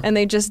Vegas, and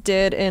they just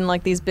did in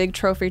like these big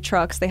trophy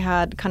trucks. They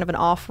had kind of an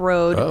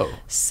off-road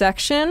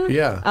section.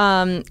 Yeah.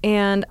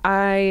 And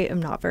I am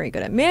not very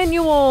good at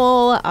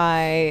manual.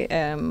 I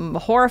am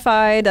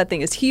horrified. That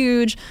thing is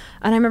huge.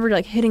 And I remember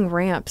like hitting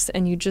ramps,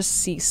 and you just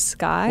see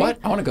sky. What?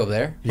 I want to go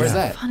there. Where's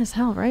that? Fun as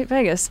hell, right?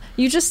 Vegas.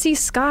 You just see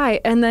sky,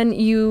 and then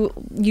you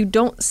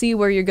don't see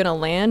where you're gonna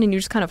land, and you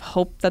just kind of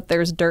hope that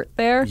there's dirt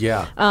there.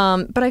 Yeah.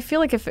 But I feel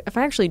like if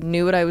I actually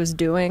knew what I was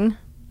doing,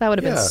 that would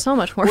have been so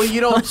much more Well, fun.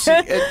 you don't see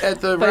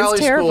at the But it's rally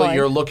school. terrifying.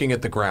 You're looking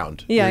at the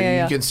ground.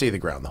 Yeah. You can see the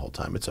ground the whole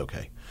time. It's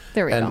okay.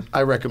 There we go.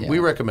 We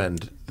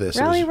recommend this.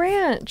 Rally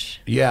Ranch.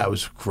 Yeah, it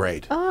was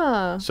great.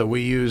 So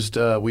we used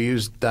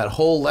that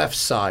whole left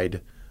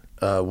side.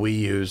 We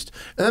used,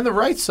 and then the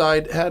right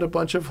side had a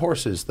bunch of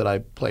horses that I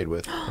played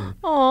with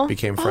and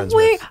became friends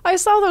Wait, with. I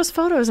saw those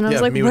photos, and I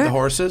was like, me where? with the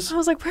horses. I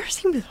was like, where's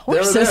he with They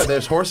horses? were there.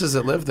 There's horses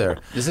that live there.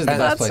 This is the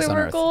best place on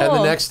earth. Cool. And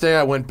the next day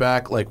I went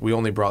back, like we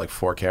only brought like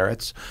 4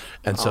 carrots.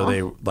 And so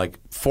they like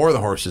 4 of the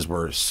horses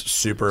were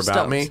super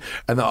about me.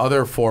 And the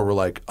other 4 were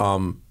like,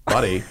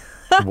 buddy,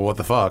 well, what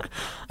the fuck?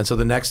 And so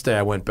the next day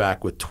I went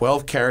back with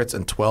 12 carrots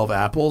and 12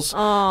 apples.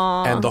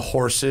 And the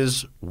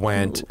horses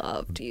went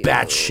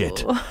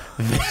batshit.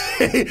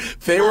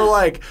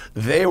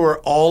 They were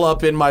all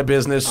up in my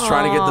business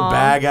trying to get the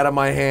bag out of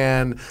my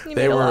hand. You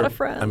made a lot of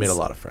friends. I made a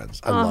lot of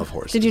friends. I love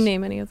horses. Did you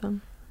name any of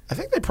them? I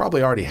think they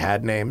probably already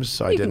had names,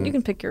 so I didn't. You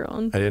can pick your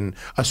own. I didn't.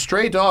 A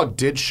stray dog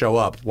did show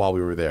up while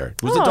we were there.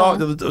 Was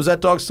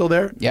that dog still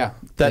there? Yeah.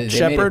 That they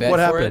shepherd? Made a bed What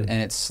for happened? It,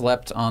 and it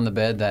slept on the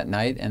bed that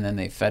night, and then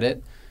they fed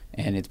it.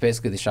 And it's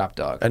basically the shop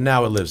dog. And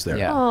now it lives there.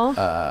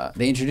 Yeah.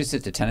 They introduced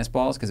it to tennis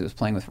balls because it was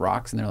playing with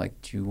rocks, and they're like,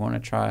 "Do you want to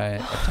try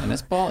a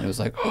tennis ball?" And it was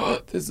like, "Oh,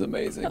 this is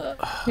amazing."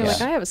 You're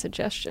like, I have a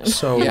suggestion.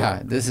 So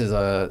yeah, this is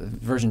a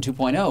version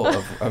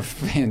 2.0 of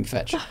playing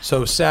fetch.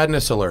 So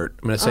sadness alert.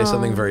 I'm going to say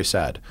something very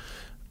sad.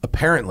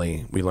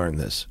 Apparently, we learned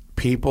this.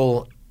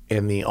 People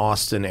in the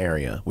Austin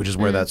area, which is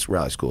where that's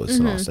rally school is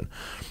in Austin,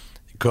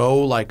 go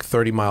like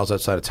 30 miles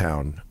outside of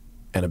town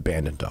and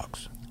abandon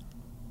dogs.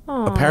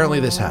 Apparently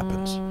this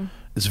happens.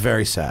 It's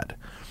very sad.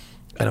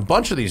 And a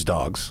bunch of these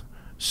dogs,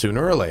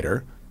 sooner or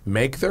later,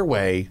 make their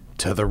way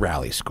to the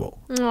rally school.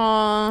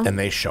 And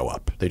they show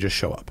up. They just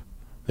show up.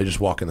 They just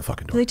walk in the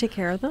fucking door. Do they take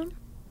care of them?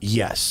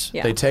 Yes.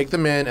 Yeah. They take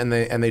them in and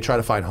they try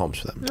to find homes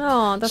for them.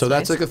 Oh, that's So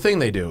that's nice. like a thing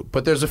they do.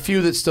 But there's a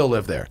few that still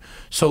live there.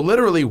 So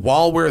literally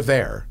while we're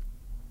there,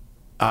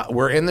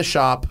 we're in the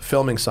shop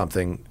filming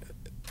something,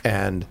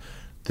 and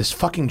this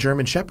fucking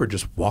German Shepherd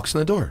just walks in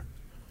the door.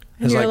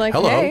 And you're like,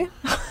 hello. hey.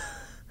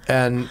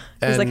 And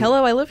He's like,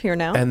 hello, I live here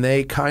now. And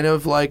they kind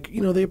of like,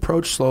 they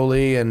approach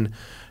slowly and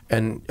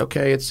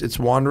okay, it's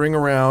wandering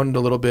around a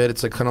little bit.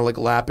 It's like kind of like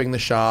lapping the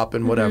shop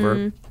and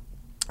whatever.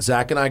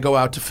 Zach and I go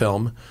out to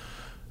film,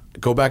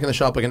 go back in the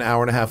shop like an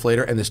hour and a half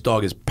later, and this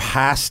dog is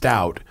passed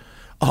out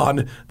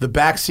on the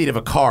back seat of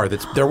a car.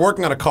 They're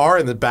working on a car,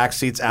 and the back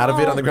seat's out of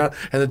it on the ground,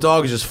 and the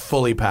dog is just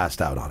fully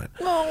passed out on it.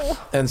 No.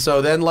 And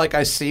so then, like,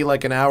 I see,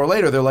 like, an hour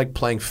later, they're, like,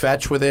 playing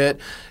fetch with it.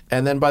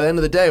 And then by the end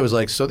of the day, it was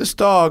like, so this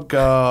dog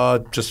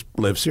just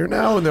lives here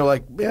now? And they're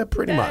like, yeah,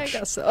 pretty much. I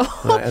guess so.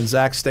 And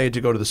Zach stayed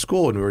to go to the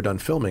school when we were done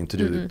filming to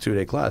do the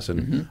 2-day class.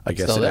 And I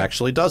guess Still it there.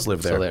 actually does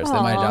live there. Still there, so they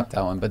might adopt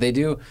that one. But they have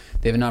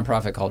a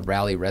nonprofit called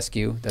Rally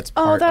Rescue that's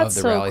Oh, part that's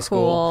of the so rally school.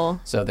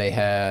 cool. So they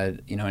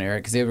had, an area,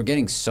 because they were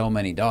getting so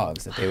many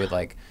dogs that they would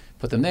like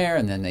put them there,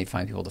 and then they'd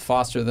find people to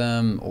foster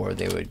them, or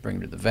they would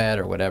bring them to the vet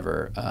or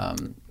whatever.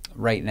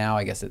 Right now,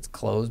 I guess it's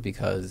closed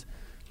because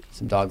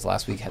some dogs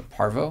last week had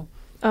parvo.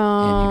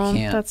 and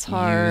you can't that's use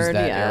hard,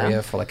 that yeah.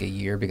 area for like a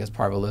year because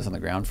Parvo lives on the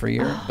ground for a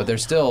year. But they're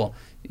still,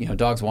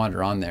 dogs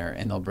wander on there,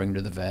 and they'll bring them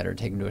to the vet or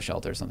take them to a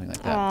shelter or something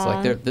like that. So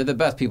like they're the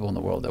best people in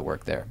the world that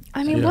work there.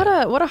 I mean, what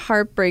a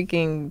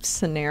heartbreaking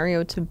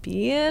scenario to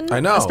be in. I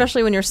know.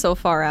 Especially when you're so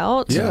far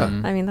out. Yeah.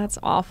 I mean, that's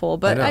awful.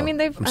 But I mean,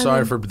 I'm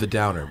sorry for the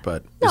downer,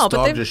 but this but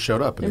dog they've- just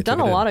showed up. And They've they done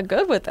took a it lot in. of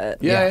good with it.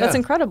 Yeah, That's yeah.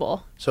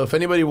 incredible. So if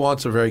anybody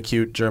wants a very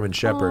cute German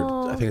Shepherd,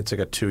 I think it's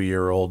like a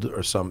 2-year-old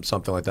or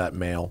something like that,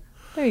 male,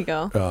 There you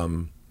go.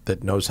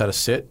 that knows how to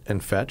sit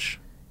and fetch.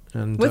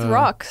 And, With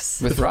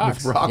rocks. With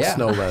rocks. With rocks, yeah.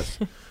 no less.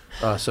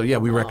 So yeah,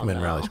 we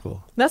recommend Rally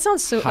School. That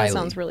sounds that Highly,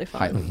 sounds really fun.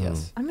 Highly,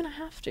 yes. I'm gonna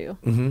have to.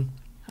 Mm-hmm.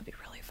 That'd be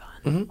really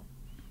fun.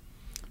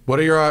 What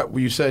are your?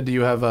 You said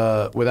you have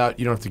without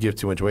you don't have to give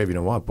too much away if you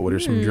don't want. But what are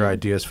some of your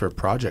ideas for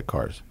project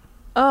cars?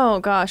 Oh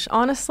gosh,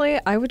 honestly,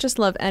 I would just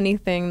love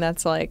anything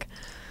that's like.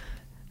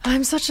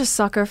 I'm such a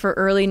sucker for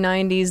early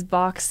 '90s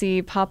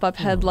boxy pop-up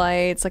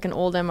headlights, like an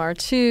old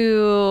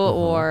MR2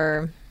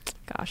 or,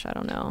 gosh, I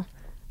don't know.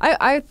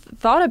 I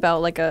thought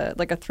about like a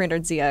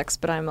 300ZX,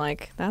 but I'm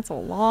like, that's a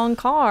long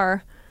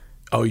car.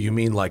 Oh, you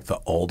mean like the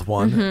old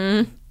one?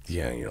 Mm-hmm.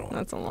 Yeah, you don't.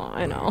 That's a long.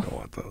 I You know. don't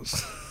want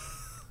those.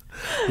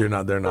 They're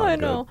not I good.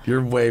 know.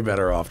 You're way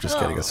better off just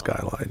getting a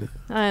Skyline.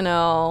 I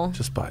know.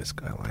 Just buy a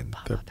Skyline.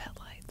 Pop-up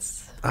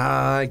headlights.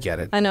 I get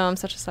it. I know. I'm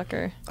such a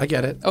sucker. I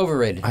get it.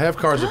 Overrated. I have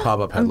cars with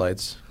pop-up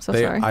headlights. so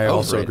sorry. I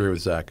also Overrated. agree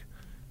with Zach.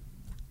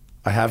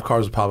 I have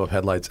cars with pop-up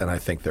headlights, and I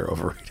think they're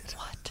overrated.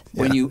 What?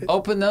 When you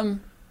open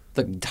them,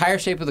 the entire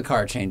shape of the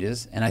car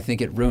changes, and I think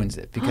it ruins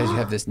it because you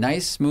have this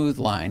nice, smooth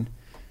line,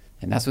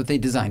 and that's what they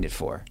designed it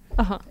for.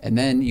 And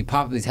then you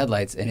pop up these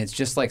headlights, and it's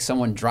just like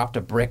someone dropped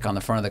a brick on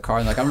the front of the car,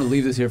 and like, I'm going to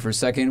leave this here for a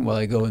second while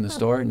I go in the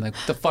store. And like,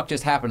 what the fuck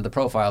just happened to the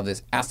profile of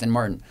this Aston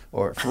Martin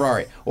or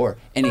Ferrari or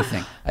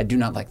anything? I do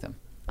not like them.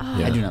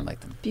 I do not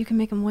like them. But you can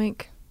make them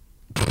wink.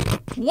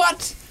 What?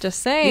 Just You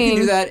saying. can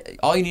do that.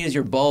 All you need is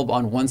your bulb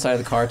on one side of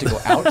the car to go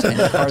out, and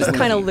the car is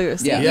Kind of winking.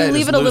 loose. Yeah, You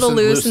leave just it a little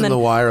loose loosen and then the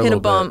wire hit a little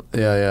bit. bump.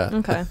 Yeah.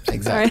 Okay.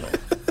 exactly.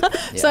 All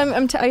right.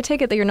 So I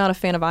take it that you're not a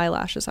fan of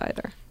eyelashes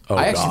either. Oh,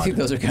 I actually God. think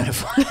those are kind of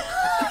fun.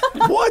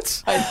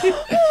 What? Have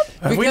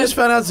we Because- just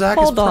found out Zach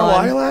is Hold pro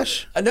on.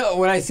 eyelash? No,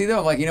 when I see them,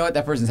 I'm like, you know what?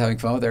 That person's having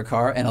fun with their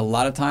car, and a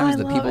lot of times I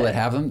the love people it. that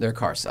have them, their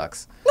car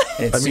sucks.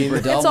 And it's I mean,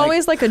 super dull. It's like,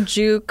 always like a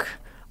juke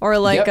or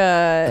like Yep.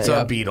 a. It's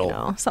a Beetle.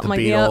 something the like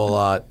Beetle that. a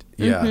lot.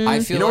 Yeah.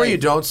 I feel You know where like- you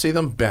don't see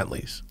them?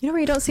 Bentleys. You know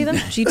where you don't see them?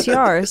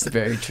 GTRs.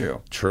 very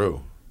true.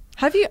 True.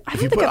 Have you? I If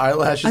don't you think put I've-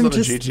 eyelashes I'm on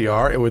just- a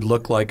GTR, it would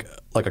look like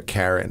a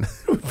Karen.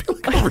 It would be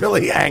like a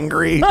really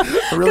angry,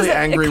 a really it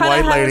angry kinda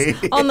white has-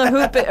 lady. on the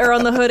hoop or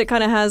on the hood. It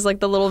kind of has like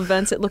the little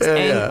vents. It looks Yeah,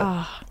 angry.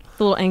 yeah.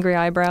 The little angry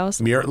eyebrows.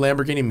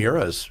 Lamborghini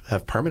Miras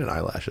have permanent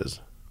eyelashes.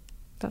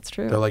 That's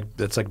true. They're like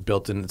it's like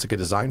built in. It's like a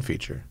design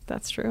feature.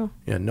 That's true.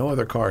 Yeah, no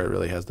other car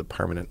really has the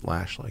permanent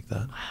lash like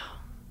that.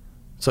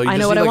 So you I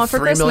just know what need I like want for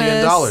 $3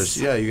 million. Christmas.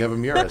 Yeah, you have a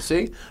Mira.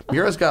 See,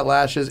 Mira's got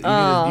lashes. You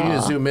need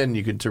to zoom in.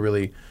 You can to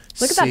really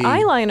Look see. at that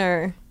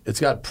eyeliner. It's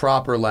got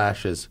proper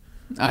lashes,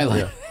 I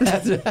like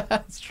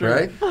that's true.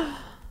 right?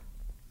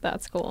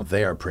 That's cool.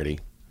 They are pretty.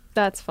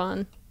 That's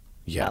fun.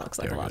 Yeah, That looks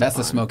like a they're lot. That's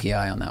the smoky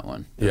eye on that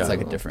one. Yeah. It's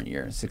like a different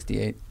year,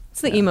 68.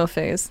 It's the emo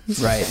phase.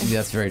 Right,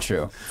 that's very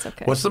true. It's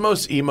okay. What's the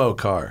most emo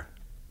car?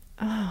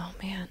 Oh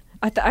man,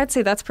 I'd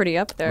say that's pretty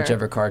up there.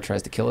 Whichever car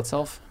tries to kill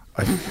itself.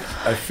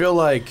 I feel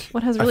like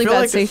What has I really feel bad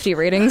like safety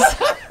ratings?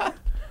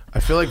 I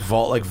feel like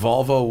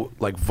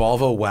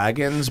Volvo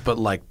wagons, but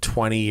like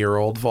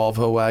 20-year-old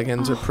Volvo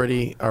wagons are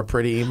pretty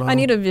emo. I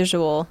need a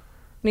visual.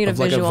 Need a Of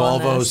like a visual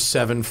on Volvo this.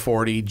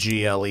 740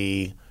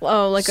 GLE.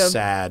 Oh, like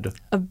sad.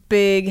 a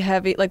big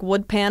heavy like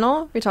wood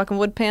panel. You're talking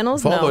wood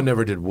panels? Volvo No.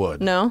 never did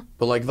wood. No?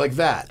 But like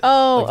that.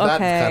 Oh, like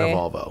okay. That kind of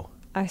Volvo.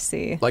 I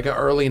see. Like an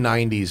early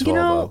 90s You Volvo.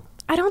 know,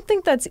 I don't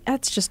think that's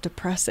just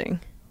depressing.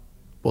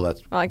 Well,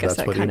 that's Well, I guess that's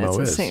that what kind of emo is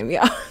the is. same.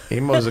 Yeah.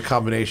 Emo is a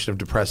combination of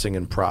depressing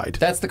and pride.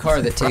 That's the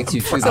car that takes you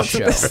to the show.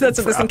 That's what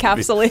this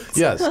encapsulates.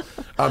 Yes.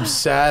 I'm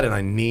sad and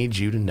I need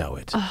you to know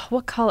it.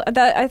 What color?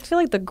 That I feel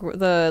like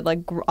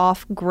the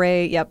off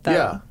gray. Yep. That,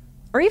 Yeah.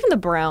 Or even the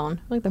brown.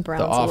 I like the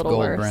brown's The a off little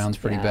gold worse. brown's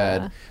pretty Yeah.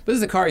 bad. But this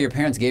is a car your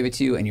parents gave it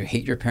to you, and you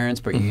hate your parents,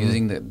 but you're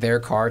using their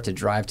car to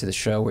drive to the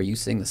show where you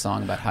sing the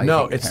song about how you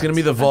No, hate your it's going to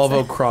be parents. the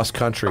Volvo Cross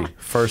Country,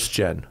 first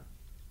gen.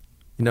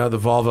 You know, the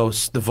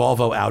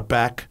Volvo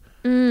Outback,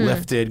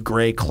 lifted,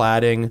 gray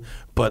cladding,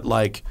 but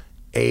like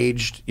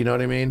aged, you know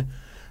what I mean?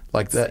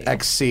 Like the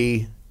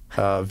XC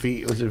was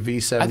it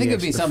V70? I think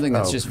it'd be something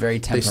that's just very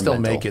They still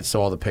make temperamental. it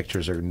so all the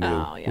pictures are new.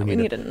 Oh, yeah, we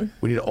need an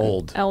we need an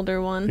old. elder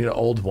We one. need an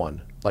old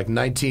one. Like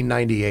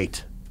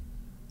 1998.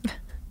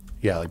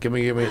 Yeah, like give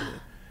me.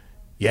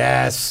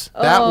 Yes,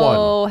 that one.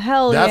 Oh,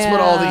 hell That's what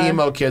all the yeah.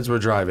 emo kids were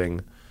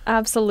driving.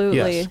 Absolutely.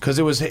 Yes, because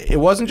it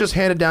wasn't just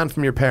handed down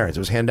from your parents. It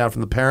was handed down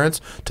from the parents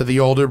to the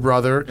older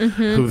brother,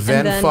 who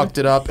then fucked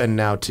it up, and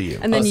now to you.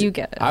 And then you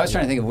get it. I was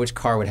trying to think of which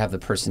car would have the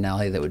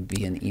personality that would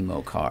be an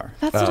emo car.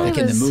 That's what like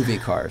I in the was- movie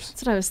cars.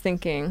 That's what I was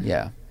thinking.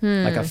 Yeah,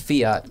 like a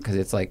Fiat because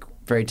it's like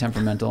very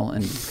temperamental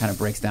and kind of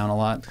breaks down a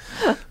lot.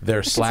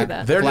 They're Black,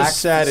 they're black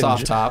just sad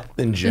soft top.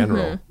 in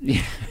general.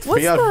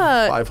 What's Fiat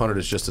the 500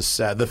 is just a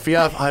sad. The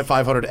Fiat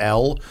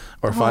 500L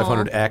or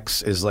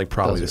 500X is like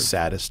probably the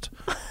saddest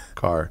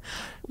car.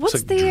 what's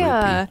It's like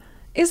droopy.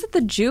 Is it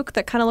the Juke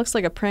that kind of looks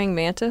like a praying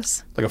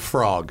mantis? Like a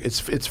frog. It's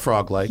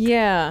frog-like.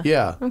 Yeah.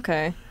 Yeah.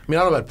 Okay. I mean,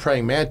 I don't know about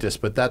praying mantis,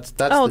 but that's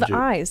Oh, the Juke.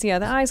 eyes. Yeah,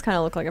 the eyes kind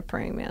of look like a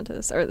praying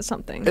mantis or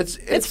something.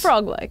 It's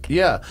frog-like.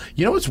 Yeah.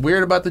 You know what's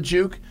weird about the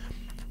Juke?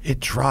 It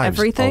drives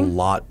Everything? a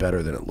lot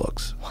better than it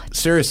looks. What?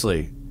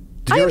 Seriously.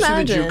 Did I you ever see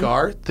imagine. the Juke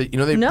R?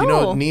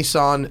 No.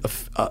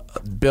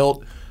 Nissan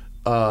built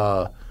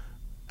I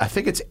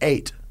think it's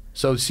 8.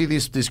 So see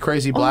these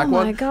crazy black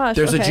my one? gosh,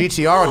 There's okay. a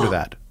GTR under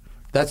that.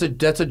 That's a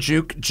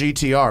Juke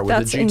GTR with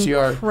That's the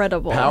GTR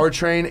incredible.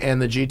 powertrain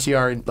and the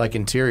GTR like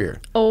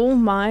interior. Oh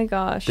my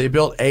gosh. They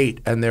built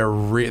 8 and they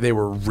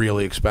were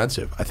really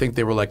expensive. I think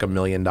they were like $1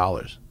 million.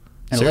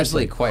 And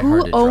Seriously. allegedly quite Who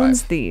hard to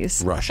owns drive.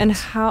 these? Russians. And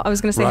how? I was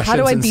going to say, how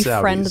do I Russians and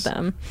befriend Saudis.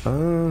 them?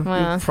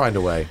 You'll find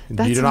a way.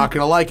 That's You're not going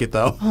to like it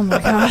though. Oh my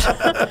gosh.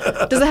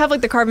 Does it have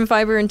like the carbon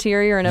fiber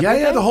interior and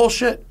everything? Yeah, the whole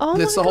shit. Oh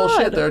It's my the whole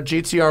God. shit. There are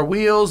GTR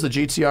wheels, the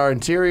GTR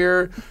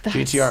interior,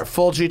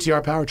 full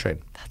GTR powertrain.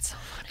 That's so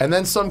funny. And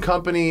then some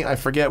company, I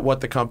forget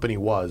what the company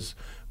was,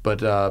 but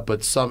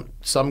some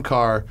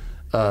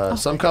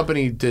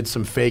company did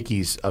some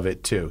fakies of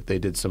it too. They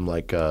did some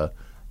like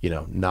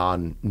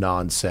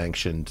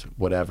non-sanctioned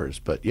whatevers.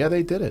 But yeah,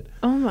 they did it.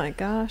 Oh my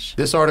gosh.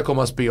 This article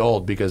must be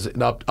old because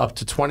up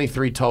to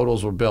 23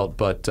 totals were built,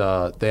 but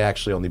they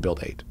actually only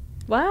built 8.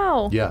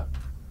 Wow. Yeah.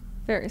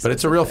 Very But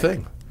it's a real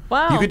specific. thing.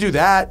 Wow. You could do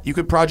that. You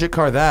could project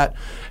car that.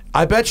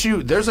 I bet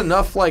you there's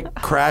enough like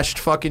crashed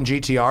fucking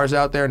GTRs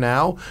out there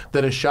now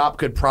that a shop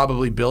could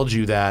probably build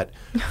you that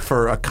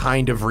for a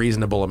kind of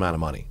reasonable amount of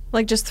money.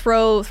 Like just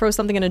throw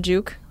something in a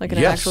Juke, like an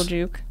Yes. actual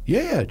Juke.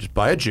 Yeah, just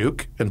buy a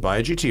Juke and buy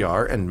a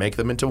GTR and make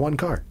them into one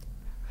car.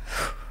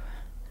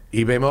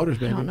 eBay Motors,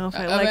 baby. I don't know if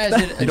I like that.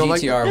 Imagine a You don't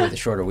like GTR with a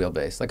shorter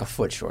wheelbase, like a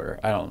foot shorter.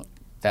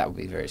 That would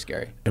be very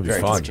scary. It'd be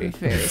very fun. twitchy.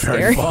 Very Very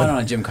scary. Fun on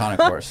a gymkhana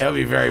course. That would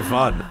be very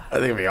fun. I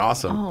think it'd be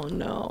awesome. Oh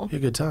no. Be a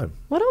good time.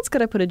 What else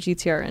could I put a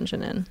GTR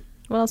engine in?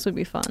 What else would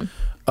be fun?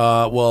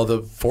 Well,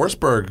 the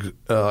Forsberg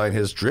and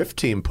his drift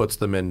team puts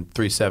them in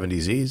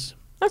 370Zs.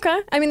 Okay.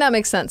 I mean, that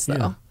makes sense though.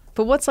 Yeah.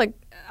 But what's like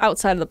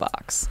outside of the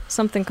box?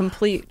 Something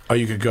complete. Oh,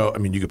 you could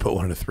put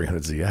one in a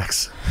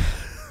 300ZX.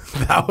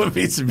 That would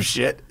be some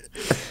shit.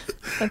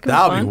 That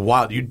That would be fun.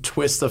 wild. You'd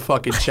twist the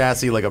fucking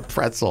chassis like a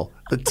pretzel.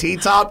 The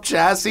T-top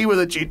chassis with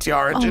a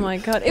GTR Oh engine. my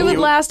god. It would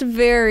last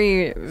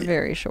very,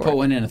 very short. Put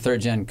one in a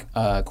third-gen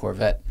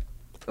Corvette.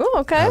 Oh,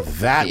 okay.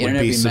 That The would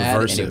internet be would be mad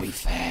and it subversive. would be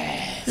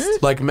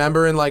fast. Like,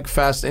 remember in like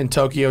Fast in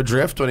Tokyo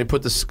Drift when he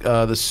put was it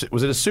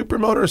a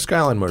supermotor or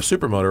Skyline motor?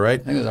 Supermotor, right?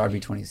 I think it was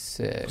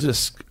RB26.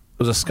 It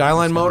was a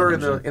Skyline motor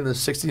in the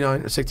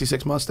 69 or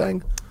 66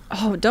 Mustang.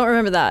 Oh, don't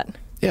remember that.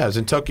 Yeah, it was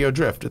in Tokyo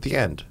Drift at the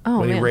end Oh,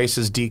 when he man.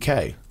 races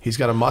DK. He's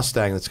got a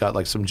Mustang that's got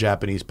like some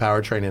Japanese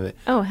powertrain in it.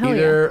 Oh, hell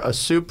Either a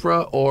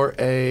Supra or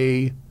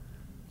a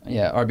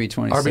Yeah,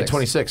 RB26.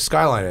 RB26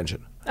 Skyline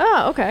engine.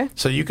 Oh, okay.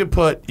 So you could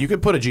put a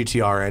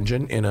GTR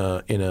engine in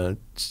a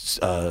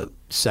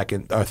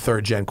second or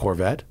third gen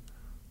Corvette.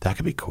 That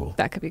could be cool.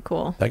 That could be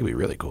cool. That could be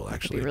really cool, It'd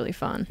actually. be really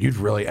fun. You'd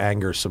really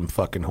anger some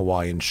fucking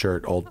Hawaiian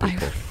shirt old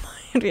people.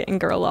 It'd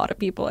anger a lot of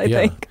people, I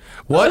think.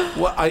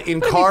 In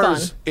be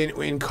cars?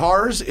 In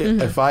cars,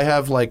 if I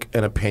have like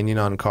an opinion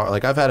on car,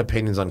 like I've had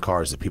opinions on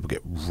cars that people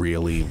get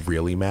really,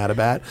 really mad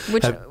about.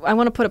 Which I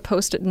want to put a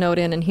post-it note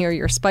in and hear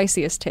your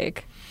spiciest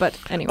take. But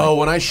anyway. Oh,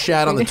 when I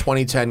shat on the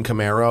 2010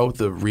 Camaro,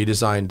 the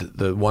redesigned,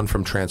 the one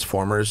from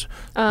Transformers,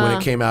 when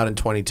it came out in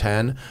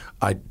 2010,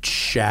 I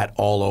shat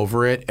all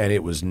over it, and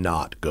it was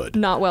not good.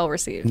 Not well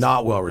received.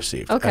 Not well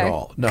received Okay. at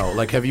all. No,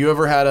 like, have you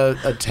ever had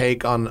a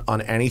take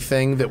on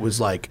anything that was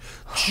like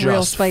Real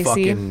just spicy?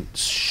 fucking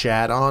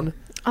shat on?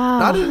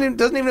 It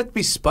doesn't even have to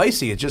be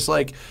spicy. It's just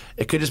like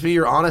it could just be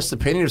your honest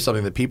opinion of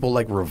something that people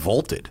like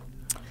revolted.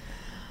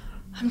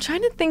 I'm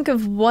trying to think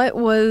of what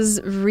was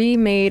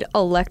remade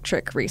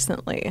electric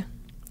recently.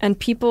 And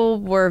people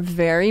were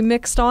very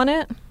mixed on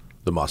it.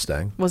 The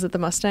Mustang. Was it the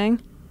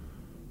Mustang?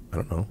 I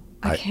don't know.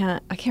 I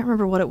can't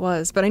remember what it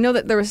was, but I know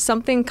that there was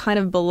something kind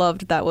of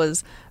beloved that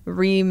was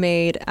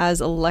remade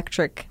as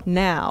electric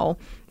now,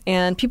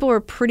 and people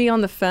were pretty on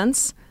the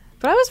fence,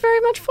 but I was very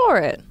much for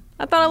it.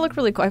 I thought it looked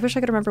really cool. I wish I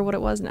could remember what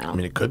it was now. I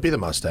mean, it could be the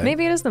Mustang.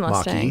 Maybe it is the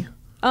Mustang.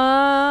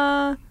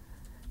 Mach-E.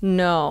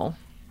 No.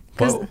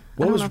 'Cause I What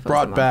don't was know if it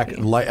brought the back?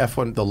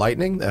 Mach-E. The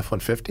Lightning, the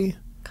F-150.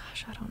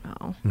 Gosh, I don't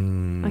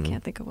know. I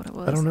can't think of what it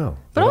was. I don't know.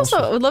 But also,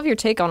 I would love your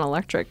take on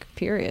electric.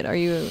 Period. Are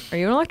you an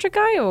electric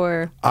guy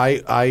or?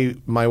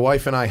 My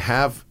wife and I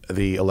have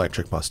the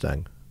electric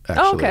Mustang.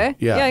 Actually. Oh, okay.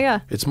 Yeah.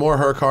 It's more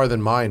her car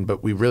than mine,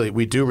 but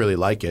we do really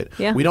like it.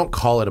 Yeah. We don't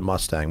call it a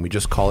Mustang. We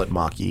just call it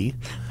Mach-E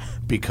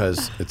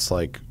because it's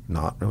like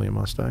not really a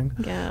Mustang.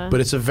 Yeah. But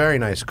it's a very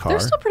nice car. They're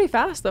still pretty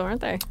fast though,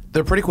 aren't they?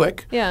 They're pretty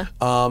quick. Yeah.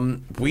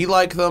 We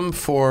like them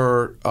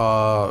for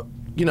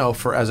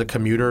for as a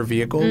commuter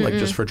vehicle, like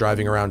just for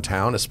driving around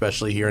town,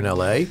 especially here in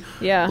LA.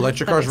 Yeah,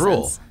 electric that cars makes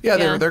rule. sense.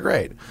 Yeah, they're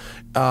great.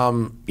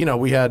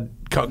 We had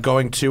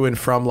going to and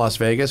from Las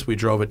Vegas. We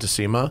drove it to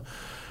SEMA.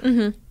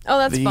 Oh,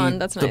 that's fun.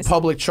 That's nice. The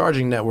public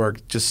charging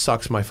network just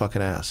sucks my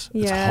fucking ass.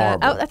 Yeah,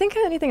 It's horrible. I think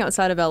anything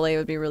outside of LA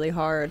would be really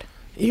hard.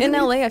 Even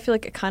in LA, I feel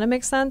like it kind of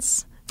makes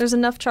sense. There's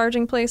enough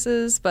charging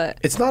places, but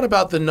it's not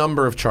about the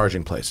number of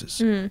charging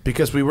places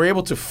because we were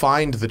able to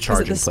find the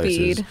charging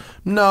places. Speed?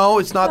 No,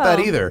 it's not that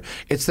Oh. either.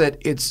 It's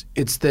that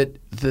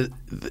the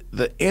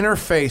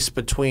interface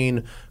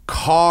between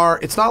car.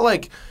 It's not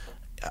like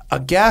a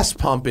gas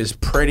pump is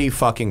pretty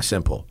fucking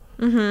simple.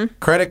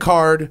 Credit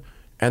card.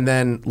 And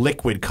then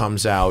liquid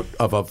comes out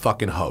of a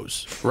fucking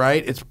hose,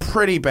 right? It's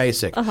pretty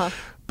basic.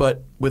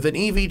 But with an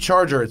EV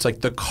charger, it's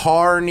like the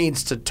car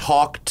needs to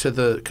talk to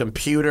the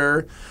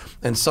computer.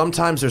 And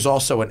sometimes there's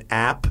also an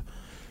app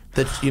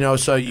that,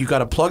 so you got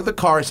to plug the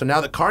car. So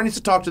now the car needs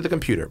to talk to the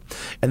computer.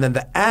 And then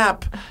the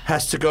app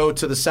has to go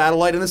to the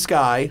satellite in the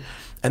sky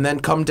and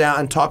then come down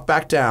and talk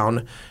back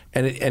down.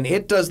 And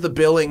it does the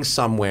billing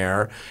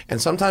somewhere, and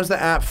sometimes the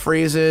app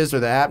freezes or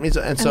the app needs,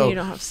 and so you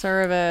don't have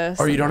service,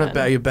 or you don't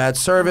have bad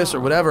service or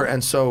whatever.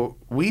 And so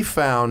we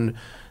found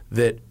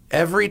that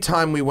every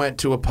time we went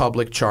to a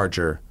public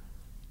charger,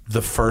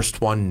 the first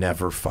one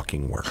never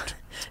fucking worked.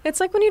 It's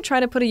like when you try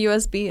to put a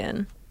USB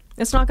in.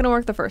 It's not going to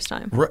work the first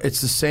time.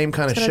 It's the same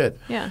kind of shit.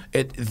 Yeah.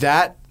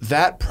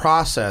 That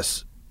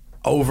process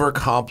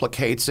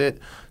overcomplicates it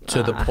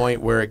to the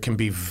point where it can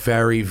be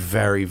very,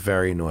 very,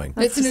 very annoying.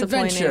 It's an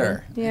disappointing.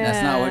 adventure. Yeah.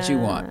 That's not what you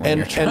want. when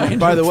you're trying And to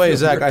by the way, fill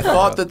Zach, your I car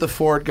thought up. that the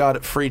Ford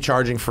got free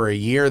charging for a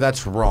year.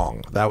 That's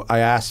wrong. I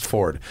asked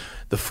Ford.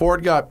 The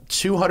Ford got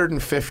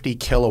 250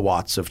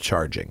 kilowatts of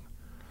charging.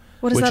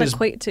 What does which that is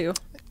equate to?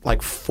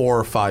 Like 4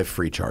 or 5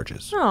 free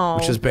charges, Oh,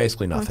 which is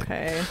basically nothing.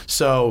 okay.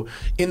 So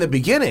in the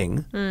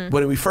beginning,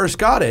 when we first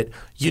got it,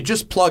 you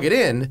just plug it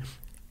in,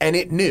 and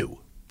it knew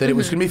that it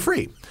was going to be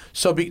free.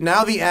 So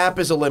now the app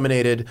is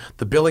eliminated,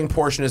 the billing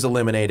portion is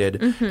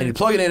eliminated, and you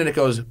plug it in and it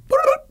goes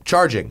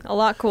charging. A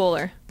lot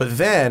cooler. But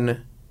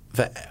then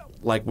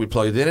we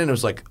plugged it in and it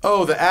was like,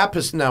 oh, the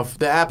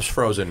app's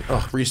frozen.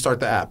 Oh, restart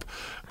the app.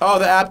 Oh,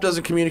 the app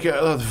doesn't communicate.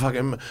 Oh,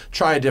 fucking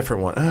try a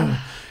different one.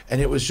 And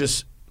it was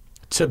just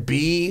to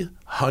be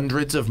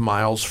hundreds of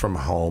miles from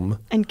home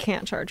And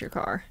can't charge your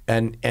car.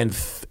 and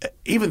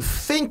even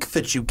think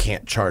that you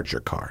can't charge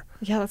your car.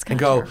 Yeah, that's And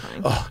kind of go,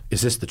 terrifying. oh,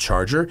 is this the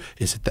charger?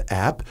 Is it the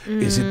app?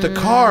 Is it the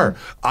car?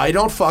 I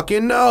don't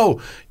fucking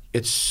know.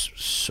 It's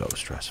so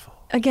stressful.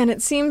 Again,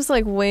 it seems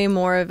like way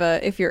more of a,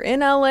 if you're in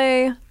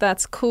LA,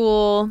 that's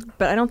cool,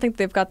 but I don't think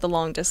they've got the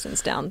long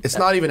distance down. It's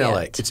not even yet. LA.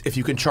 It's if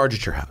you can charge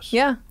at your house.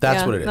 Yeah,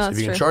 That's yeah, what it is. no, If that's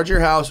you can true. charge at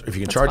your house, or if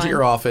you can That's charge at fine.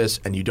 your office,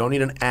 and you don't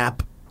need an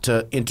app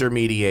to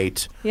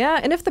intermediate. Yeah,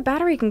 and if the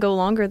battery can go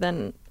longer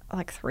than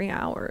like 3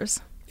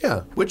 hours. Yeah,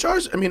 which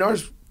ours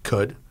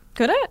could.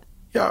 Could it?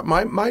 Yeah,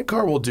 my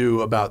car will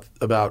do about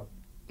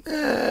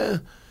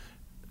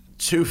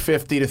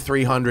 250 to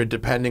 300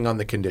 depending on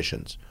the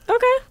conditions.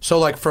 Okay. So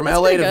like from That's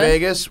LA to pretty good.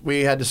 Vegas,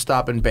 we had to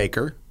stop in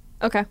Baker,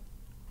 Okay.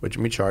 which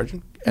we charged,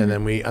 and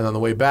then on the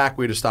way back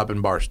we had to stop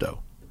in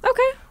Barstow,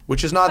 Okay.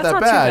 which is not That's that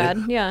not too bad.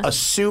 bad, yeah.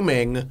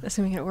 Assuming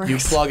Assuming it you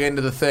works. plug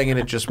into the thing and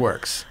it just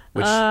works,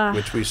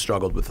 which we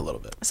struggled with a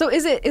little bit. So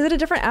is it a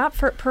different app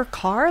per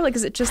car? Like,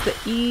 is it just the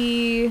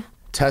E?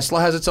 Tesla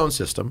has its own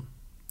system,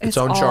 its It's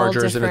own all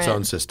chargers and its different.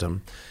 own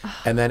system.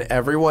 And then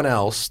everyone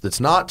else that's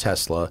not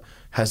Tesla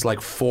has like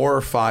 4 or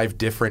 5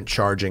 different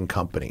charging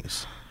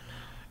companies.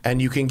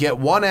 And you can get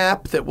one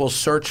app that will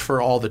search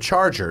for all the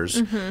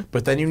chargers,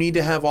 but then you need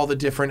to have all the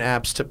different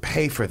apps to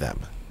pay for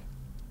them.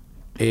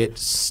 It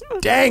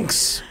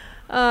stinks.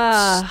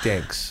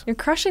 Stinks. You're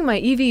crushing my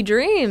EV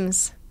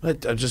dreams.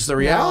 But just the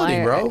reality,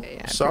 I- bro.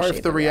 I Sorry appreciate if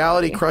the the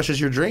reality reality.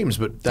 crushes your dreams,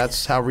 but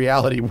that's how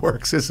reality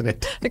works, isn't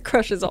it? It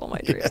crushes all my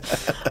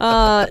dreams.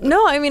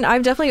 No, I mean,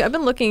 I've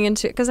been looking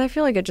into, because I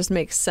feel like it just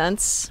makes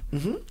sense.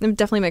 It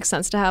definitely makes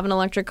sense to have an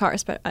electric car,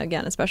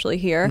 especially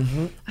here.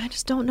 I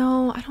just don't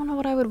know. I don't know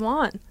what I would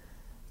want.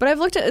 But I've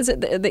looked at, is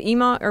it the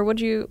E-Mach, or would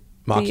you?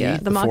 Mach-E,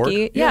 the the Mach-E? Ford?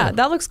 Yeah, Yeah.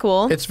 that looks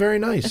cool. It's very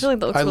nice. I feel like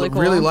that looks really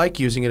cool. really like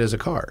using it as a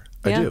car.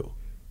 I Yeah. do.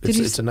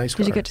 It's a nice car.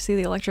 Did you get to see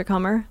the electric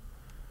Hummer?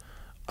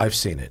 I've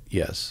seen it,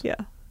 yes. Yeah.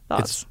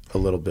 It's a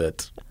little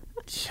bit,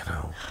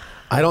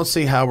 I don't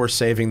see how we're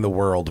saving the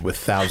world with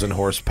 1,000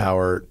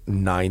 horsepower,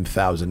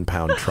 9,000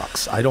 pound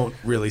trucks. I don't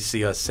really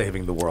see us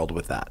saving the world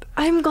with that.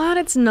 I'm glad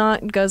it's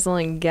not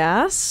guzzling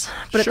gas,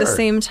 but at Sure. the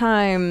same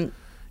time,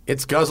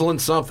 It's guzzling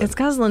something. it's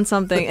guzzling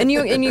something. And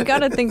you got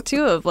to think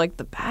too of like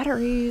the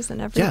batteries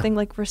and everything,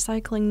 like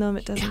recycling them.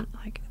 It doesn't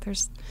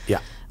there's yeah.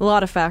 a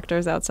lot of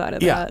factors outside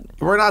of Yeah. that.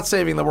 We're not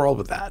saving the world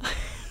with that.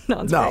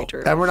 No, it's very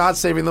true. And we're not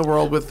saving the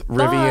world with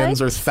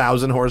Rivians or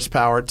 1,000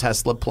 horsepower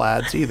Tesla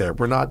Plaids either.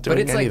 We're not doing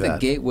any of that. But it's like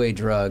the gateway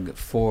drug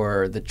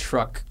for the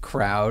truck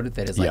crowd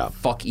that is like,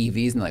 fuck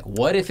EVs. And like,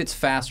 what if it's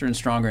faster and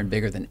stronger and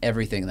bigger than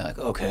everything? And they're like,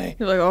 okay.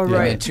 You're like, all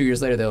right. And 2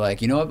 years later, they're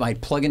like, you know what? My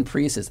plug-in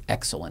Prius is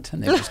excellent.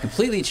 And they've just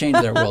completely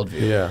changed their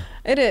worldview. Yeah.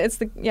 It is. It's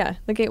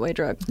the gateway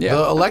drug. Yeah.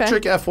 The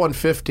electric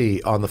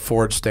F-150 on the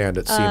Ford stand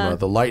at SEMA,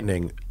 the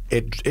Lightning,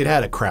 it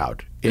had a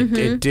crowd.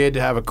 It did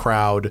have a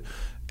crowd,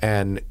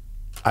 and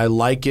I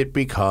like it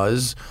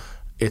because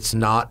it's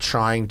not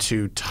trying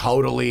to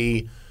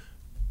totally,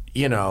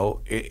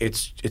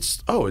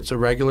 it's a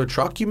regular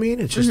truck, you mean?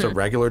 It's just a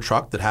regular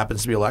truck that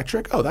happens to be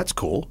electric? Oh, that's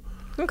cool.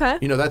 Okay.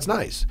 That's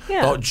nice.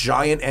 Yeah. Oh,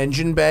 giant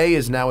engine bay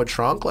is now a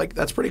trunk. Like,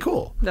 that's pretty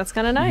cool. That's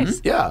kind of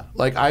nice. Yeah.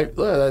 Like, that's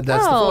the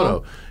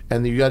photo.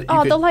 And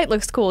the light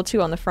looks cool,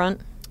 too, on the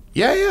front.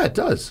 Yeah, it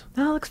does.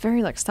 Oh, it looks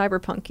very, like,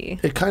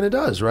 cyberpunky. It kind of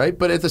does, right?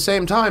 But at the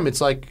same time, it's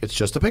like, it's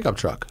just a pickup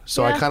truck.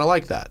 So I kind of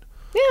like that.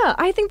 Yeah,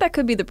 I think that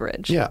could be the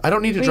bridge. Yeah, I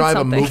don't need to drive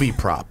a movie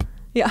prop.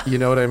 Yeah. You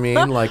know what I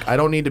mean? Like, I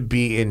don't need to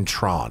be in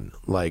Tron.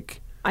 Like,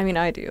 I mean,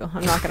 I do.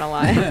 I'm not going to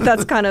lie.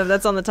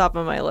 That's on the top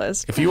of my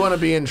list. if you want to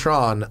be in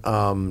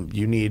Tron,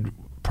 you need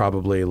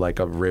probably like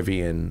a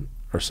Rivian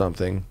or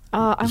something.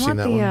 I You seen want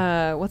that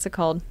one? what's it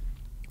called?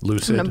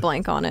 Lucid. I'm going to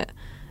blank on it.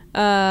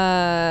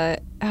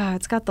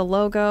 It's got the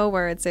logo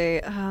where it's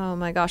oh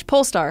my gosh,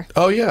 Polestar.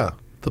 Oh, yeah.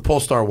 The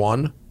Polestar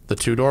 1, the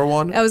two-door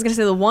one. I was going to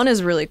say the one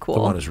is really cool.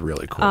 The one is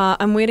really cool.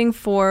 I'm waiting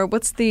for,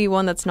 what's the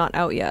one that's not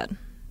out yet?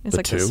 It's The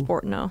like two? the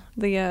sport, no.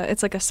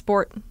 It's like a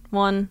sport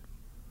one.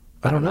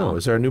 I don't know.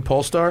 Is there a new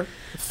Polestar?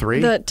 3?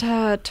 The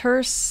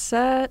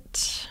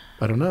Tercet.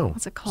 I don't know.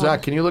 What's it called?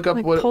 Zach, can you look up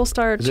like what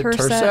Polestar is it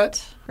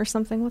Tercet or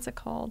something? What's it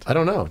called? I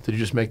don't know. Did you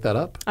just make that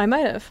up? I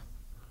might have.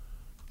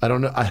 I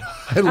don't know. I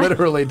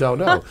literally don't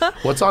know.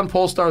 What's on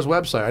Polestar's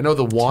website? I know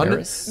the 1 and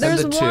There's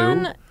the 2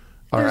 one.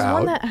 are There's out.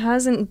 one that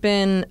hasn't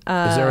been.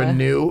 Is there a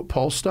new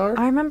Polestar?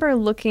 I remember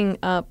looking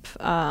up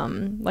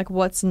like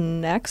what's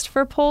next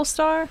for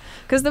Polestar,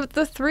 because the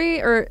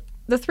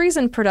 3's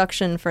in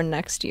production for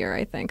next year,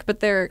 I think, but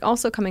they're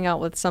also coming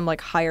out with some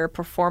like higher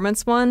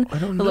performance one. I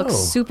don't that looks know.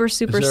 super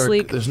There's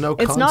sleek. There's no.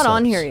 It's not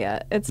on concepts. here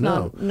yet. It's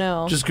not.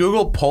 No. Just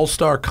Google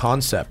Polestar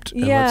concept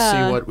and let's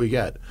see what we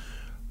get.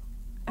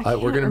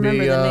 We're gonna remember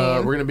be the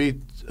name. we're gonna be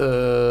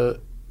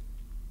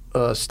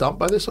stumped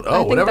by this one. Oh,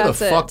 think whatever the that's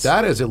fuck it.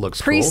 that is, it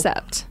looks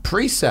Precept. cool.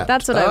 Precept.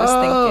 That's what I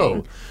was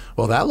thinking.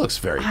 Well, that looks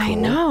very cool. I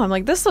know. I'm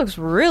like, this looks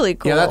really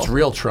cool. Yeah, that's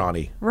real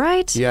Tron-y.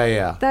 right.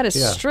 Yeah. That is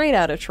yeah. straight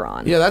out of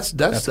Tron. Yeah,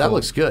 that cool.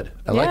 looks good.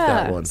 I like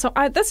that one. So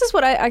this is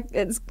what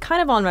it's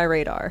kind of on my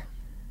radar.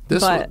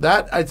 This but-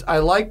 I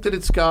like that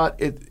it's got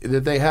it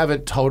that they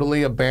haven't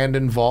totally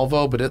abandoned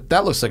Volvo, but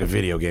that looks like a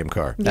video game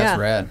car. That's Yeah.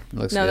 rad. It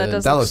looks No, good. that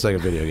does- That looks like a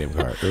video game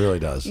car. It really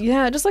does.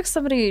 Yeah, just like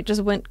somebody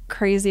just went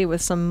crazy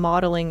with some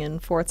modeling in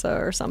Forza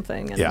or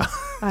something. And Yeah.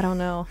 I don't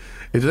know.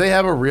 Do they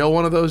have a real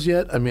one of those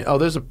yet? I mean,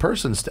 there's a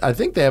person. I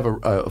think they have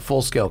a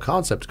full-scale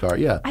concept car.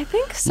 Yeah. I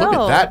think so. Look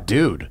at that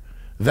dude.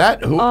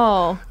 That dude.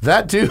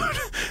 That dude.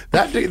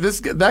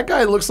 That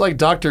guy looks like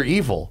Dr.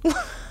 Evil.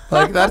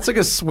 Like that's like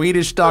a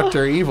Swedish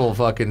Dr. Evil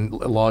fucking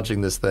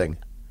launching this thing.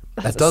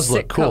 That does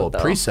look sick cool. coat, though.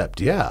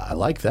 Precept. Yeah, I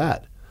like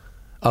that.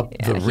 Yeah,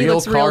 The he real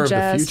looks car real of the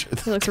jazzed.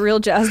 future. He looks real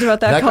jazzed about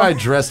that That car. guy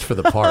dressed for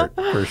the part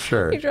for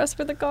sure. He dressed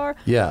for the car.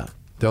 Yeah.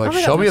 They're like, Oh my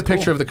God, show me a that's cool.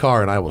 picture of the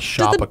car and I will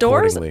shop Did the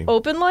doors accordingly.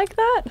 open like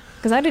that?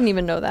 Because I didn't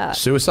even know that.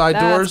 Suicide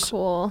That's doors?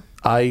 cool.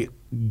 I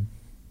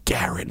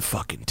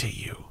guarantee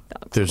you.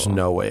 There's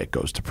no way it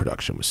goes to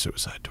production with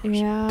suicide doors.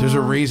 Yeah. There's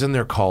a reason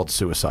they're called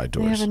suicide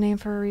They doors. have a name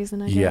for a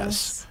reason, I Yes.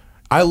 guess.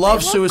 I love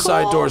They look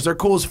suicide cool. doors. They're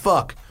cool as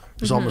fuck.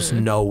 There's almost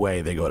no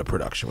way they go to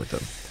production with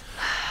them.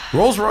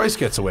 Rolls-Royce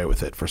gets away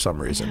with it for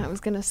some reason. Yeah, I was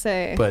gonna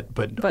say. But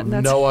that's-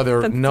 no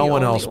that's no the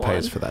one only else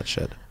pays one. for that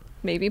shit.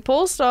 Maybe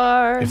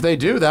Polestar. If they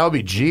do, that would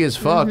be G as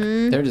fuck.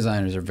 Their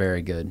designers are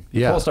very good. The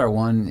Yeah. Polestar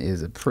 1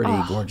 is a pretty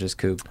gorgeous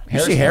coupe. You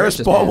see Harris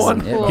just bought has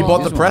one? Yeah, He bought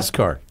the one. press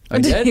car. Oh,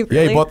 he did? He Yeah, he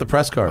Really? bought the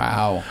press car.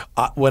 Wow.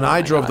 When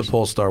I drove gosh. the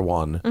Polestar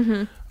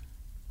 1,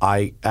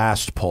 I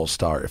asked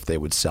Polestar if they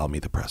would sell me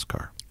the press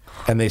car.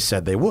 And they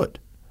said they would.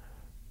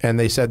 And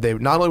they said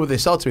not only would they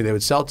sell it to me, they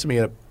would sell it to me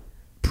at a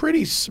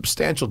pretty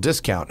substantial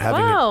discount,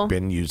 having Wow. it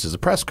been used as a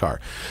press car.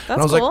 And I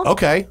That's was cool. like,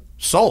 okay,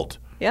 sold.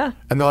 Yeah.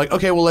 And they're like,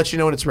 okay, we'll let you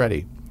know when it's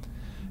ready.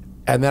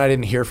 And then I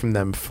didn't hear from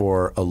them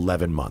for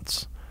 11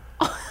 months.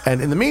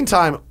 And in the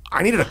meantime,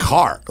 I needed a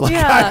car. Like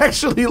Yeah. I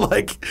actually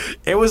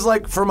it was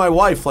like for my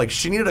wife, like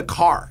she needed a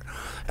car.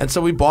 And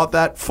so we bought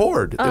that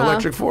Ford, the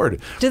electric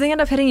Ford. Did they end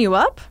up hitting you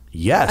up?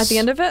 Yes. At the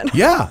end of it?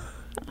 Yeah.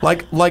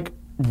 Like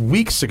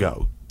weeks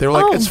ago. They were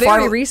like, Oh, it's very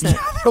finally recent.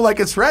 Yeah, they're like,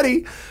 it's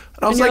ready.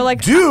 And I was you're like,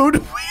 like, dude,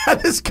 we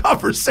had this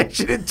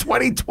conversation in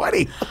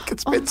 2020. Like,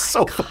 it's been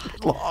so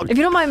fucking long. If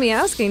you don't mind me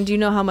asking, do you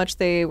know how much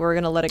they were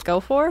going to let it go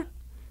for?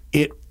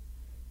 It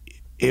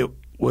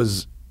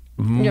was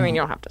I mean,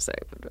 you don't have to say.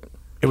 But...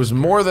 it was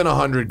more than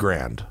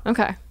 $100,000.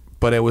 Okay.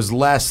 but it was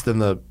less than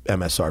the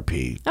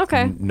MSRP.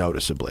 Okay.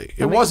 Noticeably,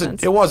 That it makes wasn't.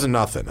 sense. It wasn't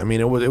nothing. I mean,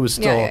 it was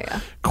still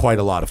quite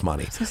a lot of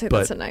money. I was gonna say, but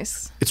that's a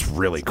nice. it's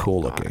really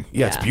cool looking.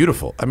 Yeah, it's Yeah.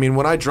 beautiful. I mean,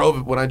 when I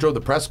drove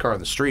the press car on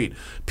the street,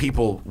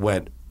 people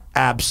went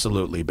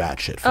absolutely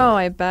batshit for Oh,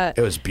 me. I bet.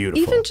 It was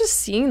beautiful. Even just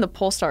seeing the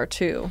Polestar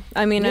 2.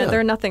 I mean, Yeah.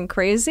 they're nothing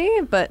crazy,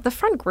 but the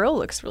front grille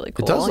looks really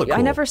cool. does look I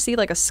cool. never see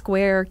like a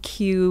square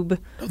cube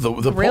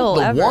the grill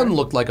ever. one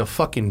looked like a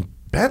fucking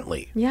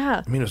Bentley.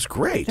 Yeah. I mean, it was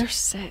great. They're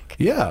sick.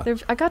 Yeah.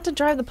 I got to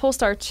drive the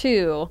Polestar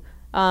 2.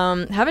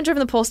 Haven't driven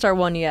the Polestar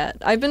 1 yet.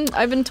 I've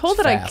been told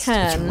that fast. I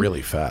can. It's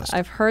really fast.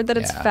 I've heard that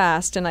it's Yeah.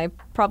 fast, and I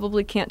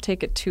probably can't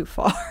take it too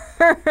far.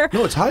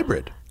 No, it's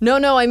hybrid.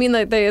 No, I mean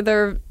like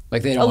they're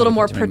Like they don't a little wanna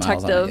more put too many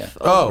miles on it protective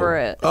yet. over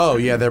it. Oh,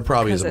 yeah, there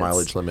probably is a 'Cause it's-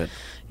 mileage limit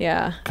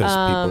Yeah. because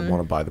people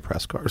want to buy the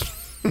press cars.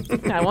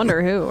 I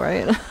wonder who,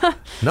 right?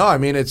 No, I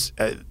mean, it's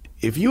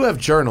if you have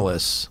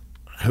journalists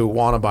who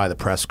want to buy the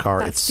press car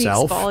That speaks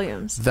itself,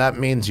 volumes. that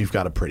means you've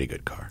got a pretty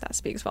good car. That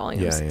speaks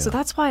volumes. Yeah, yeah. So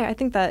that's why I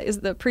think that is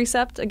the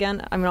Precept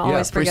again. I'm gonna Yeah,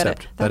 always forget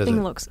Precept. it. That That is thing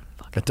it. looks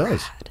fucking It does.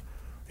 rad.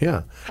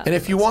 Yeah, and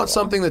if you looks want cool.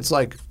 something that's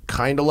like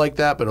kind of like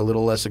that but a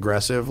little less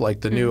aggressive,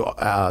 like the new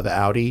the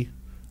Audi.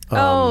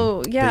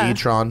 Oh yeah, the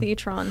e-tron. The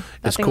e-tron.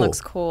 That It's thing cool. looks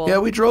cool. Yeah,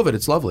 we drove it.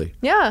 It's lovely.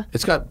 Yeah.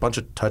 It's got a bunch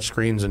of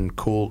touchscreens and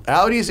cool.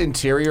 Audi's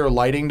interior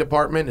lighting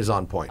department is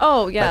on point.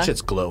 Oh, yeah. That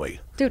shit's glowy.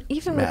 Dude,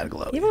 even Mad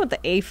with, glowy. even with the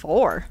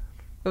A4,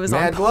 it was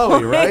Mad on glowy,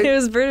 point. right? it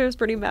was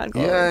pretty mad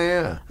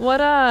glowy.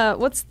 Yeah.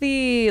 What's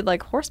the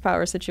like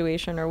horsepower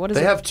situation or what is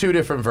They it? have two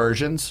different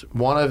versions.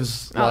 One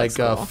is Oh, like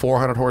that's cool.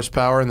 400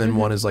 horsepower, and then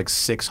one is like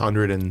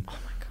 600, and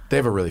they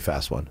have a really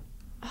fast one.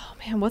 Oh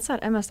man, what's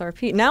that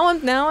MSRP? Now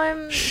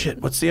I'm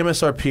Shit, what's the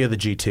MSRP of the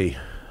GT?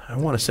 I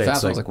want to say Fast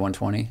it's one's like, like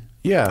 120.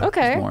 yeah.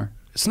 okay. More.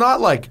 It's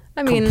not like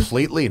I mean-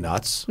 completely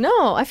nuts.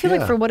 No, I feel Yeah.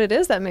 like for what it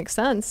is, that makes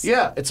sense.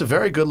 Yeah, it's a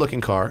very good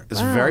looking car.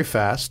 It's Wow. very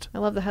fast. I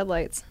love the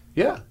headlights.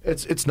 Yeah,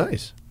 it's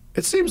nice.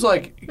 It seems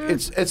like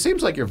it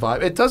seems like your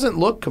vibe. It doesn't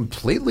look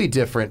completely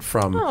different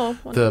from Oh,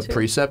 the 102.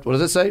 Precept. What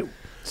does it say?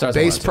 Starts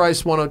at Base 102.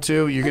 price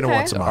 102. You're gonna Okay.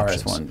 want some The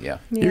options. RS1, yeah.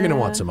 You're gonna Yeah.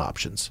 want some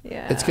options.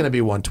 Yeah. It's gonna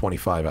be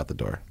 125 out the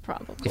door.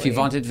 Probably. If you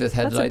want it with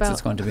headlights, about-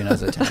 it's going to be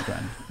another 10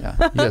 grand.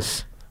 Yeah.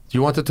 Yes. Do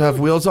you want it to have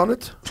wheels on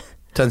it?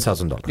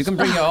 $10,000. You can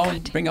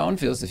bring your own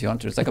fields if you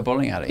want to. It's like a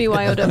bowling alley.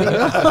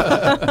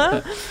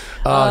 BYOW.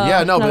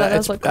 Yeah, no, no, but that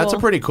does that's a look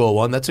pretty cool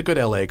one. That's a good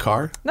LA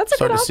car. That's a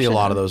Starting good to see a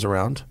lot option. of those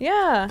around.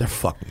 yeah. They're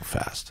fucking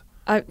fast.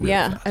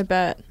 Yeah, I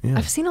bet. Yeah.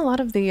 I've seen a lot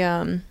of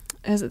the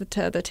is it the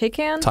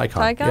Taycan?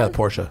 Taycan. Yeah, the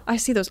Porsche. I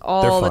see those They're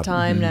all the fun.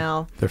 time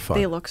now. They're fun.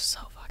 They look so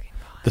fucking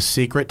fun. The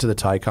secret to the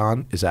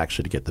Taycan is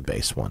actually to get the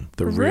base one.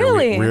 The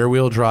Really? rear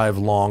wheel drive,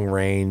 long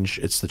range.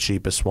 It's the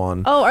cheapest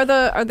one. Oh, are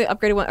the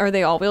upgraded one? Are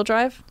they all wheel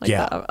drive? Like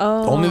yeah. that?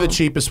 Oh, Only the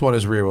cheapest one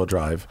is rear wheel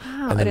drive, Wow,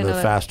 and I then didn't the know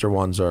that. faster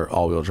ones are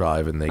all wheel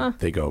drive, and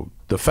they go.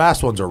 The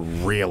fast ones are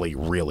really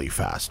really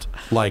fast.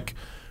 Like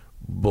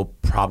will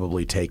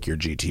probably take your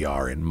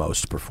GTR in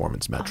most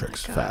performance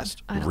metrics. God.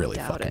 Fast, I don't really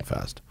doubt fucking it.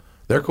 fast.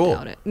 They're cool.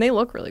 Doubt it. And they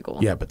look really cool.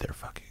 Yeah, but they're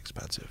fucking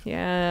expensive.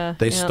 Yeah.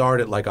 They yeah.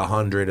 start at like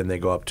 100 and they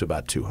go up to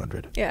about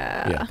 200.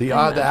 Yeah. Yeah. The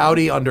I the know.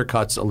 Audi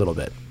undercuts a little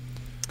bit.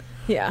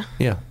 Yeah.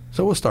 Yeah.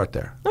 So we'll start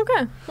there.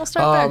 Okay. We'll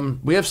start there.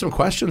 We have some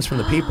questions from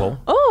the people.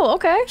 Oh,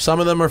 okay. Some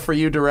of them are for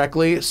you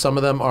directly. Some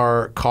of them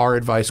are car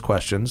advice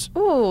questions.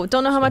 Ooh,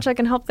 don't know how much I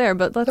can help there,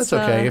 but let's. That's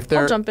okay. If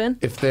they're I'll jump in.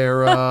 If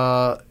they're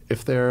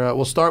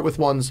we'll start with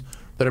ones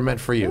that are meant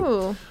for you.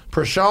 Ooh.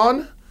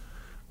 Prashan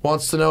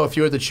wants to know if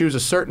you had to choose a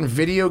certain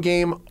video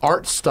game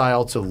art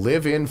style to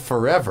live in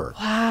forever.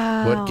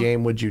 Wow. What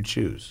game would you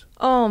choose?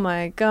 Oh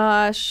my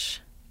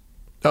gosh.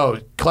 Oh,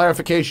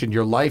 clarification.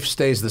 Your life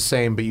stays the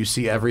same, but you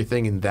see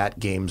everything in that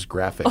game's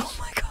graphics. Oh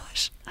my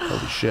gosh.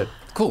 Holy shit.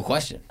 Cool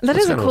question. That That's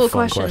is a kind of a cool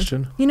fun question.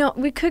 question. You know,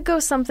 we could go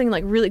something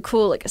like really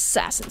cool, like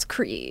Assassin's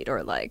Creed,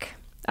 or like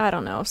I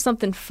don't know,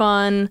 something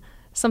fun,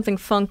 something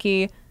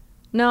funky.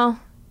 No,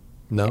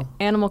 No?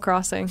 Animal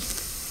Crossing.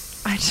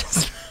 I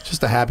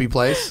Just a happy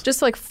place?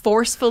 just like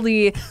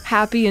forcefully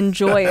happy and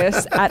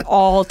joyous at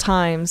all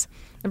times.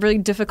 A really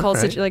difficult All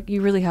right. situation. Like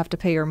you really have to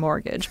pay your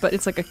mortgage, but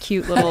it's like a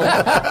cute little,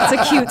 it's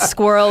a cute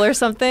squirrel or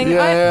something.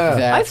 Yeah.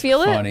 That's I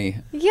feel funny.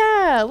 it.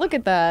 Yeah, look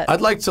at that.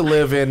 I'd like to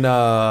live in,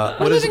 what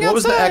living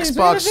was the outside.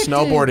 We're Xbox evicted.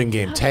 snowboarding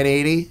game?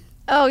 1080?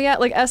 Oh yeah,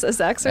 like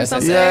SSX or SSX.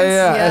 something.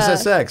 Yeah,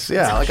 SSX.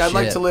 Yeah, like I'd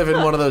like Shit. to live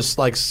in one of those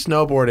like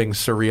snowboarding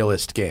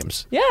surrealist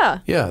games. Yeah.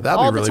 Yeah, that'd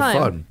All be the really time.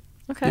 fun.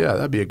 Okay. Yeah,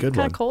 that'd be a good Kind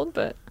one. of cold,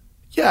 but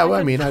Yeah, well,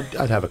 I mean,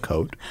 I'd have a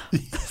coat. You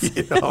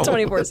know?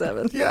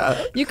 24/7.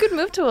 Yeah, You could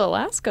move to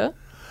Alaska.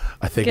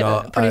 I think Get a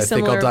I'll pretty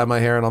similar- dye my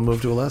hair and I'll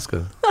move to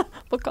Alaska.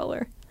 What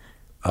color?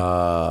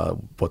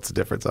 What's the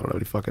difference? I don't have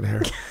any fucking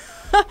hair.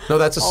 No,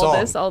 that's a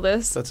song. All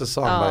this. That's a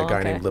song by a guy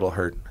okay. Oh. named Little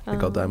Hurt. I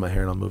think I'll dye my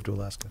hair and I'll move to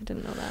Alaska. I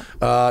didn't know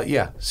that.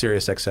 Yeah,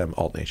 Sirius XM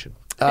Alt Nation.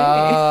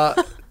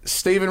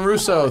 Steven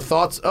Russo,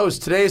 thoughts? Oh,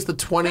 today's the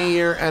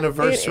 20-year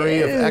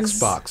anniversary of It is.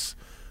 Xbox.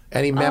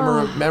 Any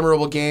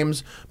memorable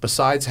games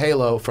besides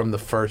Halo from the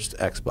first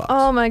Xbox?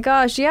 Oh my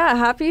gosh, yeah,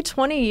 happy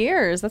 20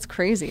 years. That's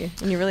crazy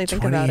when you really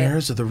think about it. 20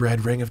 years of the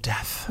Red Ring of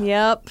Death.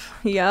 Yep,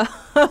 yeah.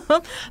 I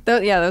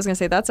was going to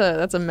say, that's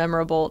a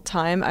memorable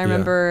time. I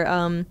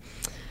remember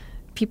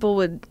people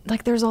would,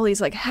 like, there's all these,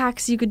 like,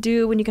 hacks you could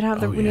do when you could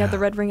have when you had the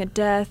Red Ring of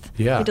Death.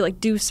 Yeah. You had to, like,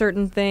 do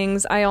certain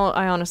things. I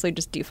honestly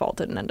just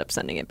defaulted and ended up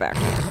sending it back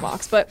to the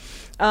box. But,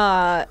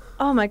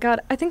 oh my God,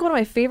 I think one of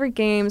my favorite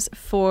games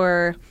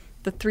for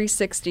the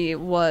 360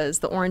 was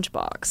the Orange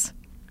Box.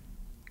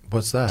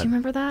 What's that? Do you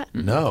remember that?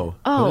 No.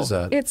 Oh, what is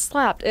that? It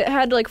slapped. It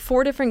had like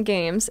 4 different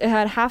games. It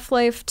had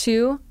Half-Life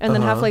 2 and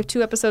then Half-Life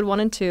 2 Episode 1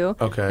 and 2.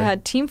 Okay. It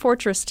had Team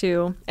Fortress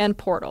 2 and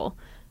Portal.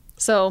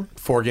 So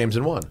 4 games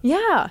in one.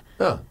 yeah.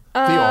 Oh,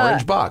 the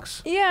Orange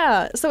Box.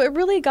 Yeah, so it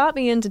really got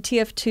me into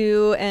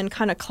TF2 and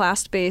kind of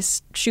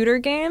class-based shooter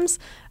games,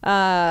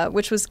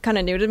 which was kind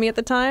of new to me at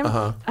the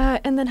time.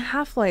 And then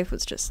Half-Life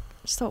was just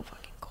so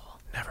fucking cool.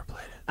 Never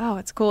played it. Oh,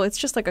 it's cool. It's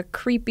just like a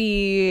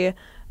creepy,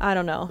 I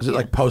don't know. Is it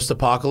like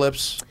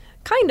post-apocalypse?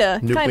 Kinda.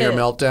 Nuclear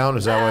meltdown?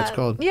 Is that what it's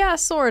called? Yeah,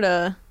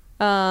 sorta.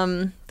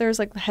 There's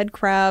like head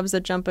crabs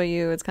that jump at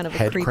you. It's kind of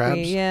Head a creepy. crabs?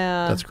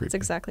 Yeah, That's creepy. It's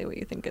exactly what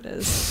you think it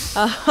is.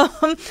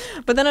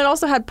 But then it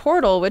also had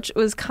Portal, which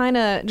was kind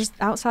of just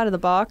outside of the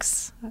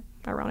box,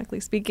 ironically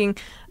speaking.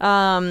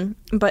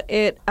 But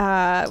it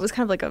was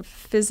kind of like a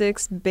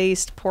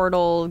physics-based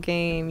Portal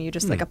game. You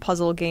just like a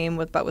puzzle game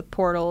with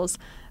portals.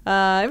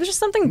 It was just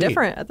something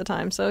different at the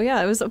time. So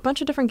yeah, it was a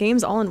bunch of different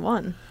games all in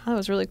one. That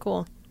was really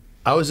cool.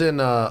 I was in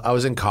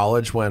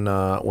college when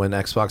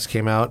Xbox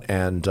came out,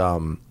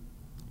 and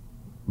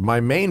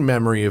my main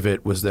memory of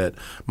it was that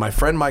my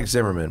friend Mike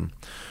Zimmerman,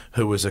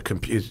 who was a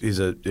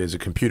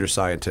computer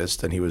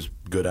scientist, and he was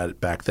good at it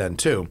back then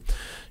too,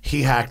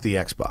 he hacked the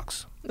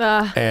Xbox.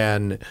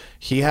 And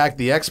he hacked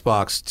the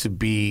Xbox to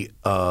be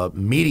a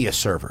media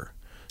server.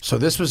 So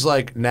this was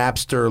like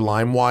Napster,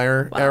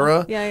 LimeWire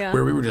era,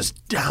 where we were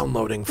just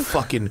downloading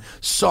fucking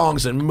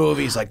songs and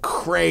movies like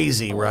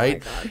crazy,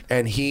 right?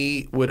 And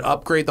he would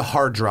upgrade the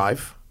hard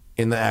drive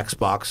in the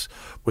Xbox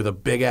with a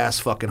big ass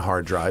fucking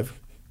hard drive.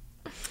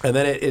 And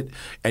then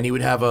and he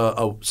would have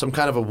some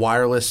kind of a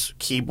wireless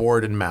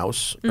keyboard and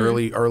mouse,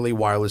 early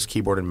wireless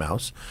keyboard and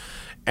mouse,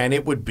 and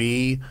it would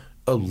be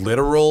a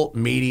literal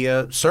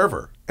media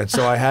server. And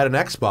so I had an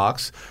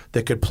Xbox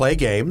that could play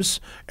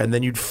games, and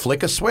then you'd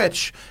flick a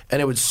switch,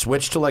 and it would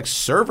switch to like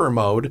server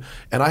mode,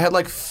 and I had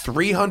like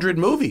 300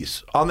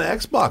 movies on the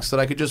Xbox that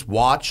I could just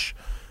watch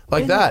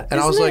like that. And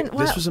I was like,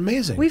 this was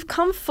amazing. We've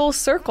come full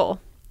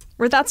circle.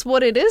 Where that's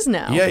what it is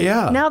now.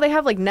 Yeah. Now they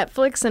have like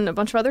Netflix and a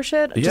bunch of other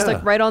shit, just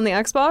like right on the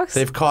Xbox.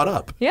 They've caught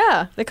up.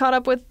 Yeah, they caught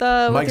up with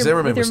Mike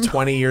Zimmerman was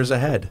 20 years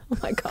ahead. Oh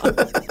my God.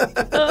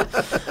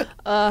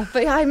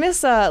 But yeah, I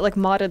miss like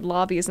modded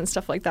lobbies and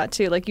stuff like that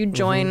too. Like you'd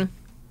join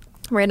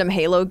random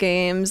Halo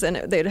games and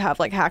they'd have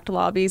like hacked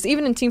lobbies.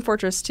 Even in Team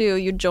Fortress 2,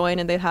 you'd join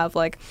and they'd have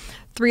like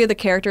 3 of the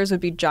characters would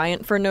be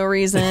giant for no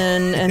reason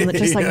and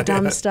just like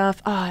dumb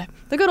stuff.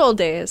 The good old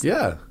days.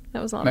 Yeah.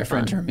 That was a lot My of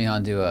friend fun. turned me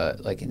on to a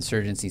like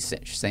Insurgency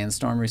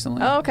Sandstorm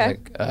recently. Oh, okay.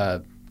 Like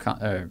a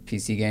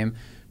PC game.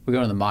 We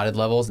go to the modded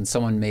levels, and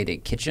someone made a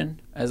kitchen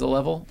as a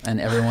level,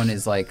 and everyone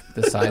is like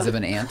the size of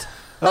an ant.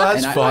 Oh,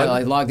 that's fun.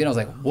 I logged in. I was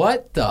like,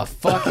 "What the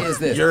fuck is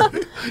this?" You're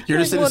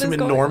just in what some is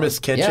going enormous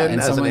kitchen yeah,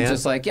 and as an someone's ant.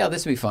 just like, "Yeah,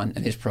 this would be fun,"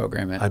 and they just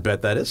program it. I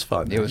bet that is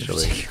fun. It was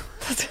actually.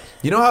 ridiculous.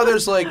 You know how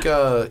there's like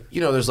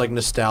there's like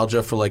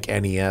nostalgia for like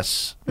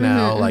NES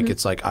now, like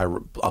it's like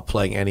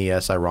playing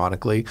NES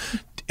ironically.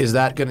 Is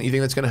that you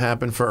think that's gonna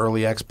happen for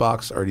early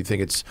Xbox, or do you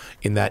think it's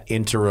in that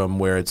interim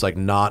where it's like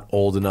not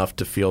old enough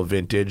to feel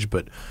vintage,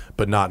 but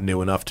not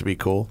new enough to be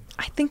cool?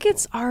 I think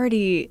it's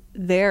already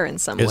there in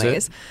some Is it?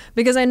 ways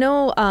because I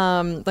know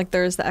like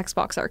there's the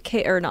Xbox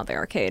arcade, or not the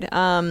arcade.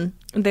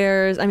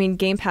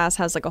 Game Pass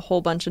has like a whole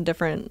bunch of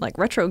different like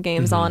retro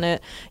games on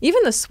it.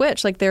 Even the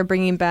Switch, like they're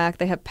bringing back,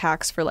 they have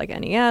packs for like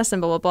NES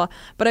and blah blah blah.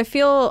 But I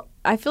feel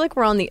like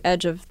we're on the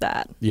edge of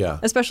that. Yeah.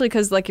 Especially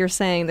because, like you're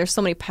saying, there's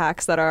so many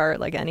packs that are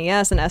like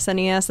NES and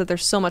SNES that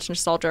there's so much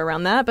nostalgia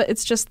around that. But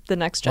it's just the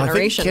next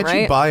generation, can't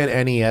right? you buy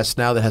an NES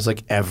now that has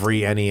like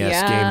every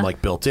NES game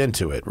like built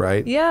into it,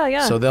 right?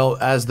 Yeah. So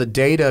as the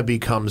data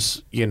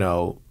becomes,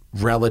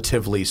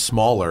 relatively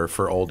smaller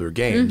for older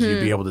games,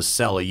 you'd be able to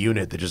sell a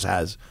unit that just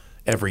has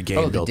every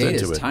game built the into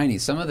data is it. tiny.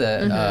 Some of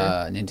the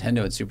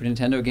Nintendo and Super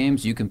Nintendo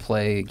games you can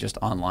play just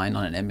online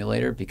on an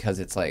emulator because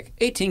it's like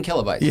 18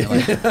 kilobytes. Yeah.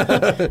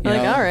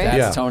 All right.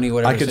 That's Tony,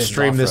 whatever. I could says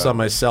stream this off-road. on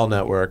my cell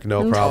network,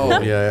 no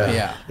problem.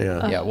 Yeah.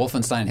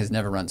 Wolfenstein has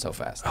never run so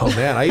fast. Oh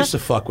man, I used to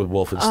fuck with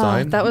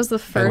Wolfenstein. That was the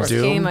first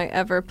Doom. game I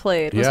ever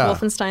played. Was Yeah.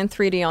 Wolfenstein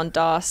 3D on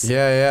DOS.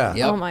 Yeah.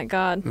 Yep. Oh my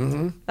God.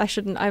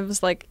 I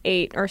was like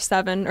 8 or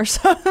 7 or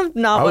something.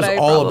 Not I what was I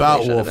all probably about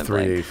should have Wolf been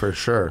 3D playing. for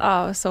sure.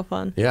 Oh, it was so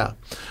fun. Yeah.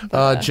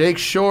 Jake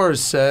Shores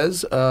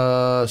says,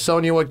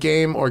 Sonja, what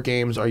game or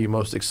games are you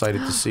most excited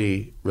to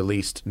see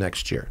released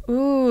next year?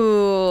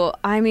 Ooh,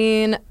 I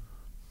mean,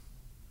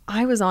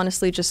 I was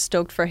honestly just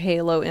stoked for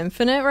Halo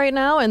Infinite right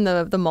now, and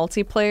the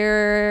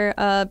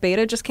multiplayer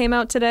beta just came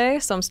out today,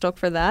 so I'm stoked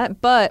for that.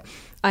 But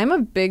I'm a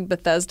big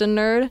Bethesda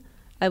nerd.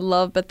 I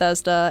love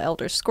Bethesda,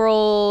 Elder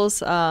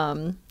Scrolls.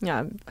 I'm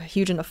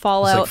huge into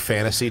Fallout. It's like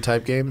fantasy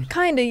type games?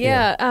 Kind of,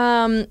 yeah.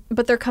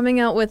 But they're coming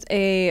out with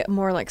a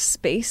more like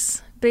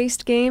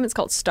space-based game. It's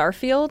called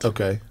Starfield.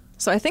 Okay.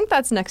 So I think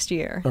that's next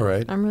year. All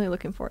right. I'm really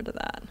looking forward to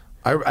that.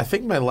 I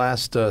think my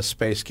last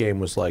space game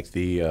was like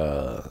the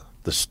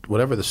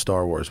whatever the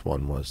Star Wars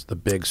one was, the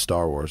big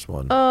Star Wars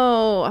one.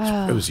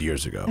 Oh. It was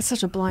years ago. That's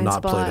such a blind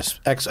Not spot. played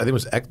I think it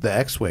was the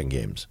X-Wing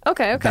games.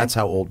 Okay. That's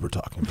how old we're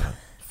talking about.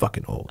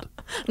 Fucking old.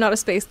 Not a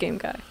space game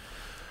guy.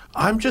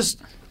 I'm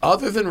just,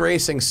 other than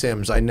racing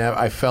sims,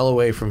 I fell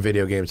away from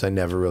video games. I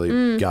never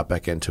really got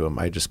back into them.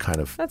 I just kind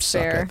of That's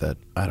suck fair. at that.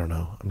 I don't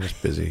know. I'm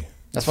just busy.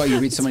 That's why you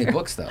read so many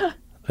books, though.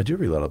 I do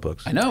read a lot of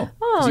books. I know.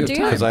 Oh, you do have you?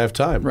 time. Because I have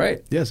time.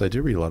 Right. Yes, I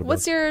do read a lot of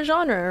What's books. your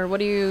genre, or what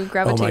do you Oh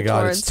gravitate my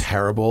God, towards? it's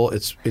terrible.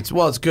 It's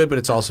good, but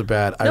it's also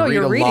bad. No, I read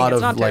you're a reading. lot It's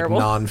of not like terrible.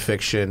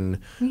 nonfiction,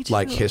 Me too.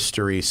 like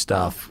history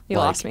stuff. you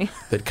like, lost me.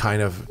 That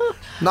kind of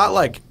not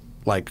like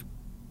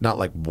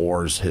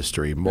wars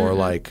history, more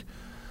like,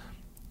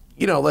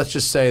 let's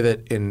just say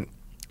that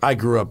I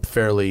grew up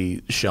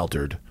fairly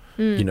sheltered,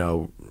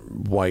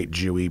 white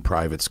Jewy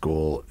private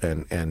school,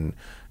 and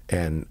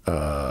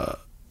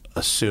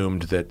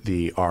assumed that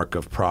the arc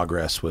of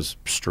progress was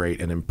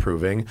straight and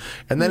improving.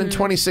 And then in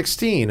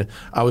 2016,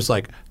 I was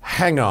like,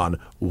 hang on,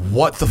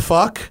 what the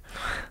fuck?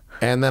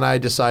 And then I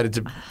decided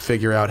to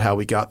figure out how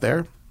we got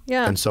there.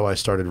 Yeah. And so I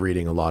started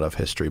reading a lot of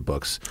history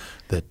books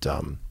that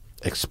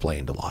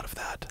explained a lot of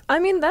that. I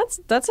mean, that's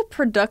a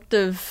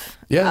productive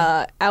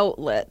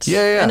outlet.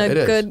 Yeah, and it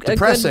is.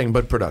 Depressing,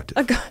 but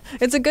productive.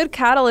 It's a good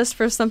catalyst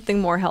for something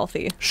more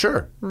healthy.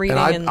 Sure. Reading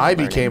and and I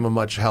learning. became a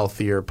much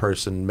healthier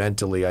person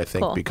mentally, I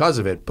think, Cool. because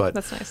of it. But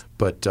That's nice.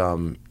 But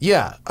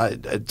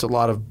it's a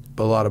lot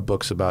of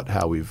books about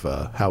how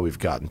we've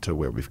gotten to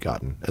where we've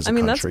gotten as a I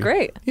mean, country. that's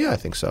great. Yeah, I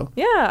think so.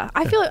 Yeah,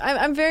 I feel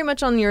I'm very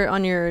much on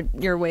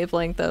your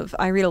wavelength of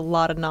I read a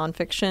lot of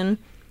nonfiction,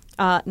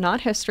 not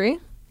history.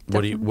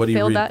 What do you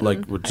Failed read? that Like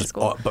in high just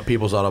school. but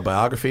people's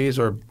autobiographies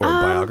or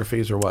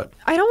biographies or what?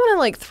 I don't want to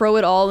like throw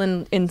it all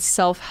in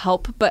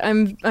self-help, but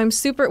I'm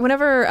super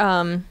whenever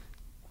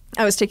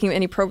I was taking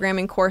any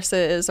programming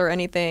courses or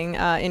anything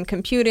in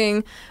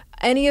computing,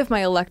 any of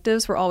my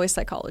electives were always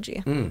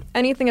psychology.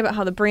 Anything about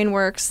how the brain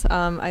works.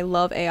 I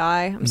love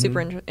AI. I'm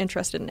super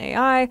interested in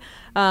AI.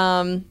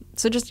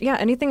 So just,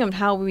 anything of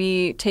how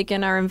we take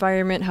in our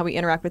environment, how we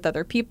interact with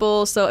other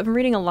people. So I've been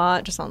reading a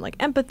lot just on like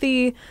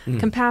empathy,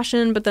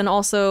 compassion, but then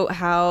also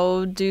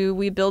how do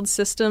we build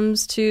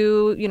systems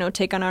to,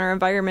 take on our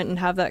environment and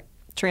have that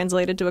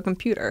translated to a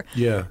computer.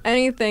 Yeah.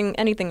 Anything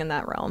in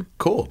that realm.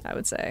 Cool. I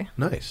would say.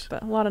 Nice.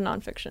 But a lot of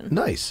nonfiction.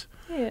 Nice.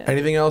 Yeah.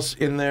 Anything else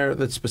in there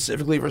that's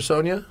specifically for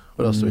Sonia?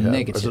 What else do we have?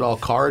 Negative. Is it all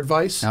car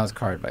advice? Now it's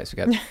car advice.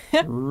 We got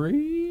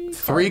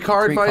Three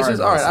car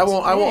advices? All right,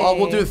 Hey.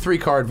 we'll do 3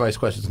 car advice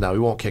questions now. We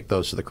won't kick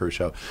those to the crew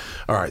show.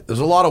 All right, there's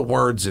a lot of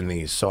words in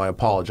these, so I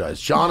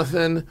apologize.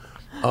 Jonathan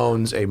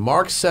owns a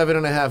Mark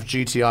 7.5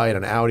 GTI and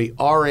an Audi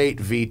R8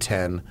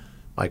 V10.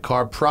 My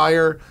car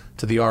prior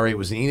to the R8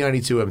 was an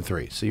E92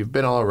 M3, so you've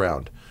been all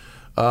around.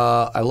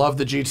 I love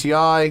the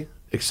GTI,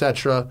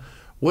 etc.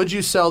 Would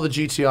you sell the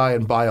GTI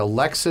and buy a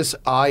Lexus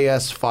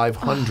IS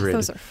 500?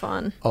 Those are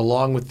fun.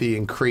 Along with the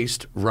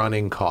increased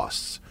running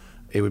costs?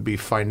 It would be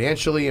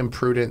financially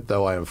imprudent,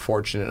 though I am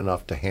fortunate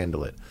enough to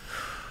handle it.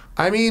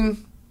 I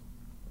mean,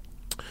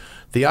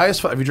 the IS.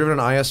 Have you driven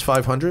an IS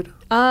 500?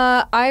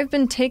 I've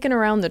been taken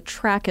around the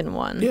track in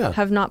one. Yeah.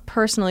 Have not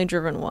personally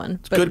driven one.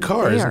 It's a good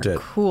car, isn't it?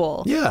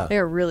 Cool. Yeah. They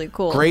are really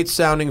cool. Great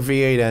sounding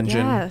V8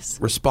 engine. Yes.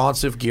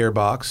 Responsive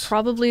gearbox.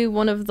 Probably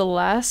one of the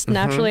last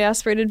naturally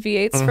aspirated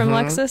V8s from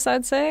Lexus,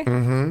 I'd say.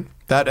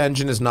 That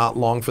engine is not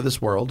long for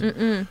this world.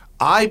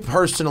 I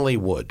personally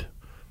would.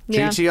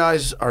 Yeah.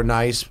 GTIs are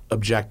nice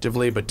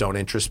objectively, but don't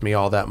interest me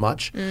all that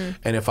much.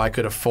 And if I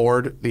could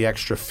afford the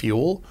extra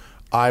fuel,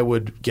 I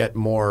would get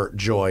more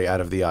joy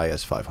out of the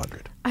IS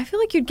 500. I feel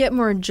like you'd get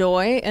more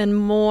joy and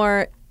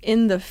more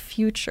in the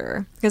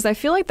future because I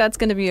feel like that's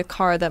going to be a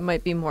car that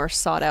might be more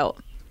sought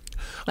out,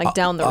 like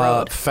down the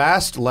road.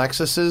 Fast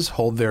Lexuses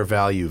hold their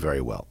value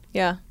very well.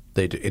 Yeah.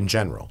 They do, in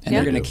general. And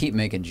they're going to keep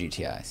making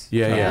GTIs for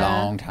a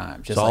long time.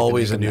 It's Just like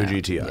always a they're new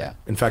making GTI. now. Yeah.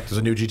 In fact, there's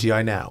a new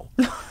GTI now.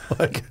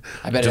 I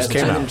bet it has a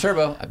 2-liter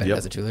turbo. I bet Yep. it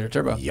has a 2-liter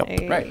turbo. Yep.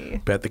 Hey.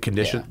 Right. Bet the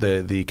condition,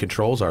 the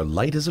controls are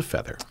light as a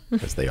feather,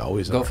 as they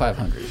always Go are.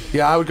 500.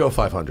 Yeah, I would go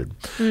 500.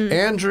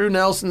 Andrew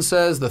Nelson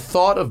says the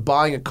thought of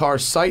buying a car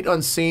sight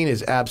unseen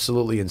is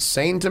absolutely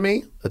insane to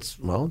me. It's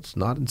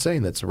not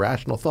insane. That's a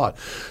rational thought.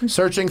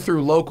 Searching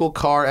through local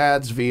car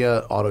ads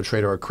via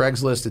AutoTrader or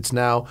Craigslist, it's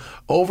now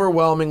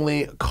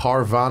overwhelmingly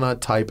Carvana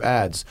type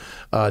ads.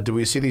 Do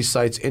we see these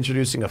sites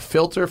introducing a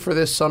filter for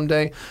this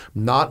someday?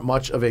 Not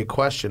much of a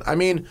question. I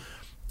mean,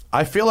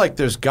 I feel like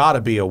there's got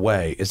to be a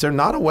way. Is there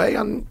not a way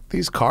on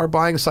these car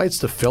buying sites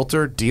to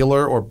filter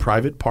dealer or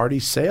private party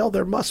sale?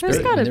 There must There's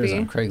be. gotta There's be.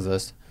 on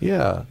Craigslist.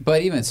 Yeah.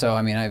 But even so,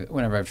 I mean,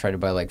 whenever I've tried to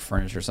buy like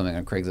furniture or something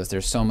on Craigslist,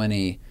 there's so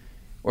many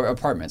or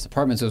apartments.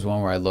 Apartments was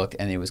one where I looked,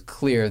 and it was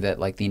clear that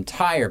like the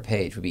entire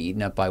page would be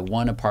eaten up by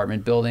one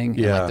apartment building,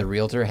 and like the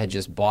realtor had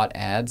just bought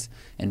ads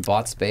and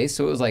bought space.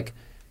 So it was like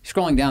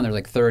scrolling down, there's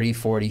like 30,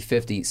 40,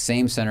 50,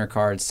 same center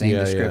card, same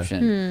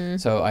description.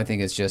 So I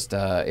think it's just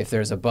if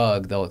there's a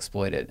bug, they'll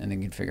exploit it, and they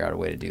can figure out a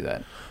way to do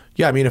that.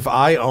 Yeah, I mean, if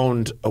I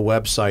owned a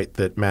website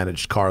that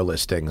managed car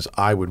listings,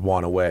 I would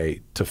want a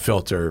way to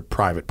filter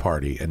private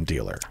party and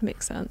dealer.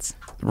 Makes sense.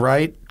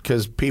 Right?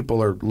 Because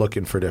people are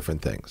looking for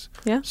different things.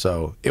 Yeah.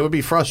 So it would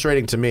be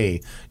frustrating to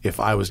me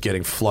if I was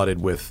getting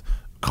flooded with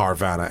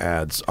Carvana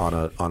ads on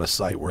a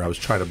site where I was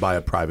trying to buy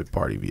a private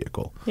party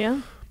vehicle.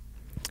 Yeah.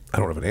 I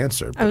don't have an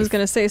answer. I was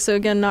going to say, so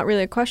again, not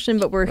really a question,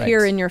 but we're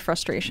here in your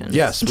frustration.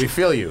 Yes, we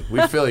feel you.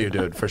 We feel you,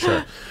 dude, for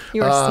sure.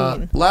 You are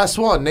seen. Last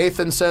one.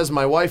 Nathan says,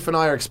 my wife and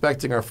I are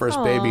expecting our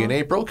first baby in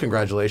April.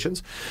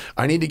 Congratulations.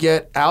 I need to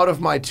get out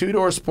of my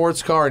two-door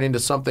sports car and into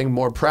something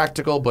more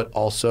practical, but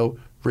also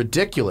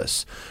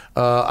ridiculous.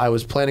 I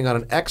was planning on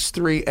an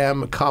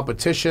X3M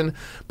competition,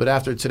 but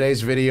after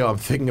today's video, I'm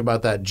thinking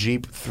about that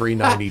Jeep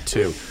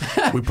 392.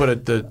 We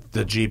put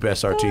the Jeep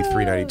SRT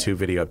 392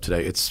 video up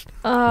today. It's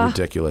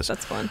ridiculous.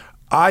 That's fun.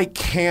 I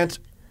don't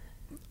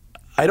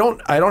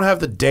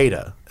have the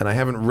data, and I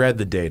haven't read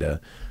the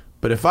data,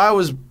 but if I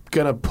was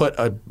gonna put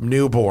a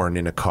newborn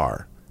in a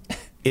car,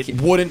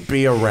 it wouldn't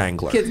be a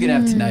Wrangler. Kid's gonna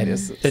have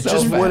tinnitus. It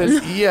just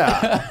wouldn't.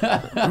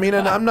 Yeah. I mean,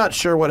 and I'm not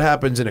sure what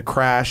happens in a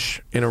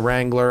crash in a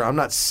Wrangler. I'm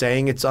not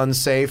saying it's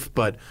unsafe,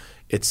 but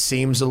it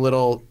seems a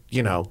little,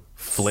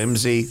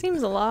 flimsy.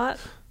 Seems a lot.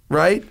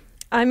 Right?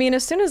 I mean,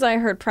 as soon as I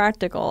heard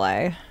practical,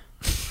 I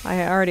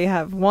already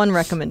have one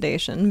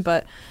recommendation,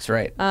 but That's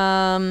right.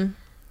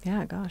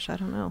 yeah, gosh, I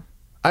don't know.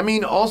 I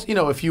mean,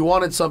 also, if you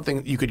wanted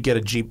something, you could get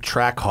a Jeep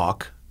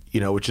Trackhawk,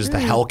 which is the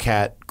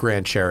Hellcat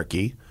Grand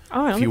Cherokee.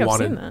 Oh, I don't think I've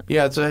seen that.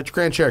 Yeah, it's a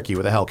Grand Cherokee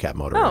with a Hellcat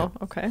motor. in it. Oh,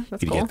 okay.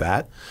 That's You cool. could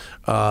get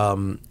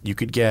that. You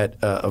could get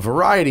a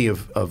variety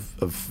of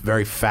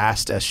very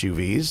fast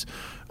SUVs,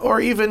 or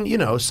even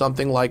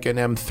something like an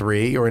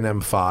M3 or an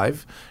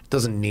M5. It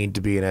doesn't need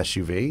to be an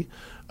SUV.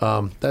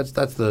 That's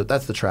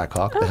the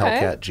Trackhawk, the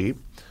Hellcat Jeep.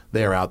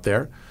 They are out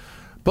there,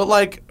 but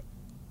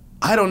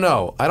I don't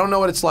know. I don't know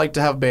what it's like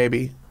to have a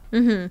baby.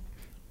 Mm-hmm.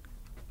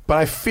 But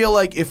I feel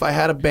like if I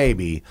had a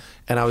baby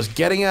and I was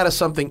getting out of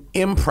something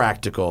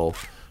impractical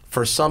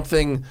for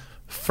something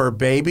for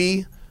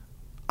baby,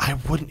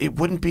 it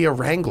wouldn't be a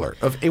Wrangler.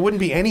 It wouldn't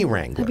be any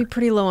Wrangler. That'd be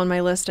pretty low on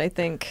my list, I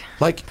think.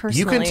 Personally.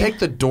 You can take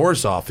the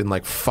doors off in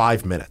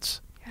 5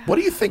 minutes. Yeah. What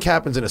do you think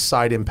happens in a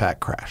side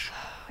impact crash?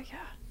 Yeah.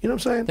 You know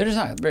what I'm saying? They're just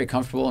not very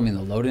comfortable. I mean,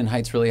 the load-in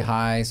height's really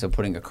high, so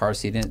putting a car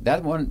seat in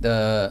that one.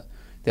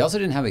 They also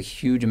didn't have a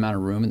huge amount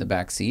of room in the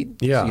back seat.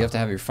 Yeah. So you have to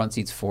have your front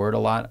seats forward a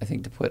lot, I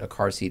think, to put a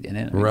car seat in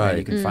it. I mean, right.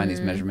 You can find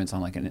these measurements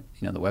on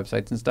the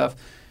websites and stuff.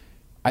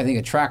 I think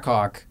a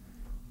Trackhawk,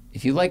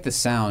 if you like the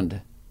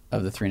sound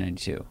of the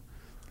 392,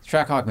 the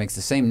Trackhawk makes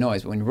the same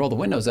noise, but when you roll the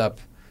windows up,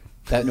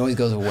 that noise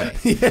goes away.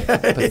 But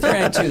the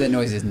 392, that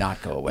noise does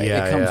not go away.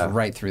 It comes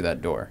right through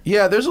that door.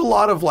 Yeah, there's a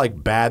lot of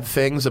bad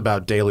things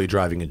about daily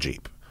driving a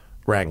Jeep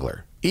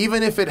Wrangler.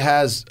 Even if it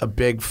has a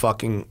big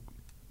fucking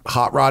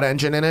hot rod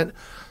engine in it,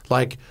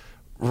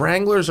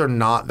 Wranglers are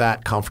not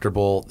that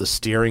comfortable. The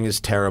steering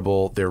is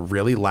terrible. They're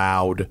really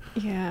loud.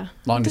 Yeah.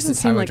 Long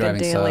distance highway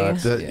driving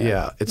sucks.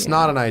 It's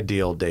not an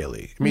ideal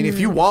daily. I mean, if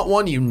you want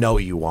one, you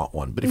want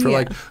one. But if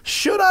you're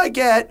should I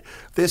get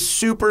this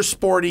super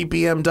sporty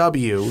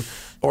BMW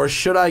or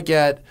should I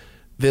get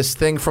this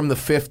thing from the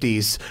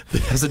 50s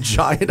that has a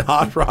giant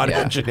hot rod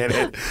engine in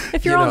it?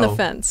 If you're on the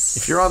fence.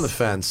 If you're on the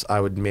fence, I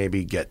would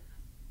maybe get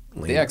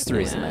the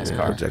X3 is a nice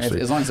car.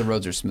 As long as the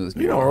roads are smooth.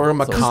 Or a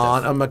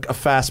Macan, a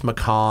fast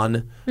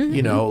Macan.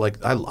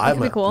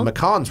 Mm-hmm. Cool.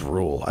 Macans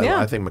rule.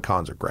 I think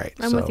Macans are great.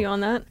 I'm with you on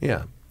that.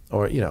 Yeah.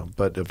 Or,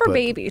 but for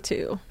baby,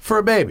 too. For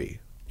a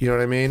baby. You know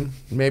what I mean?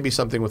 Maybe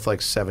something with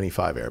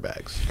 75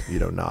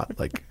 airbags. Not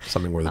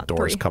something where the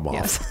doors come off.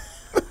 Yes.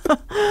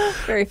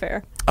 Very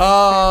fair.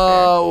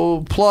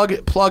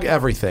 Plug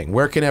everything.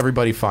 Where can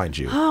everybody find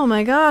you? Oh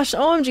my gosh.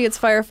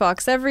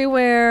 OMGitsfirefoxx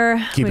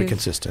everywhere. Keep it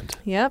consistent.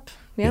 Yep.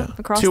 Yeah.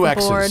 Across Two the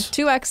X's. board.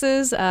 2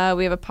 X's.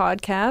 We have a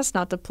podcast,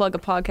 not to plug a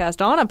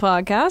podcast on a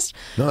podcast.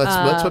 No,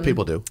 that's what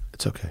people do.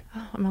 It's okay.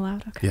 Oh, I'm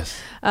allowed? Okay.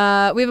 Yes.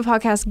 We have a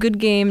podcast, Good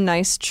Game,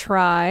 Nice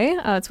Try.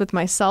 It's with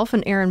myself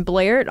and Aaron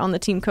Blair on the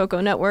Team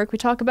Coco Network. We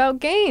talk about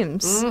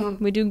games.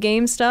 Mm-hmm. We do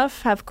game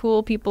stuff, have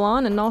cool people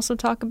on, and also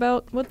talk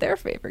about what their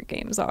favorite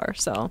games are.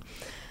 So,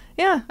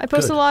 yeah, I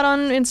post a lot on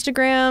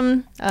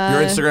Instagram.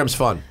 Your Instagram's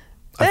fun.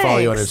 Thanks. I follow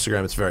you on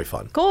Instagram. It's very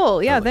fun.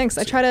 Cool. Yeah, thanks.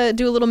 I try to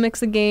do a little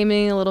mix of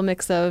gaming, a little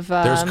mix of...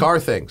 there's car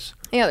things.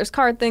 Yeah, there's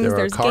car things.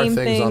 There's car game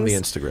things on the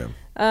Instagram.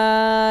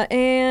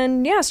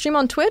 And yeah, stream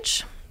on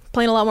Twitch.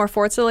 Playing a lot more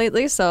Forza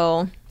lately,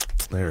 so...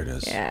 There it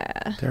is.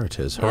 Yeah. There it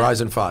is.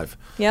 Horizon 5.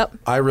 Yep.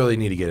 I really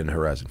need to get in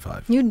Horizon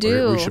 5. You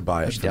do. We should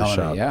buy it from the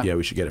shop. Yeah,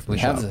 we should get it from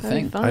the shop. We have the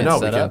thing. I know.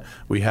 We can.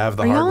 We have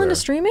the hardware. Are y'all into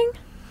streaming?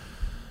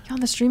 Y'all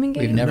on the streaming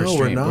game? We've never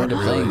streamed. We're not. We're into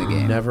playing the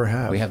game. Never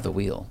have. We have the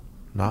wheel.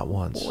 Not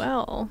once.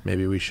 Well.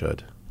 Maybe we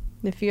should.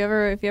 If you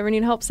ever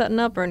need help setting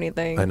up or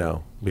anything. I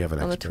know. We have an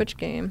on expert. the Twitch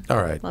game.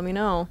 All right. Let me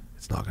know.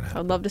 It's not going to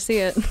happen. I'd love to see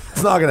it.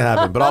 It's not going to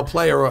happen, but I'll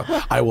play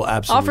I will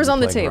absolutely Offers on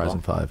the play table. Horizon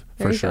 5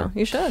 There for you sure. go.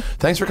 You should.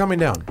 Thanks for coming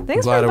down.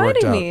 Thanks I'm glad for it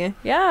worked inviting out. me.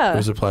 Yeah. It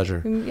was a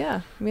pleasure.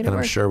 Yeah. Made it And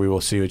work. I'm sure we will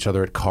see each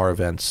other at car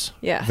events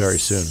Yes. very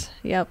soon.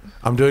 Yep.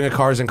 I'm doing a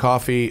Cars and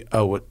Coffee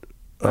Where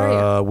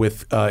are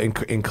you?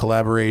 in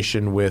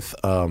collaboration with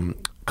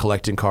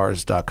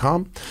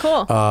collectingcars.com.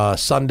 Cool.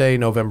 Sunday,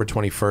 November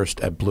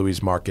 21st at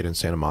Bluey's Market in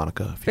Santa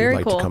Monica. If Very you'd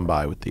like cool. to come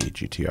by with the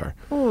GTR.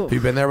 Ooh. Have you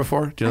been there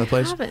before? Do you know the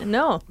place? I haven't.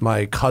 No.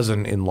 My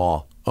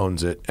cousin-in-law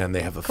owns it, and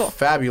they have a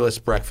fabulous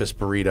breakfast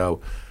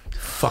burrito.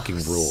 Fucking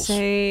rules.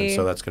 And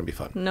so that's going to be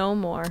fun. No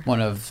more.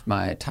 One of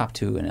my top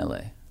 2 in LA.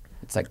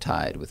 It's like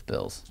tied with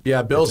Bill's.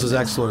 Yeah, Bill's is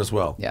excellent as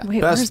well. Yeah.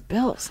 Wait, where's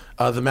Bill's?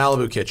 The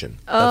Malibu Kitchen.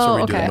 That's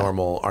where we do okay.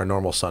 our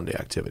normal Sunday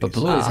activities. But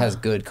Bluey's has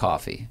good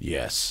coffee.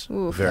 Yes.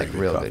 Oof. Very Like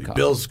good real coffee. good coffee.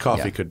 Bill's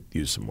coffee Yeah. could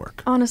use some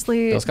work.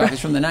 Honestly, Bill's coffee's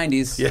from the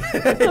 90s. Yeah.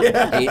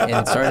 And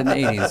it started in the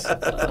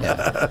 80s.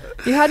 Yeah.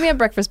 you had me at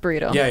breakfast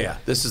burrito. Yeah.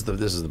 This is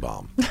the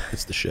bomb.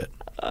 It's the shit.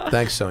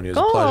 Thanks, Sonja. It was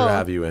a Cool. pleasure to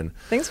have you in.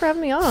 Thanks for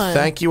having me on.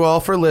 Thank you all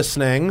for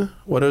listening.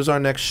 What is our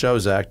next show,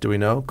 Zach? Do we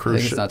know? I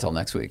Cruise think it's not till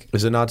next week.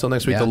 Is it not till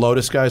next week? Yeah. The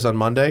Lotus guys on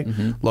Monday?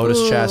 Lotus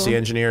Ooh. Chassis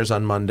Engineers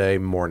on Monday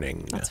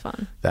morning. That's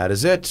fun. That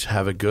is it.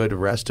 Have a good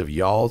rest of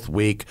y'all's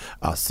week.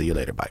 I'll see you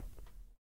later. Bye.